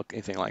Block doesn't look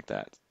anything like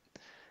that.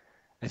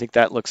 I think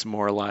that looks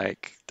more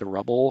like the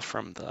rubble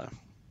from the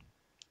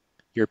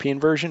European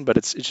version, but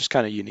it's just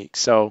kind of unique.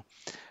 So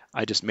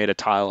I just made a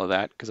tile of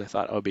that because I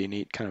thought it would be a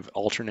neat kind of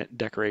alternate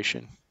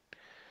decoration.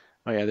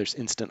 Oh yeah, there's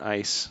instant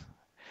ice.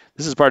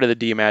 This is part of the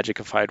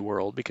demagikified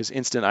world because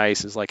instant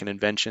ice is like an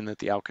invention that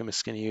the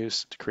alchemists can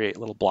use to create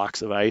little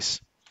blocks of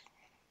ice.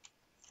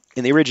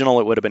 In the original,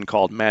 it would have been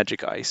called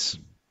magic ice.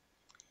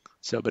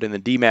 So, but in the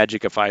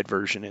demagikified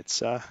version,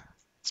 it's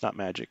not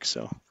magic.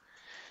 So,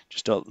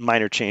 just a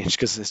minor change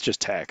because it's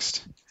just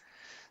text.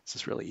 This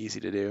is really easy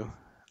to do,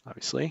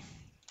 obviously.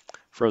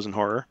 Frozen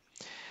Horror.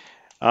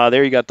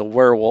 There you got the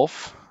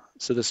werewolf.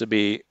 So this would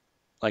be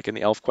like in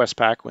the ElfQuest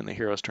pack when the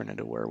heroes turn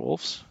into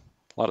werewolves.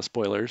 A lot of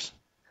spoilers.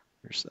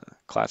 There's the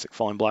classic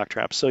Falling Block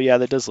Trap. So yeah,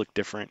 that does look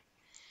different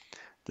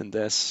than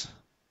this.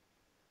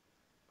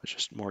 It's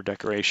just more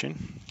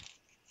decoration.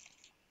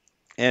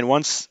 And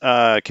once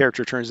a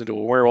character turns into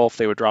a werewolf,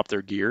 they would drop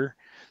their gear.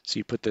 So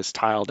you put this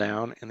tile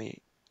down in the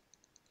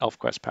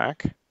ElfQuest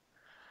pack.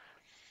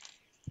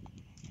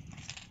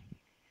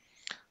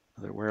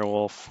 Another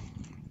werewolf.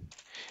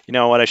 You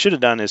know, what I should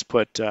have done is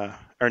put,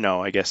 or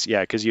no, I guess,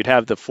 yeah, because you'd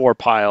have the 4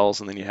 piles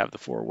and then you have the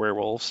 4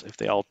 werewolves if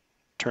they all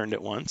turned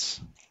at once.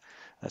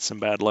 That's some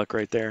bad luck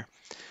right there.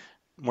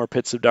 More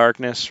Pits of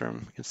Darkness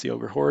from Against the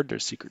Ogre Horde.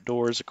 There's secret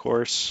doors, of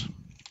course.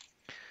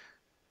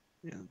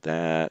 And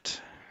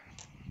that.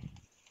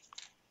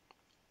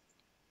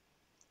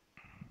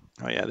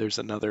 Oh yeah, there's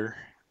another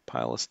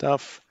pile of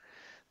stuff.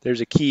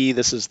 There's a key.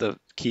 This is the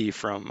key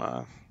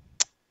from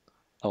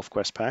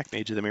ElfQuest pack,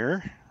 Mage of the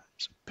Mirror.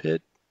 There's a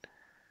pit.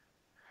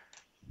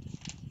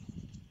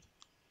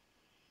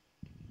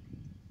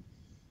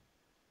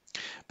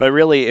 But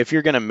really, if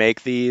you're going to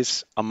make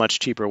these, a much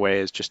cheaper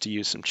way is just to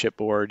use some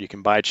chipboard. You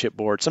can buy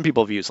chipboard. Some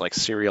people have used like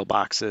cereal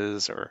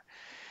boxes or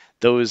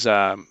those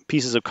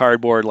pieces of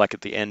cardboard, like at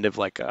the end of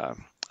like a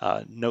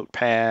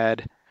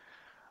notepad,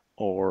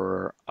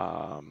 or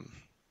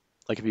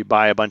like if you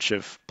buy a bunch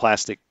of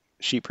plastic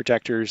sheet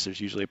protectors, there's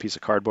usually a piece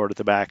of cardboard at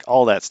the back.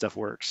 All that stuff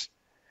works.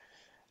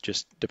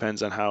 Just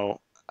depends on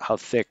how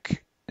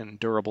thick and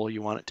durable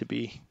you want it to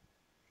be.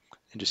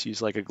 And just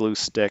use like a glue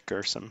stick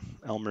or some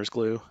Elmer's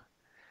glue.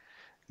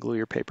 Glue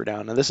your paper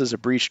down. Now this is a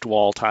breached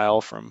wall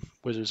tile from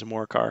Wizards of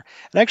Morcar.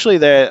 And actually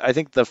I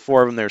think the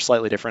 4 of them, they're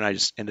slightly different. I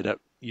just ended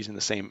up using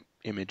the same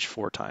image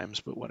 4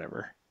 times, but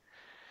whatever.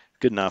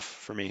 Good enough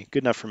for me.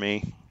 Good enough for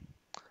me.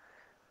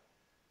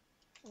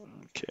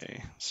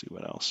 Okay, let's see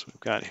what else we've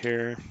got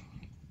here.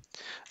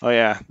 Oh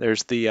yeah,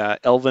 there's the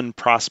Elven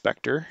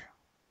Prospector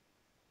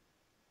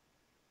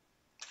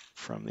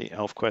from the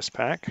ElfQuest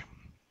pack.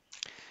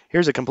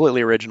 Here's a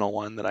completely original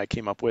one that I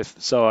came up with.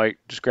 So I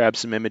just grabbed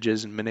some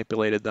images and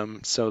manipulated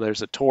them. So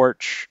there's a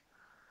torch.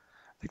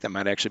 I think that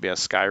might actually be a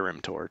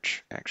Skyrim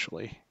torch,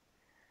 actually.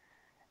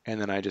 And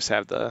then I just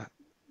have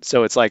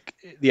so it's like,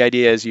 the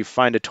idea is you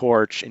find a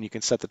torch and you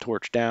can set the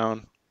torch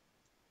down.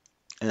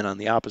 And then on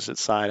the opposite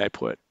side, I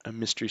put a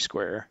mystery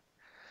square.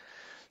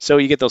 So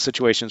you get those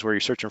situations where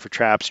you're searching for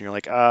traps and you're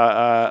like,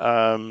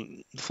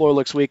 the floor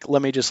looks weak.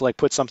 Let me just like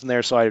put something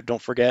there so I don't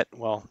forget.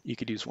 Well, you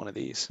could use one of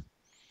these.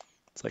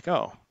 It's like,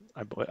 oh,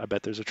 I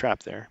bet there's a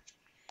trap there.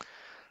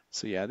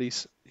 So yeah,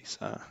 these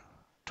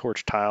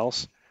torch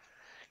tiles,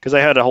 because I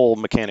had a whole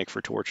mechanic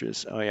for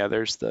torches. Oh yeah,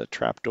 there's the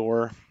trap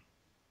door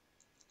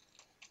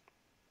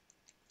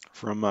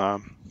from,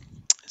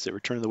 is it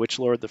Return of the Witch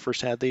Lord that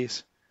first had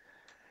these?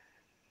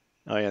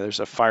 Oh yeah,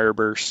 there's a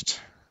fireburst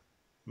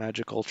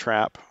magical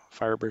trap,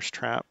 fireburst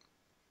trap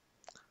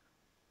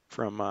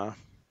from,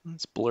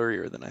 it's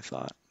blurrier than I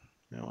thought.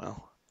 Oh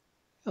well,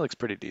 it looks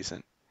pretty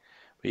decent.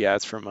 But yeah,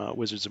 it's from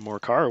Wizards of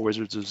Morcar, or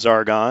Wizards of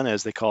Zargon,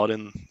 as they call it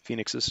in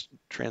Phoenix's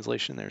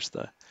translation. There's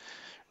the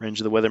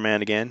Revenge of the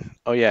Weatherman again.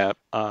 Oh yeah,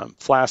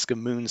 Flask of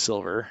Moon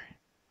Silver.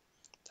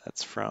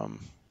 That's from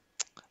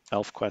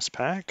ElfQuest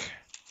pack.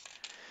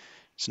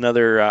 It's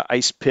another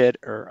ice pit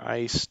or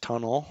ice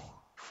tunnel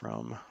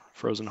from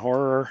Frozen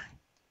Horror.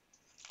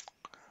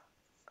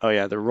 Oh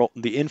yeah,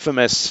 the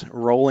infamous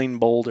rolling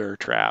boulder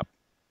trap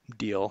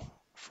deal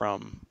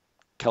from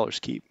Keller's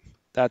Keep.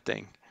 That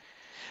thing.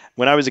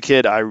 When I was a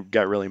kid, I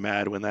got really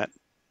mad when that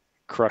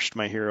crushed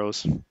my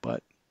heroes,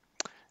 but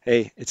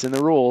hey, it's in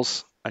the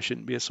rules. I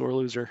shouldn't be a sore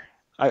loser.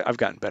 I've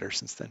gotten better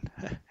since then.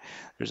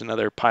 There's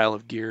another pile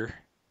of gear.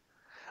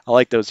 I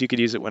like those. You could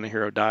use it when a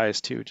hero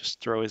dies too. Just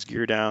throw his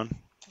gear down.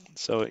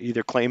 So it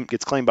either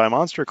gets claimed by a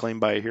monster or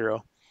claimed by a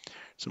hero.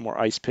 Some more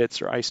ice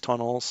pits or ice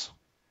tunnels.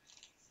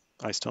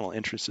 Ice tunnel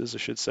entrances, I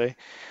should say.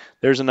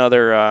 There's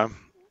another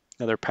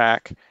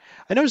pack.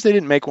 I noticed they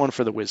didn't make one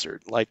for the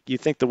wizard. Like, you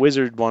think the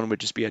wizard one would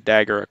just be a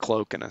dagger, a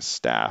cloak, and a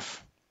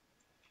staff.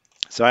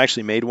 So I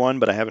actually made one,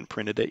 but I haven't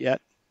printed it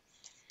yet.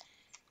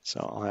 So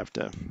I'll have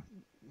to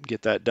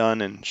get that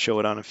done and show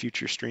it on a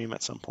future stream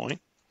at some point.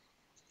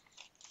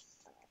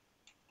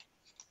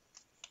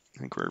 I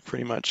think we're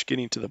pretty much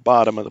getting to the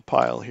bottom of the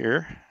pile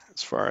here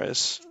as far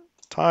as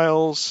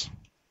tiles.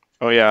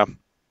 Oh yeah,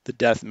 the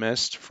Death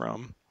Mist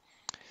from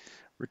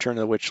Return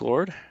of the Witch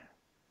Lord.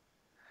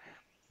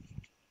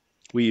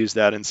 We use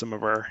that in some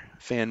of our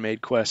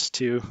fan-made quests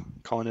too,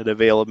 calling it a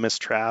Veil of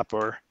Mist trap,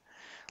 or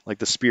like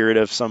the spirit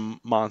of some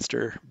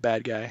monster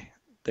bad guy.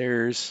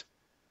 There's,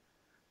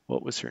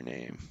 what was her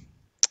name?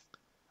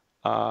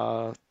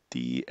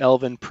 The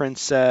Elven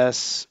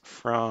Princess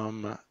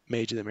from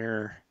Mage of the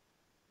Mirror.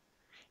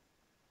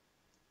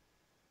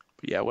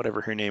 But yeah,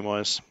 whatever her name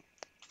was.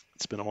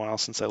 It's been a while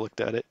since I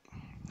looked at it.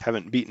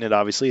 Haven't beaten it,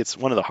 obviously. It's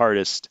one of the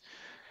hardest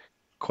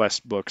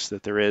quest books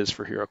that there is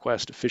for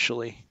HeroQuest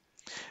officially.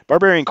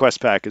 Barbarian Quest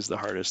Pack is the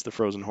hardest, the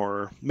Frozen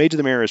Horror. Mage of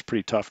the Mirror is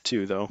pretty tough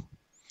too, though.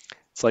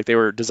 It's like they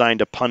were designed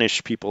to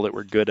punish people that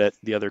were good at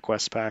the other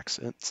quest packs.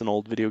 It's an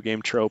old video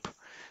game trope.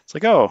 It's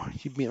like, oh,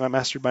 you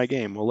mastered my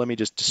game. Well, let me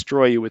just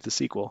destroy you with the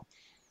sequel.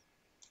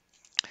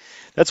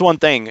 That's one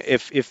thing.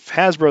 If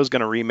Hasbro's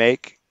going to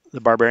remake the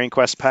Barbarian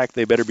Quest Pack,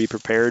 they better be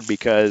prepared,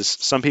 because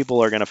some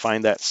people are going to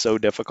find that so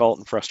difficult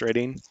and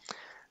frustrating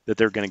that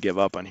they're going to give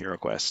up on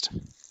HeroQuest.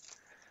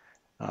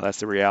 That's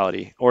the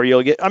reality. Or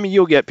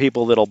you'll get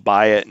people that'll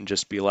buy it and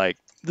just be like,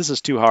 this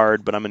is too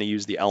hard, but I'm going to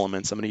use the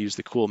elements. I'm going to use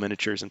the cool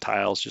miniatures and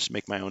tiles, just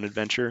make my own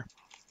adventure.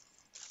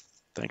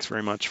 Thanks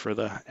very much for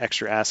the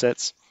extra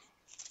assets.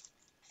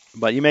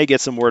 But you may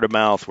get some word of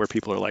mouth where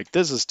people are like,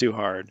 this is too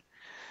hard.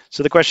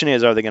 So the question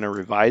is, are they going to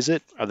revise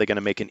it? Are they going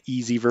to make an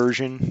easy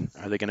version?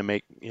 Are they going to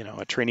make,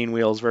 a training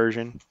wheels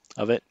version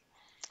of it?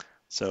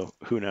 So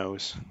who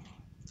knows?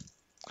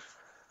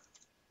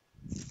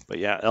 But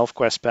yeah, Elf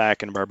Quest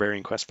Pack and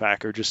Barbarian Quest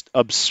Pack are just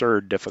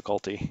absurd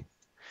difficulty.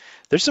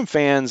 There's some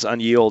fans on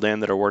Yield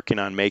In that are working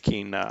on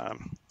making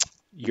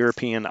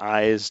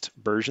Europeanized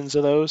versions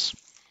of those,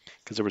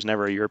 because there was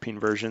never a European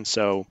version.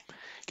 So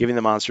giving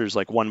the monsters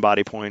like one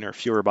body point or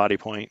fewer body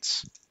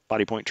points,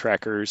 body point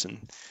trackers. And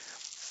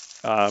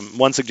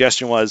one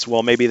suggestion was,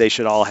 well, maybe they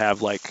should all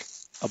have like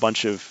a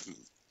bunch of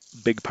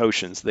big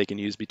potions they can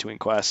use between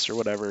quests or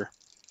whatever,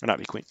 or not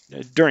between,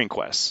 during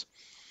quests.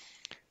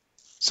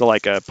 So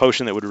like a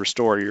potion that would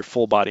restore your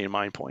full body and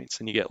mind points,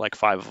 and you get like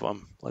 5 of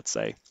them, let's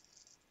say,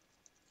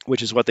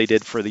 which is what they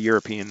did for the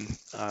European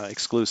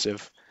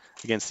exclusive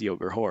against the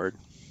Ogre Horde.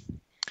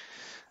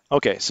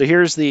 Okay, so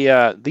here's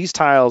these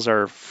tiles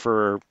are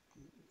for,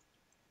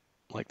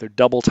 like, they're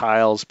double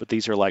tiles, but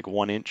these are like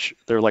 1 inch.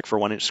 They're like for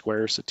 1 inch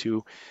squares,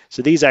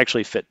 so these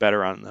actually fit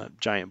better on the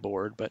giant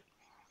board. But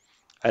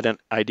I had an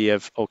idea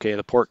of, okay,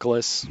 the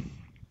portcullis.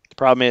 The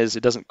problem is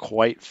it doesn't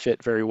quite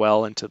fit very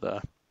well into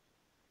the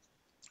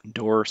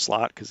door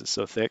slot because it's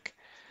so thick.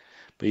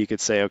 But you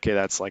could say, okay,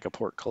 that's like a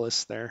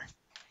portcullis there.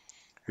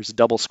 There's a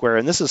double square,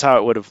 and this is how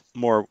it would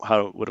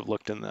have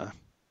looked in the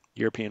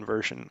European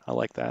version. I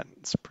like that.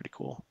 It's pretty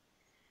cool.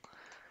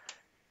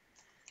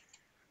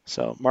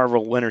 So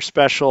Marvel Winter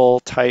Special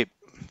type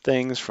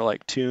things for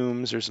like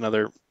tombs. There's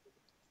another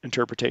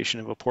interpretation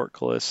of a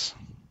portcullis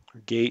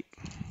or gate.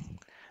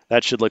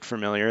 That should look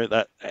familiar.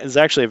 That is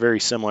actually very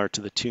similar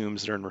to the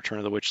tombs that are in Return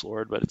of the Witch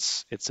Lord, but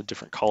it's a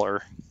different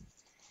color.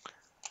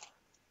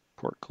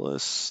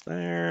 Portcullis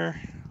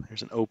there.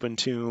 There's an open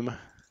tomb.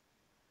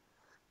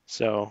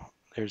 So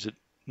there's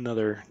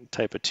another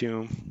type of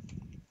tomb.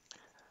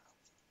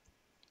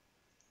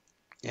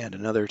 And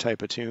another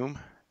type of tomb.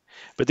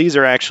 But these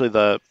are actually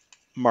the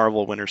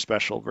Marvel Winter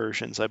Special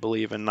versions, I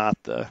believe, and not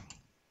the...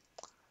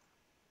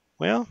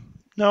 Well,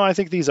 no, I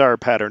think these are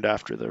patterned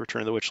after the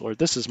Return of the Witch Lord.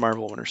 This is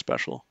Marvel Winter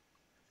Special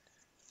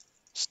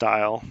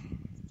style.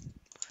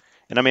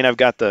 And I mean, I've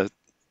got the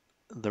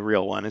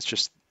real one. It's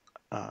just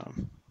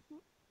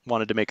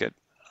wanted to make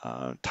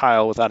a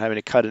tile without having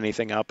to cut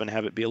anything up and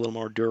have it be a little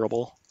more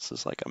durable. This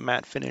is like a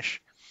matte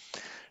finish.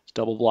 It's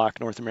double block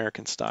North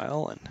American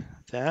style, and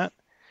that.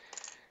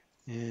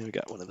 And we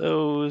got one of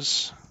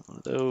those, one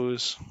of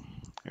those.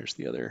 There's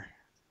the other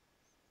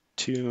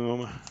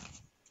tomb.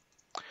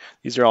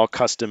 These are all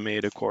custom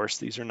made, of course.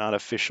 These are not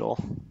official.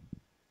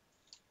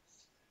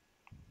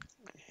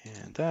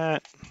 And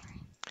that.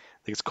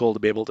 I think it's cool to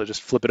be able to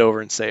just flip it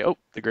over and say, oh,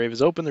 the grave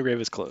is open, the grave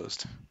is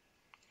closed.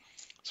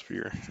 It's for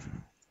your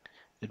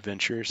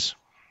adventures.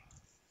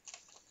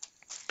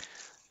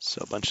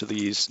 So a bunch of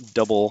these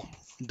double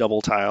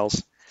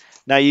tiles.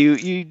 Now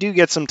you do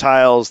get some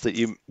tiles that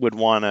you would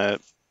want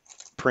to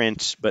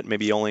print, but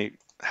maybe you only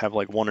have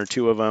like 1 or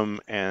 2 of them,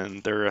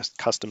 and they're a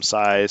custom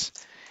size.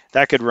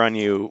 That could run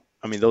you,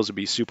 I mean, those would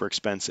be super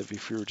expensive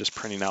if you were just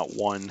printing out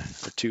 1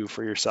 or 2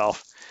 for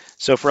yourself.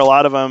 So for a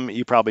lot of them,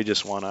 you probably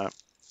just want to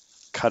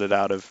cut it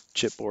out of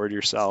chipboard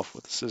yourself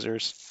with the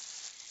scissors.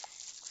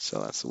 So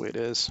that's the way it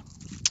is.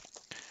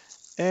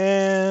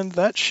 And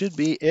that should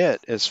be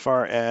it as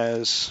far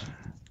as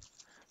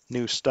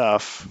new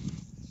stuff.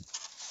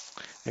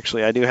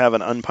 Actually, I do have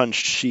an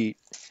unpunched sheet.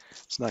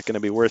 It's not going to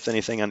be worth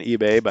anything on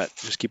eBay, but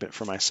just keep it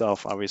for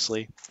myself,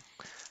 obviously.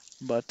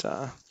 But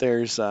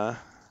there's the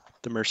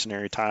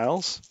mercenary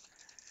tiles.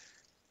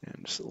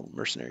 And just little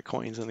mercenary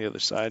coins on the other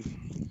side.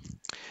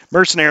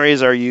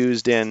 Mercenaries are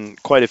used in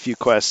quite a few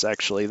quests,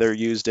 actually. They're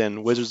used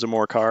in Wizards of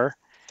Morcar.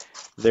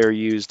 They're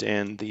used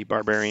in the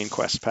Barbarian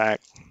Quest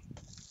Pack.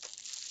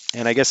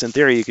 And I guess in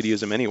theory you could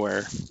use them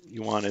anywhere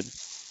you wanted.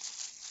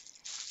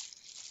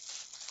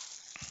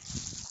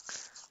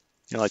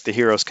 You know, like the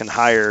heroes can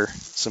hire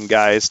some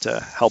guys to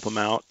help them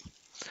out.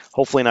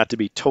 Hopefully not to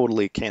be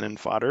totally cannon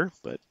fodder,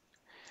 but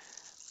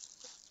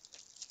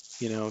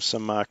you know,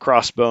 some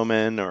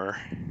crossbowmen or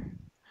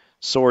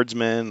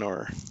swordsmen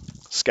or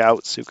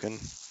scouts who can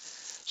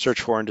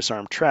search for and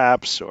disarm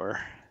traps or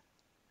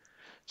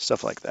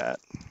stuff like that.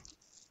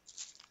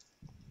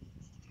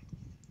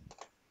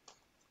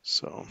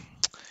 So,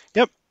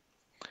 yep.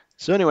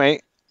 So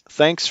anyway,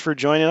 thanks for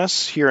joining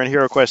us here on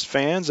HeroQuest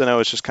Fans. I know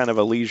it's just kind of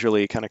a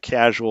leisurely, kind of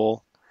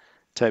casual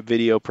type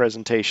video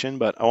presentation,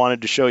 but I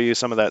wanted to show you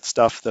some of that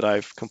stuff that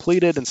I've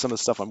completed and some of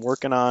the stuff I'm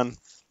working on,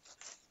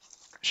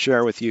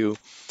 share with you,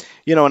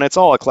 you know, and it's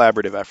all a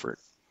collaborative effort.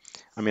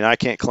 I mean, I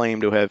can't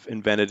claim to have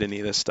invented any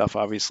of this stuff,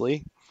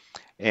 obviously.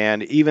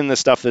 And even the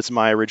stuff that's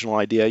my original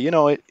idea, you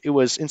know, it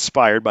was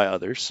inspired by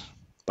others,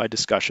 by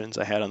discussions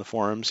I had on the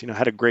forums. You know, I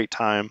had a great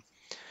time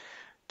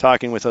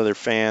talking with other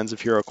fans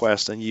of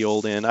HeroQuest and ye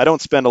olde in. I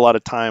don't spend a lot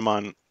of time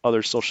on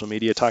other social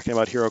media talking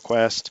about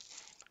HeroQuest.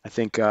 I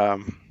think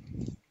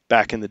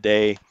back in the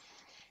day,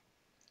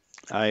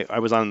 I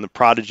was on the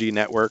Prodigy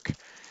network,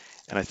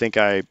 and I think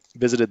I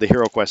visited the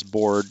HeroQuest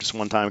board just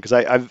one time because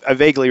I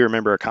vaguely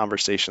remember a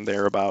conversation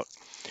there about,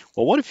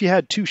 well, what if you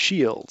had two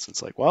shields?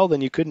 It's like, well,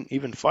 then you couldn't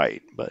even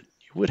fight, but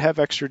you would have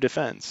extra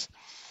defense.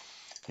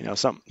 You know,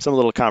 some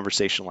little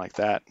conversation like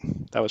that.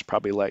 That was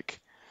probably like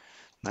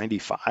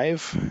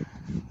 95,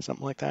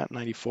 something like that,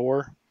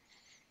 94.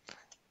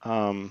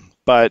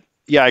 But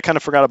yeah, I kind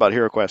of forgot about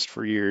HeroQuest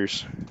for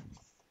years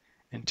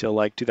until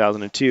like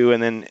 2002.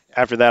 And then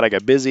after that, I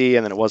got busy.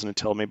 And then it wasn't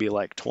until maybe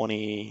like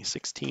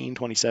 2016,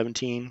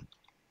 2017,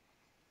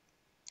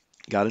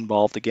 got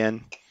involved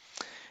again.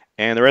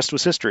 And the rest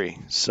was history.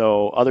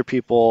 So other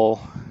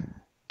people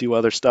do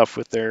other stuff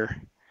with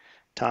their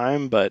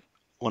time. But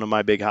one of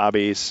my big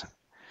hobbies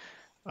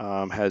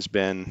has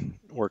been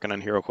working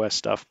on HeroQuest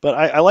stuff. But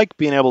I like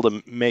being able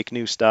to make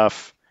new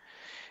stuff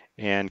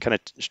and kind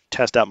of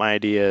test out my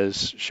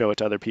ideas, show it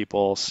to other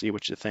people, see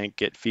what you think,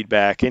 get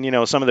feedback. And, you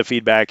know, some of the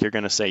feedback you're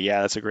going to say,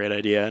 yeah, that's a great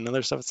idea. And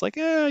other stuff, it's like,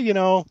 you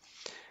know,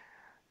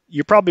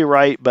 you're probably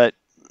right, but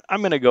I'm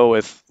going to go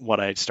with what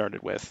I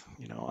started with.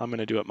 You know, I'm going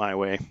to do it my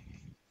way.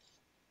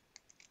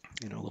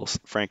 You know, a little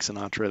Frank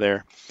Sinatra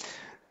there.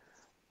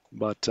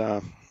 But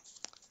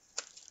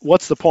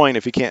what's the point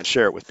if you can't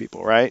share it with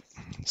people, right?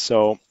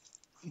 So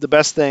the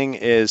best thing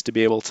is to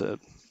be able to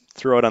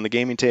throw it on the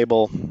gaming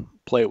table,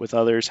 play it with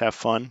others, have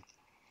fun.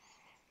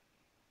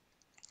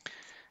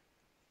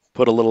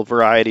 Put a little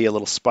variety, a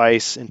little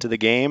spice into the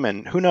game,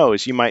 and who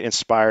knows, you might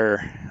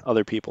inspire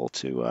other people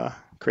to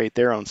create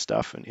their own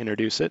stuff and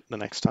introduce it the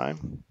next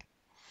time.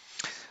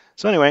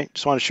 So anyway,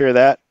 just want to share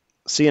that.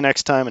 See you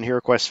next time in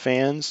HeroQuest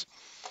fans.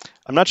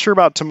 I'm not sure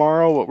about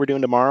tomorrow, what we're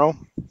doing tomorrow.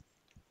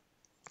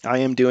 I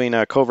am doing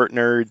a Covert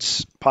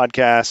Nerds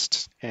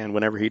podcast, and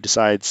whenever he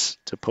decides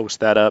to post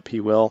that up, he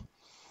will.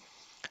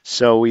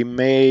 So we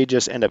may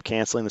just end up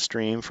canceling the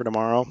stream for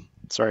tomorrow.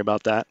 Sorry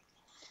about that.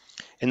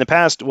 In the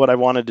past, what I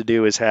wanted to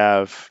do is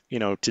have, you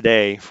know,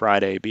 today,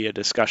 Friday, be a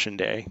discussion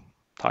day,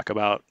 talk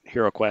about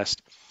HeroQuest,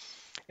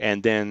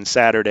 and then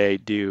Saturday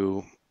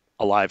do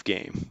a live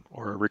game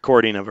or a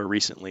recording of a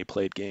recently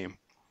played game.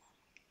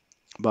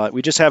 But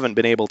we just haven't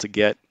been able to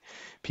get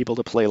people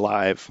to play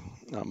live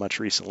much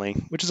recently,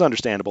 which is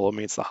understandable. I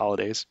mean, it's the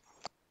holidays.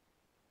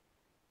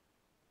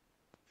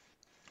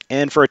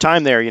 And for a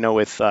time there, you know,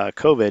 with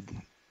COVID,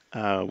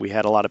 we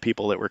had a lot of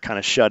people that were kind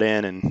of shut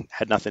in and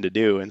had nothing to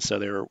do, and so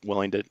they were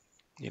willing to,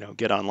 you know,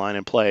 get online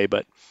and play.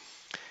 But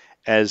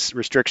as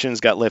restrictions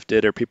got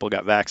lifted or people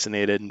got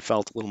vaccinated and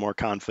felt a little more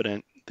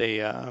confident,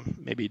 they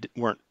maybe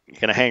weren't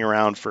going to hang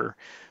around for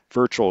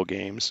virtual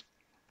games.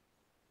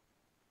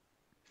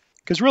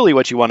 Because really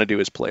what you want to do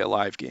is play a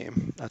live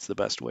game. That's the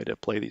best way to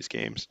play these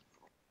games.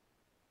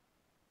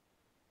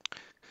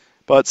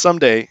 But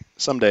someday,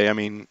 I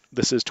mean,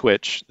 this is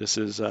Twitch. This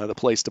is the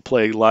place to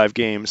play live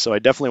games. So I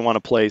definitely want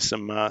to play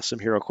some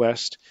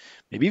HeroQuest,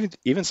 maybe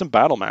even some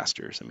Battle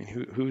Masters. I mean,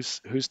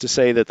 who's to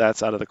say that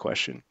that's out of the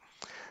question?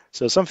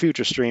 So some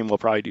future stream we'll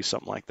probably do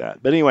something like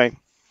that. But anyway,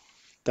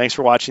 thanks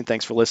for watching.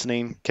 Thanks for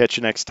listening. Catch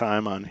you next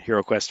time on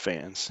HeroQuest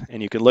Fans.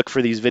 And you can look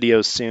for these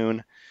videos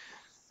soon,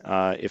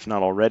 if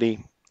not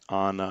already,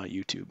 on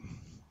YouTube.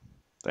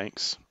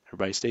 Thanks.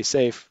 Everybody stay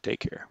safe. Take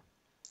care.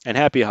 And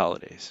happy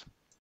holidays.